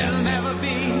 Yeah. It'll never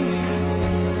be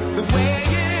the way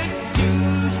it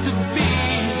used to be.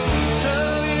 So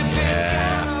you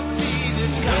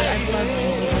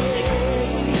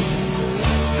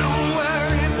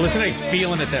Listen, he's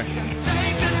feeling it there.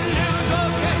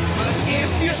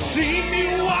 If you see me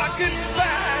walking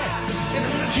by,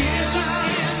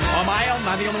 Oh, am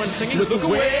I the only one singing? Look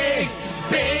away,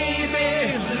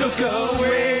 baby, look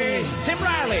away. Tim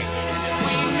Riley.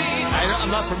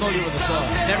 I'm not familiar with the song.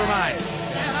 Never mind.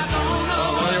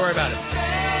 Don't really worry about it.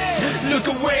 Look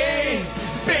away,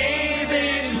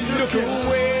 baby, look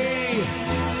away.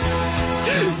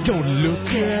 Don't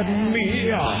look at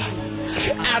me.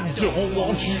 I don't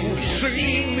want you to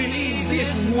see me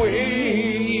this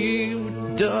way.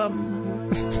 Dumb.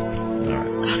 All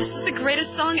right. Oh, this is the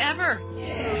greatest song ever.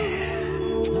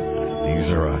 These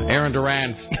are Aaron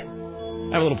Duran's. I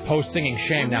have a little post-singing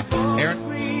shame now.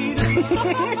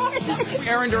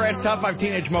 Aaron Duran's top 5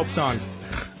 teenage mope songs.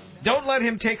 Don't let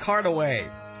him take heart away.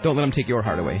 Don't let him take your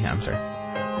heart away. Yeah, I'm sorry.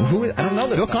 Who is, I don't know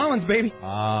this. Phil Collins, baby.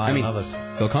 I mean, know this.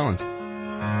 Phil Collins.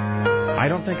 I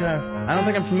don't think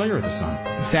I'm familiar with this song.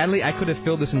 Sadly, I could have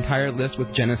filled this entire list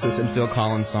with Genesis and Phil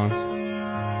Collins songs.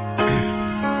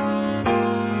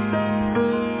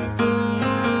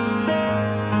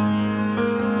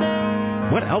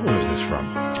 What album is this from?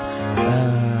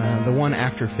 The one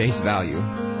after Face Value.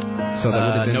 So that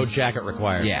would have been No Jacket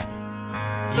Required. Yeah.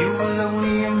 You were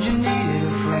lonely and you needed a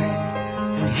friend,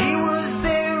 and he was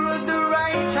there at the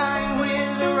right time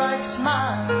with the right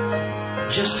smile,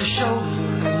 just to show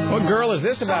you. What girl is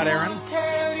this about, Aaron?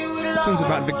 This one's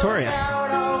about Victoria.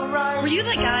 Were you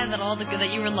that guy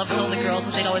that you were in love with all the girls,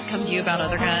 but they'd always come to you about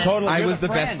other guys? Totally. I You're was the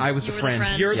friend. best. I was You the were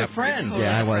friend. You're Yep. the friend. Totally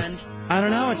Yeah, I was. friend. I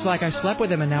don't know. It's like I slept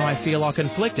with him and now I feel all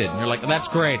conflicted. And you're like, that's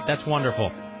great. That's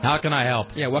wonderful. How can I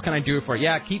help? Yeah, what can I do for you?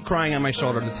 Yeah, keep crying on my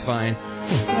shoulder. That's fine.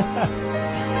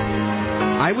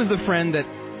 I was the friend that,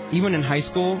 even in high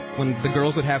school, when the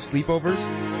girls would have sleepovers,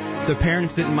 the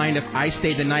parents didn't mind if I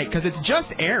stayed the night because it's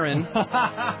just Aaron.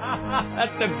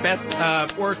 That's the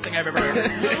best, worst thing I've ever heard.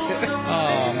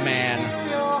 Oh, man.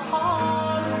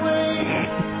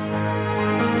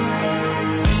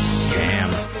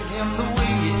 Damn.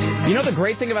 You know the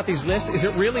great thing about these lists is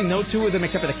that really no two of them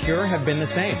except for The Cure have been the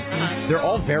same. They're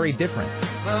all very different.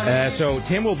 So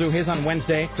Tim will do his on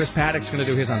Wednesday. Chris Paddock's going to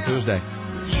do his on Tuesday.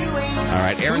 All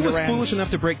right, Aaron Who was Duran. foolish enough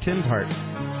to break Tim's heart?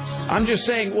 I'm just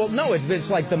saying, well, no, it's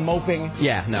like the moping.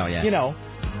 Yeah, no, yeah. You know,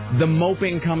 the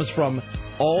moping comes from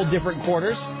all different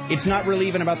quarters. It's not really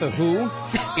even about the Who.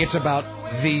 It's about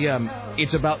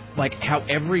it's about like how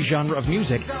every genre of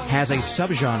music has a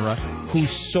subgenre whose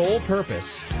sole purpose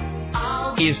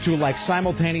is to like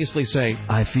simultaneously say,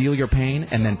 I feel your pain,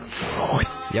 and then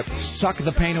suck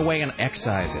the pain away and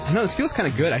excise it. No, this feels kind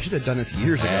of good. I should have done this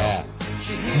years ago. Yeah.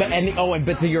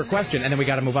 But to your question, and then we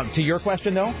got to move on. To your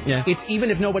question, though, yeah. It's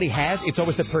even if nobody has, it's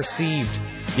always the perceived,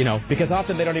 because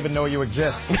often they don't even know you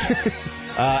exist.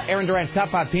 Aaron Duran's top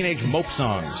 5 teenage mope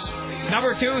songs.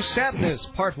 Number 2, Sadness,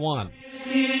 Part 1.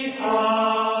 Oh,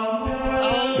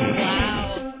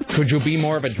 wow. Could you be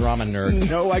more of a drama nerd?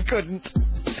 No, I couldn't.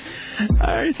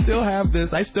 I still have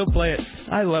this. I still play it.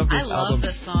 I love this album. I love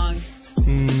this song.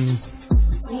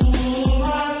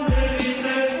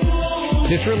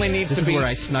 This really needs to be... This is where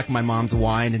I snuck my mom's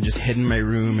wine and just hid in my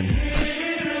room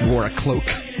and wore a cloak.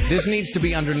 This needs to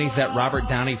be underneath that Robert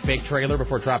Downey fake trailer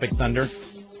before Tropic Thunder.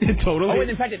 Totally. Oh, and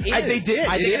in fact, it is. They did.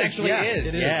 I think it actually is.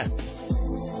 It is. Yeah.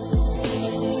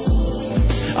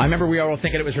 I remember we were all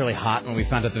thinking it was really hot when we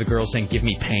found out that the girls saying, give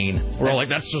me pain. We're all like,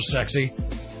 that's so sexy.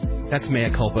 That's mea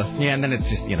culpa. Yeah, and then it's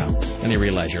just, then you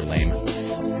realize you're lame.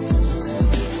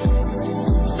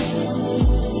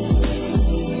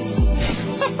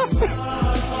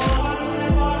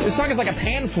 This song is like a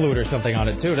pan flute or something on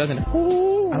it, too, doesn't it?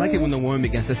 I like it when the woman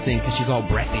begins to sing because she's all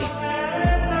breathy.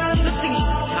 She doesn't think she's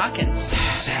talking.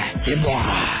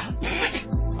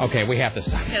 Okay, we have to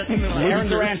stop. Okay, let's move on. Aaron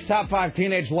Duran's top 5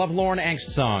 teenage lovelorn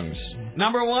angst songs.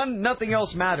 Number 1, Nothing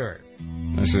Else Mattered.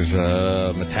 This is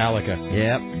Metallica.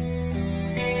 Yep.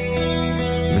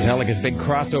 Metallica's big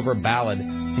crossover ballad.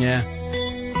 Yeah.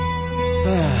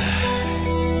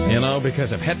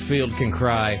 Because if Hetfield can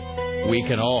cry, we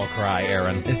can all cry,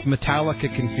 Aaron. If Metallica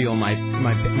can feel my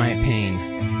pain.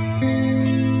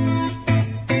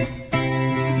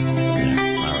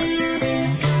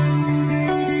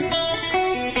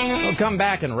 We'll come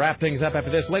back and wrap things up after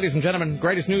this. Ladies and gentlemen,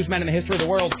 greatest newsman in the history of the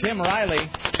world, Tim Riley.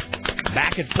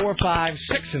 Back at 4, 5,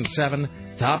 6, and 7,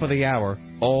 top of the hour,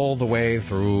 all the way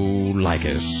through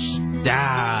Lycus.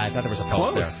 I thought there was a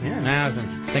pulse there. Yeah. Nah, I was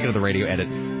thinking of the radio edit.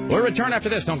 We'll return after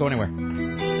this. Don't go anywhere.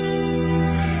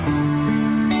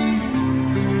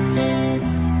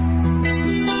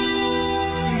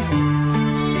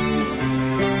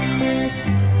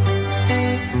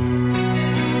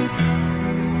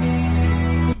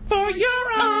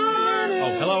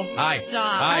 Hi.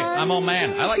 Stop. Hi. I'm I'm all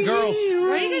man. I like girls. Why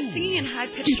are you guys singing in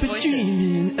high-pitched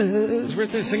voices?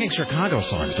 We're singing Chicago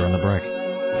songs during the break.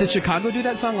 Did Chicago do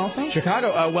that song also?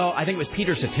 Chicago, well, I think it was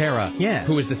Peter Cetera,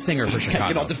 who was the singer for Chicago.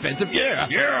 Get all defensive. Yeah.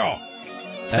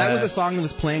 That was a song that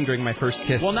was playing during my first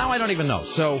kiss. Well, now I don't even know.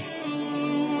 So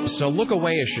Look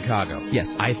Away is Chicago. Yes.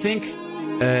 I think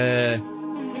The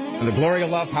Glory of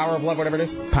Love, Power of Love, whatever it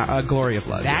is. Glory of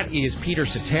Love. That is Peter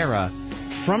Cetera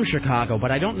from Chicago,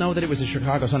 but I don't know that it was a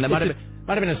Chicago song. That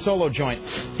might have been a solo joint.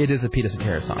 It is a Peter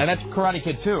Cetera song. And that's Karate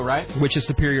Kid too, right? Which is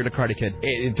superior to Karate Kid.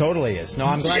 It totally is. No,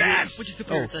 I'm glad. Yes! Which is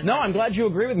superior to... No, I'm glad you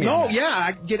agree with me. No, on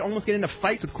that. I almost get into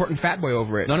fights with Court and Fatboy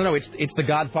over it. No. It's the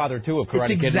Godfather too of Karate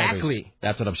Kid. Exactly.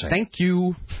 That's what I'm saying. Thank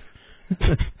you.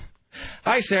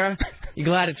 Hi, Sarah. You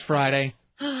glad it's Friday?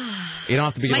 You don't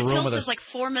have to be in the room with us. My tilt is like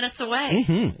 4 minutes away.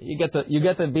 Mm-hmm. You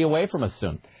get to be away from us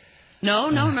soon. No,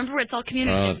 remember it's all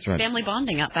community. Oh, that's right. Family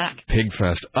bonding out back.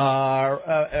 Pigfest.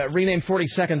 Rename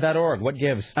 42nd.org. What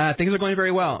gives? Things are going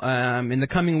very well. In the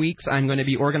coming weeks, I'm going to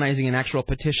be organizing an actual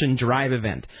petition drive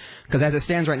event. Because as it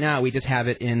stands right now, we just have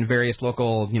it in various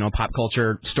local, pop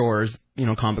culture stores,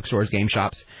 comic book stores, game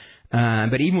shops.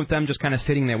 But even with them just kind of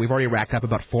sitting there, we've already racked up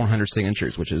about 400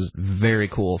 signatures, which is very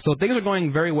cool. So things are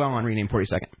going very well on Rename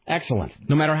 42nd. Excellent.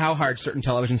 No matter how hard certain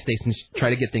television stations try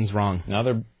to get things wrong.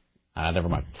 Never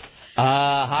mind.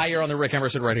 Hi, you're on the Rick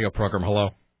Emerson radio program. Hello.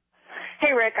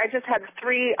 Hey, Rick, I just had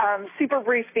 3 super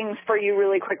brief things for you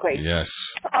really quickly. Yes.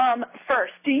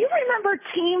 First, do you remember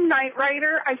Team Knight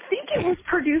Rider? I think it was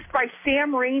produced by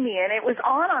Sam Raimi, and it was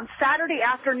on Saturday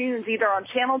afternoons, either on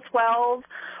Channel 12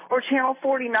 or Channel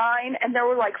 49, and there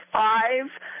were like 5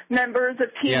 members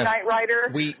of Team Knight Rider.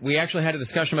 We actually had a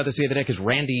discussion about this the other day because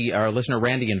Randy, our listener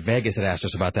Randy in Vegas, had asked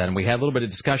us about that, and we had a little bit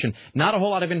of discussion. Not a whole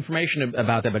lot of information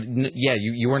about that, but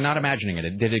you were not imagining it.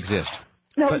 It did exist.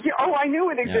 No, I knew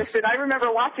it existed. Yes. I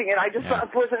remember watching it. I just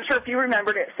wasn't sure if you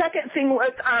remembered it. Second thing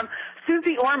was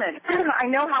Susie Orman. I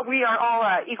know how we are all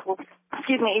equal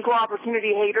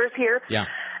opportunity haters here. Yeah.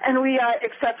 And we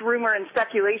accept rumor and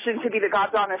speculation to be the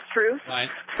God's honest truth. Right.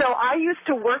 So I used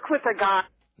to work with a guy.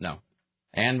 No.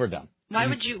 And we're done.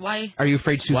 Why? Are you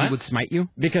afraid Susie would smite you?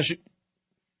 Because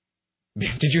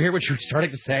did you hear what you were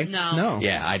starting to say? No.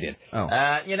 Yeah, I did.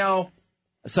 Oh.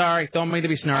 Sorry, don't mean to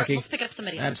be snarky. Right, let's pick up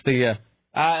somebody else.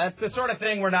 That's the sort of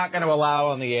thing we're not going to allow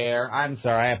on the air. I'm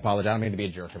sorry. I apologize. I don't mean to be a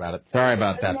jerk about it. Sorry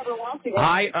about that.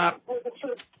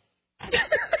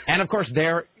 And, of course,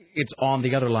 it's on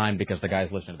the other line because the guy's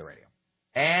listening to the radio.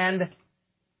 And...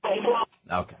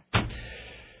 Okay.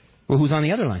 Well, who's on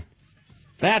the other line?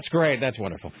 That's great. That's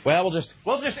wonderful. Well,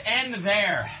 we'll just end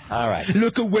there. All right.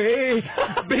 Look away,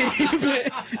 baby.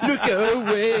 Look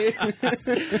away.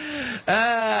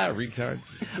 Retards.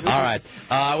 All right.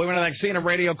 We want to thank CNN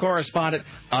radio correspondent.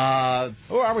 Who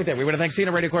are we there? We want to thank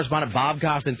CNN radio correspondent Bob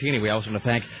Costantini. We also want to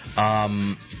thank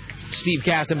Steve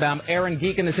Kastenbaum, Aaron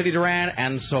Geek in the City Duran,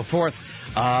 and so forth.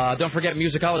 Don't forget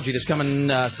Musicology this coming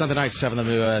Sunday night, 7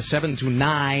 to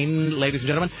 9, ladies and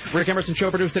gentlemen. Rick Emerson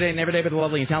Show produced today and every day by the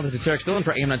lovely and talented Sarah Dillon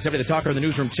for AM 970, the talker in the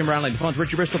newsroom, Tim Riley, the phones,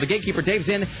 Richie Bristol, the gatekeeper, Dave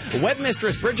Zinn, web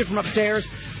mistress, Bridget from upstairs,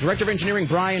 director of engineering,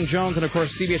 Brian Jones, and, of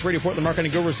course, CBS Radio Portland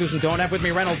marketing guru, Susan Donap with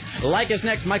me, Reynolds. Like us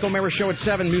next, Michael Mara Show at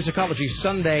 7, Musicology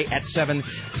Sunday at 7.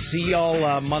 See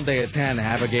y'all Monday at 10.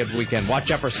 Have a good weekend.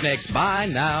 Watch out for snakes. Bye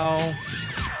now.